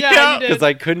of it Yeah, you did. because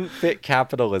I couldn't fit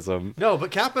capitalism. No, but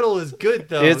capital is good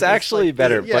though. It's actually like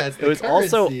better, yeah, but it's it the was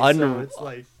also currency, so it's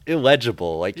like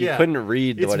illegible. Like, you Yeah. couldn't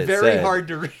read it's what it very said. hard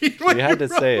to read. What You had to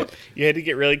you say wrote. it. You had to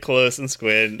get really close and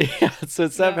squid. Yeah, so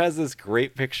Seb Yeah. has this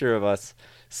great picture of us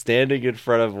standing in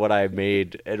front of what I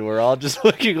made, and we're all just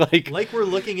looking like Like we're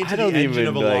looking I into the don't engine even,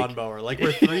 of a like- lawnmower. Like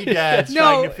we're 3 dads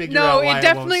trying No, to figure out why it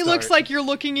definitely it won't looks start. like you're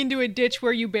looking into a ditch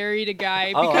where you buried a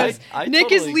guy Oh, because I Nick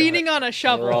totally is got leaning it. on a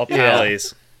shovel. We're all Yeah.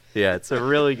 pallies. Yeah, it's a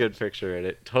really good picture, and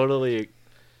it totally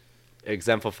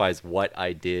exemplifies what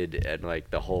I did and like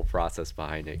the whole process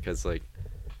behind it. Because like,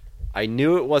 I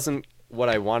knew it wasn't what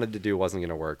I wanted to do wasn't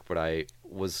gonna work, but I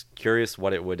was curious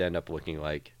what it would end up looking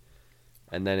like,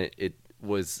 and then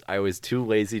I was too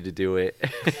lazy to do it,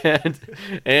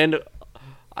 and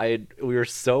we were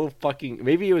so fucking,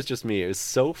 maybe it was just me. It was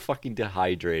so fucking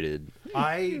dehydrated.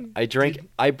 I drank.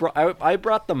 I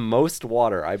brought the most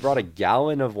water. I brought a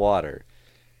gallon of water.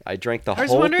 I drank the I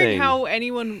was whole wondering thing. how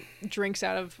anyone drinks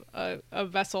out of a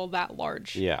vessel that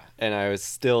large. Yeah, and I was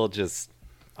still just.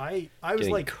 I was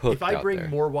getting like, cooked if I out bring there.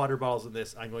 more water bottles than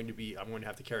this, I'm going to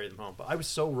have to carry them home. But I was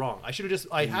so wrong. I should have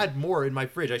I had more in my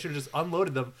fridge. I should have just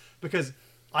unloaded them because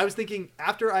I was thinking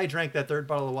after I drank that third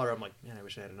bottle of water, I'm like, man, I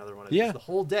wish I had another one of Yeah. these the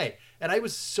whole day. And I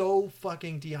was so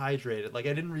fucking dehydrated. Like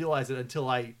I didn't realize it until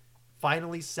I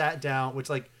finally sat down, which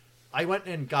like I went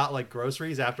and got like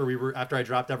groceries after I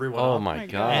dropped everyone Oh off. my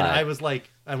God. god! And I was like,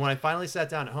 and when I finally sat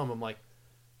down at home, I'm like,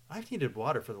 I've needed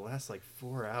water for the last like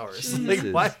 4 hours. Like,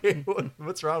 Jesus. why?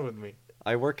 What's wrong with me?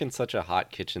 I work in such a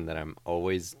hot kitchen that I'm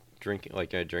always drinking.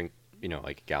 Like I drink,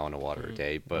 like a gallon of water a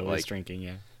day, but Always like drinking,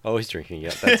 yeah. always drinking. Yeah,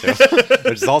 that too,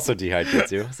 which is also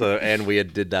dehydrates you. So, and we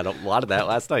did that a lot of that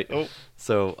last night. Oh.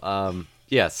 So,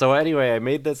 yeah. So anyway, I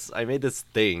made this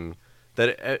thing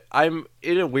that I'm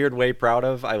in a weird way proud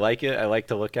of. I like it. I like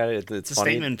to look at it. It's a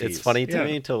funny. statement It's piece. funny to Yeah.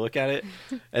 me to look at it.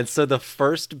 And so the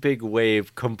first big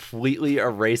wave completely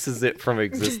erases it from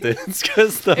existence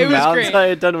because the It was mounds great. I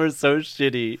had done were so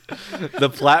shitty. The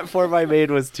platform I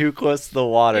made was too close to the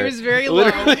water. It was very low.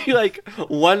 Literally, like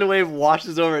one wave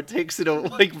washes over, it takes it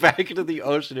like back into the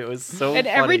ocean. It was so. And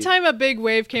every funny. time a big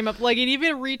wave came up, like it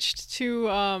even reached to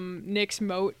Nick's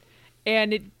moat,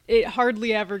 and it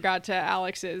hardly ever got to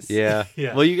Alex's. Yeah.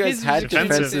 Yeah. Well, you guys His had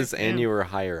defensive, defenses and yeah. you were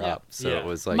higher Yeah. up, so Yeah. it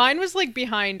was like. Mine was like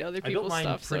behind other I built people's mine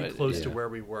stuff. pretty so close to yeah. where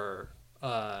we were,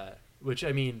 which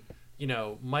I mean,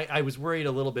 I was worried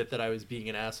a little bit that I was being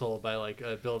an asshole by like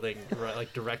building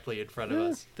like directly in front of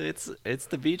us. It's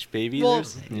the beach, baby. Well,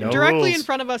 There's, No directly in rules.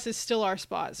 front of us is still our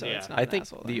spot, so Yeah. it's not I an think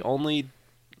asshole the then. only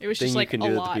It was thing just you like can a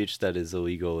do at lot. the beach that is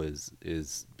illegal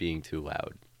is being too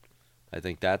loud. I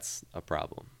think that's a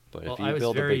problem. But Well, if you I was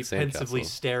build a very big pensively sandcastle,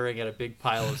 staring at a big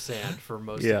pile of sand for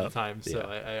most Yeah. of the time, so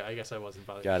Yeah. I guess I wasn't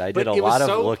bothered. God, I But did a it was lot of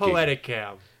so looking. poetic,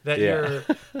 Cam, that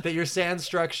Yeah. your sand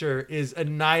structure is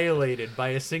annihilated by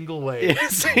a single wave. in a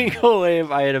single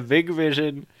wave, I had a big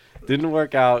vision, didn't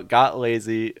work out, got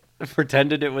lazy,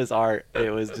 pretended it was art.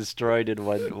 It was destroyed in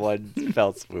one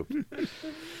fell swoop.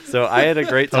 So I had a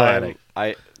great time.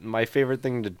 Poetic. My favorite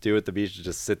thing to do at the beach is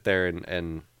just sit there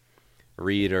and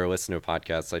read or listen to a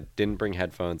podcast. I didn't bring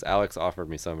headphones. Alex offered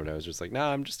me some, but I was just like,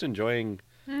 nah, I'm just enjoying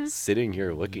sitting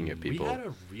here looking at people. We had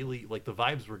a really like the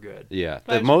vibes were good. Yeah, Vibes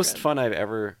the were most good. fun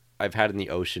I've had in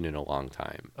the ocean in a long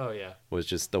time Oh yeah, was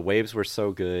just the waves were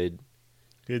so good.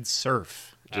 Good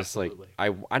surf. Just absolutely.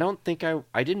 like I don't think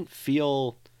I didn't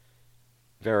feel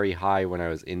very high when I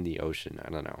was in the ocean. I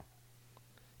don't know.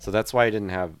 So that's why I didn't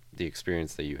have the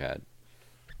experience that you had.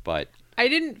 But I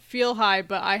didn't feel high,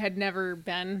 but I had never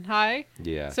been high.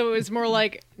 yeah. So it was more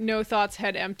like no thoughts,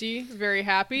 head empty, very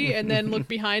happy, and then look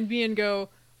behind me and go,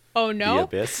 oh the no.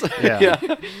 abyss. Yeah.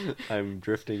 I'm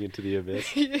drifting into the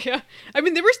abyss. Yeah. I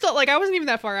mean, they were still like, I wasn't even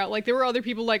that far out. Like, there were other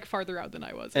people like farther out than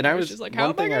I was. And I was just like, one how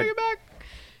am I thing going to I- get back?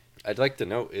 I'd like to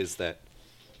note is that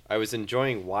I was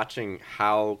enjoying watching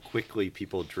how quickly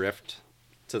people drift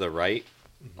to the right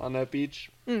on that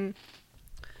beach.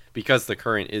 Because the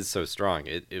current is so strong.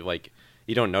 It like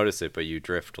you don't notice it, but you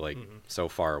drift like so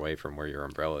far away from where your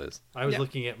umbrella is. I was Yeah.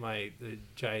 looking at my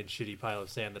giant shitty pile of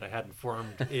sand that I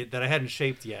hadn't that I hadn't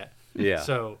shaped yet. Yeah.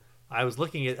 So I was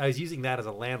using that as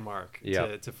a landmark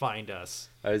Yeah. to find us.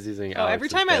 I was using Oh, every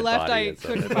Alex's time I dead left, body I as a-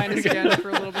 couldn't find us again for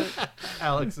a little bit.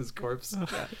 Alex's corpse.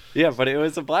 Yeah, but it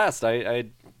was a blast. I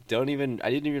didn't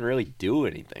even really do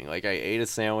anything. Like I ate a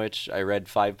sandwich, I read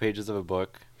 5 pages of a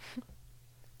book.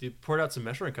 Dude, poured out some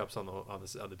measuring cups on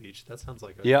the beach. That sounds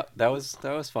like a Yep, that was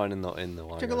fun in the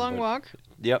long Took a run, long but- walk.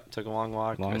 Yep, took a long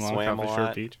walk. I Long walk swam off a a short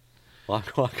lot. beach. Long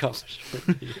walk off a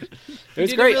short beach. It was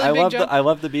did a great. really I big love jump. I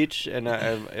love the beach, and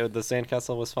the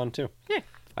sandcastle was fun too. Yeah.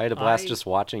 I had a blast I- just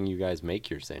watching you guys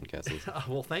make your sandcastles.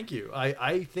 Well, thank you.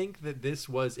 I think that this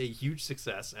was a huge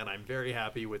success, and I'm very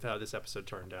happy with how this episode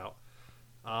turned out.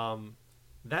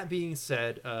 That being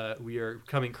said, we are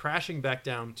coming crashing back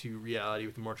down to reality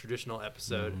with a more traditional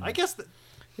episode. I guess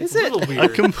it's a little A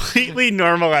weird. completely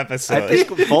normal episode. I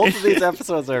think both of these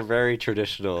episodes are very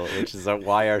traditional, which is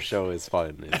why our show is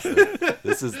fun.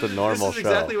 This is the normal This is show.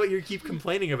 exactly what you keep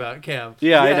complaining about, Cam.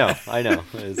 Yeah, I know.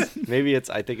 I'm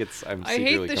I hate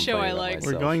secretly the show I complaining about like.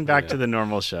 myself. We're going back Yeah. to the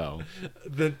normal show.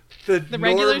 The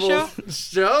regular normal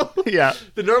show? Yeah.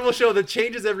 The normal show that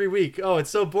changes every week. Oh, it's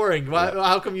so boring. Why,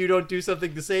 How come you don't do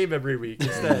something the same every week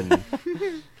instead? Go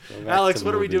back Alex, to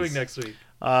what are we doing movies. next week?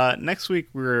 Next week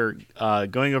we're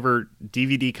going over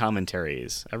DVD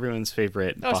commentaries, everyone's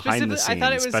favorite Oh, behind the specifically- I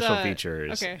thought it scenes was, special uh,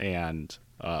 features okay. and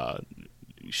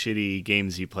shitty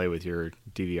games you play with your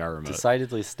DVR remote.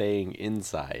 Decidedly staying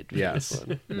inside. for Yes. this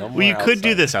one. No Well, you more could do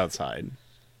outside. this outside.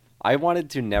 I wanted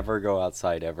to never go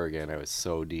outside ever again. I was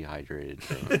so dehydrated.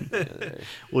 the other day.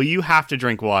 Well, you have to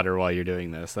drink water while you're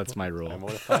doing this. That's my And rule.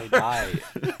 what if I die?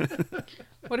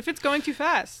 What if it's going too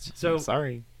fast? So,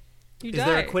 Sorry. You is die.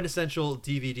 there a quintessential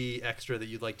DVD extra that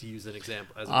you'd like to use as an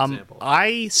example?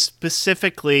 I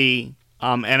specifically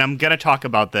And I'm going to talk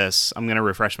about this. I'm going to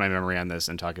refresh my memory on this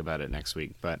and talk about it next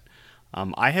week. But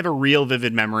I have a real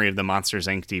vivid memory of the Monsters,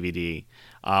 Inc. DVD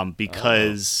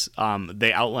because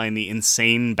they outline the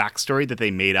insane backstory that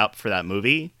they made up for that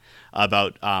movie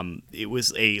about it was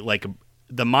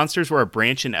the monsters were a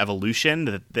branch in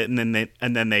evolution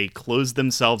and then they closed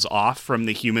themselves off from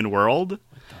the human world.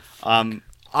 I'm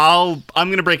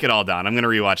going to break it all down. I'm going to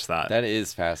rewatch that. That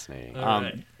is fascinating.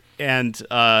 And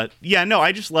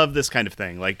I just love this kind of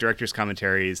thing, like director's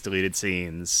commentaries, deleted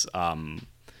scenes,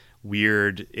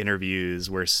 weird interviews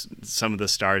where some of the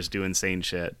stars do insane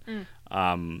shit.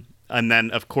 And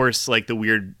then, of course, like the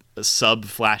weird sub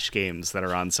flash games that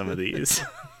are on some of these.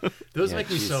 Those make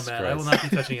me Jesus so mad. Christ. I will not be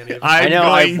touching any of them. I know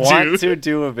I going want to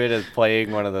do a bit of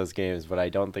playing one of those games, but I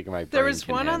don't think my brain There was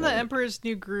can one on the handle it. Emperor's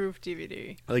New Groove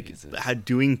DVD. Like Jesus.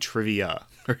 doing trivia.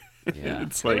 Yeah.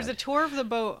 It's There like was a tour of the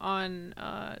boat on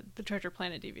the Treasure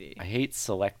Planet DVD. I hate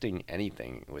selecting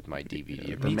anything with my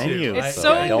DVD. the menu. It's so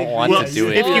so I don't want well, to do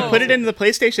it. if you Whoa. put it into the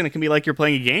PlayStation, it can be like you're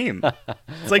playing a game.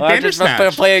 It's like Well, I'm just supposed to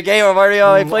Bandersnatch. play a game. I'm already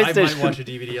on my I might PlayStation. watch a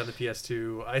DVD on the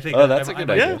PS2. I think. Oh, that's a I good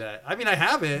might do idea. that. I mean, I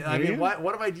have it. I mean, Yeah.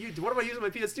 what am I using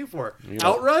my PS2 for? Yeah.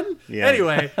 Outrun. Yeah.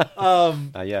 Anyway,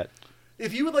 Not yet.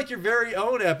 if you would like your very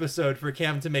own episode for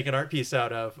Cam to make an art piece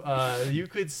out of, you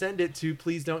could send it to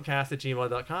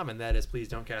pleasedon'tcast@gmail.com, and that is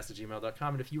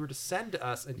pleasedon'tcast@gmail.com. And if you were to send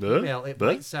us an email, it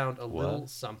might sound a little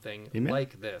something Email?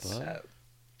 like this. What?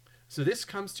 So this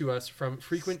comes to us from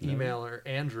frequent emailer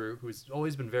Andrew, who's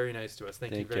always been very nice to us.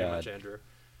 Thank you Thank very God. much, Andrew.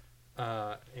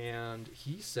 And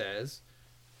he says,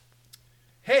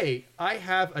 "Hey, I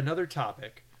have another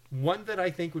topic, one that I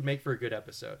think would make for a good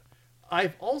episode.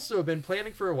 I've also been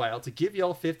planning for a while to give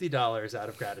y'all $50 out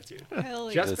of gratitude. Hell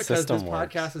yeah. Just The because system this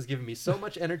works. podcast has given me so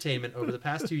much entertainment over the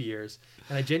past 2 years,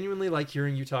 and I genuinely like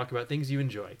hearing you talk about things you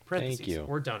enjoy, parentheses, you.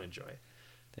 or don't enjoy.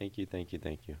 Thank you, thank you,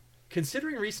 thank you.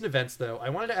 Considering recent events, though, I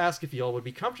wanted to ask if y'all would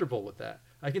be comfortable with that.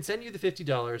 I can send you the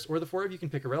 $50, or the four of you can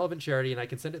pick a relevant charity, and I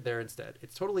can send it there instead.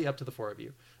 It's totally up to the four of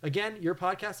you. Again, your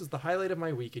podcast is the highlight of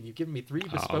my week, and you've given me 3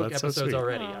 bespoke that's so episodes sweet.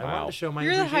 already. Aw. I wanted Wow. to show my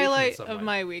You're the appreciation in highlight some of way.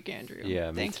 my week, Andrew.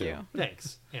 Yeah, me Thank too. you.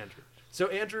 Thanks, Andrew. So,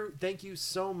 Andrew, thank you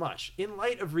so much. In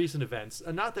light of recent events,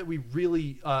 not that we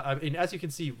really, I mean, as you can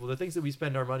see, well, the things that we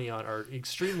spend our money on are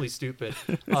extremely stupid.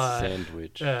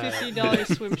 Sandwich.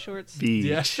 $50 swim shorts. Beach.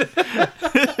 Yeah. Give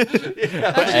me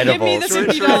the Edibles.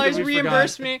 $50, We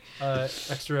reimburse forgot. me.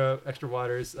 Extra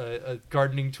waters,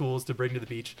 gardening tools to bring to the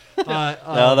beach.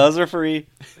 No, those are free.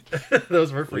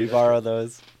 those were free. We borrow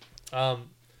those. Um,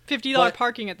 $50 But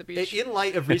parking at the beach. in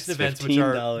light of recent It's events, which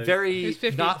are $15. It very was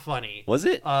 50. not funny, Was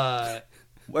it? it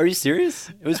Are you serious?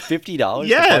 It was $50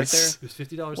 Yes. was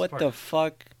 $50 What to park. the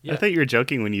fuck? Yeah. I thought you were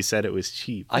joking when you said it was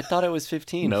cheap. I thought it was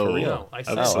 15 No. for real. No, I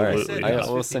said, Oh, all right. I said it Absolutely. was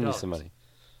I will send you $50. some money.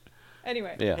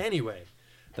 Anyway. Yeah, Anyway,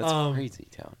 that's um, crazy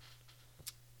town.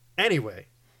 Anyway,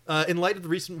 in light of the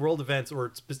recent world events,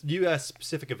 or U.S.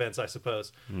 specific events, I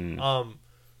suppose,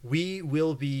 we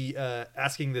will be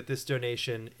asking that this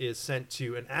donation is sent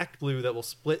to an Act Blue that will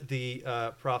split the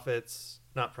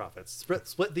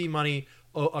split the money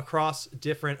across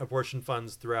different abortion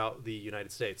funds throughout the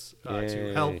United States to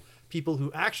Yay. help people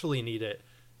who actually need it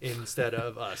instead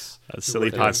of us. who Silly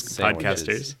are doing- Sandwiches.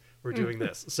 podcasters. we're doing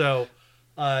this. So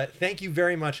thank you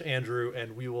very much, Andrew,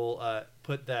 and we will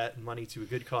put that money to a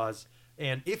good cause.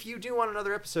 And if you do want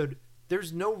another episode,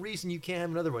 there's no reason you can't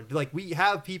have another one. Like, we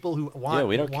have people who want Yeah,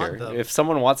 we don't want care. them. If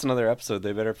someone wants another episode,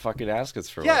 they better fucking ask us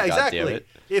for Yeah, one. exactly. God damn it.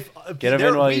 If Get 'em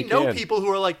in while we you know can. people who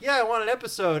are like, yeah, I want an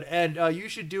episode, and you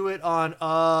should do it on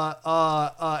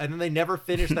and then they never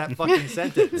finish that fucking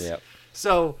sentence. Yep.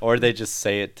 So Or they just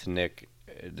say it to Nick.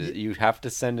 You have to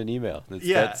send an email.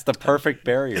 Yeah. That's the perfect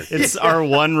barrier. It's our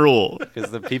one rule. Because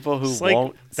the people who It's like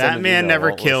won't send an Batman email never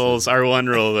won't kills. listen. Our one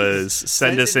rule is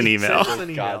send us an email. Send us an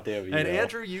email. Goddamn email. And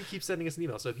Andrew, you keep sending us an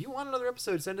email. So if you want another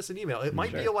episode, send us an email. It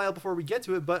might be a while before we get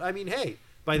to it, but I mean, hey,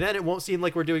 by then it won't seem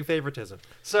like we're doing favoritism.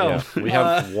 So Yeah, we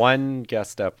have one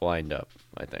guest up lined up,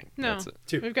 I think. No. That's it.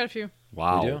 Two. We've got a few.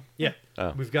 Wow. We do? yeah,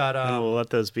 Oh. we've got. We'll let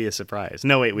those be a surprise.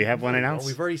 No, wait, we have one well, announced.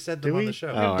 we've already said them Do on we? the show.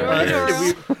 Oh, all right.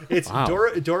 Doro. It's Wow.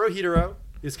 Doro Hidoro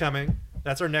is coming.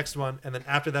 That's our next one, and then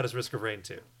after that is Risk of Rain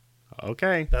 2.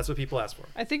 Okay. That's what people ask for.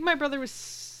 I think my brother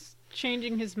was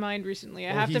changing his mind recently.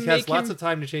 I Well, have he to has make lots him. of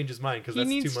time to change his mind because He that's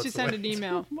 2 needs months to send away. an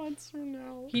email. Months from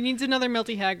now. He needs another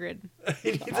Melty Hagrid.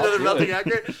 He needs another melting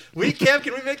accurate.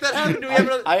 Can we make that happen? Do we have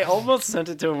another? I almost sent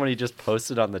it to him when he just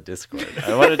posted on the Discord.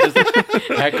 I want to just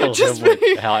heckle him with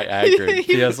Hagrid.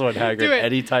 PS1 Hagrid. Do it.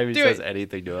 Anytime he Do says it.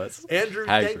 anything to us. Andrew,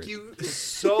 Hagrid. thank you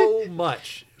so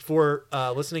much for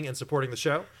listening and supporting the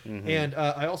show. And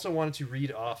I also wanted to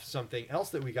read off something else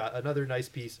that we got, another nice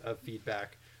piece of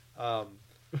feedback.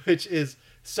 which is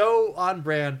so on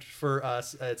brand for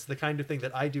us. It's the kind of thing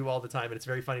that I do all the time, and it's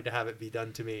very funny to have it be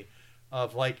done to me.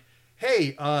 Of like,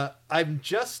 hey, I'm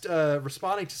just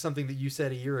responding to something that you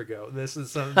said a year ago. This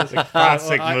is some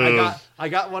classic move. I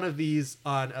got one of these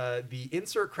on the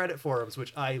Insert Credit forums,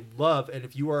 which I love. And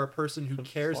if you are a person who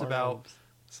cares about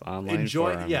It's online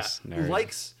enjoying, forums, who nerd.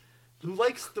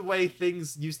 likes the way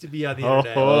things used to be on the Oh.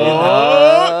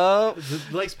 internet,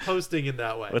 who likes posting in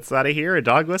that way. What's that I hear? A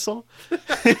dog whistle?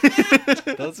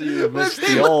 Those of you who missed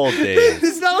the old days.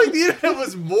 It's not like the internet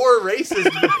was more racist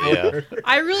before. Yeah.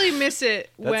 I really miss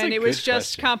it That's when a it was good just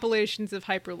question. compilations of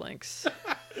hyperlinks.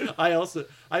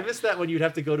 I miss that when you'd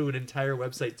have to go to an entire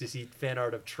website to see fan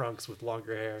art of Trunks with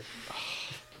longer hair.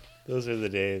 Those are the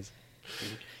days.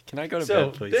 Can I go to So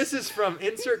bed, please? this is from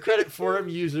Insert Credit forum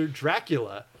user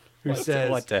Dracula, who says,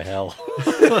 What the hell?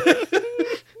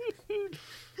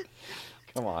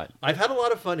 Come on. I've had a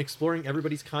lot of fun exploring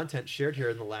everybody's content shared here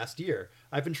in the last year.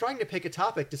 I've been trying to pick a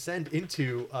topic to send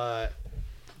into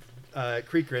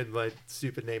Creekgrin, my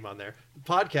stupid name on there,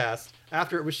 podcast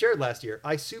after it was shared last year.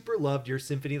 I super loved your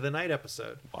Symphony of the Night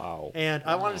episode. Wow. And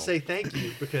I wanted to say thank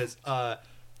you because I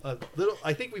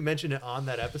think we mentioned it on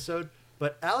that episode,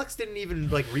 but Alex didn't even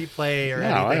like replay or No,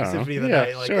 I anything don't Symphony know. of the Yeah,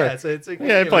 Night. Like, sure. yeah, so it's like,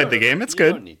 Yeah, I played the whatever. game. It's You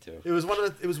good. don't need to. It was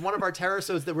one of our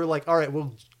Terrasodes that we're like, all right,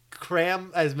 we'll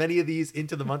cram as many of these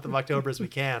into the month of October as we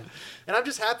can. And I'm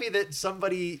just happy that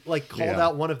somebody like called Yeah.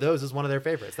 out one of those as one of their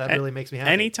favorites. That really makes me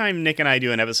happy. Anytime Nick and I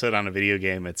do an episode on a video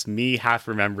game, it's me half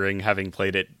remembering having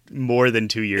played it more than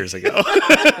 2 years ago.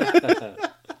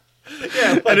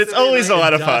 Yeah, And it's always a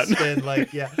lot of fun. dust and,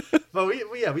 like, yeah, but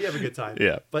we have a good time.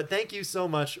 Yeah. But thank you so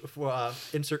much for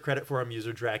Insert Credit forum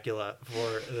user Dracula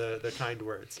for the kind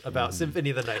words about Symphony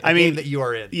of the Night. The I mean, game that you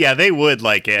are in. Yeah, they would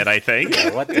like it, I think.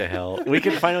 Yeah, what the hell? We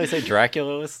can finally say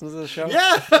Dracula listens to the show?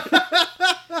 Yeah,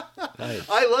 Nice.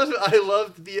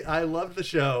 I loved the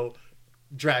show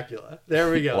Dracula. There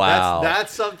we go. Wow.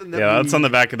 That's something that Yeah, that's on the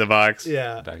back of the box.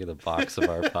 yeah. Back of the box of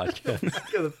our podcast.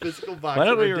 Back of the physical box. Why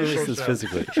don't of we our release digital this show.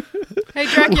 physically? Hey,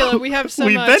 Dracula, we have some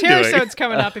We've been doing. Terrasodes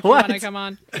coming up if you What? want to come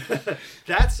on.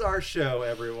 That's our show,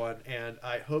 everyone, and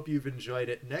I hope you've enjoyed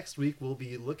it. Next week, we'll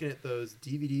be looking at those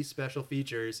DVD special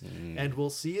features, and we'll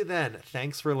see you then.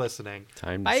 Thanks for listening.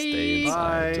 Time to Bye. stay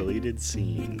inside. Bye. Deleted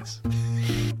scenes.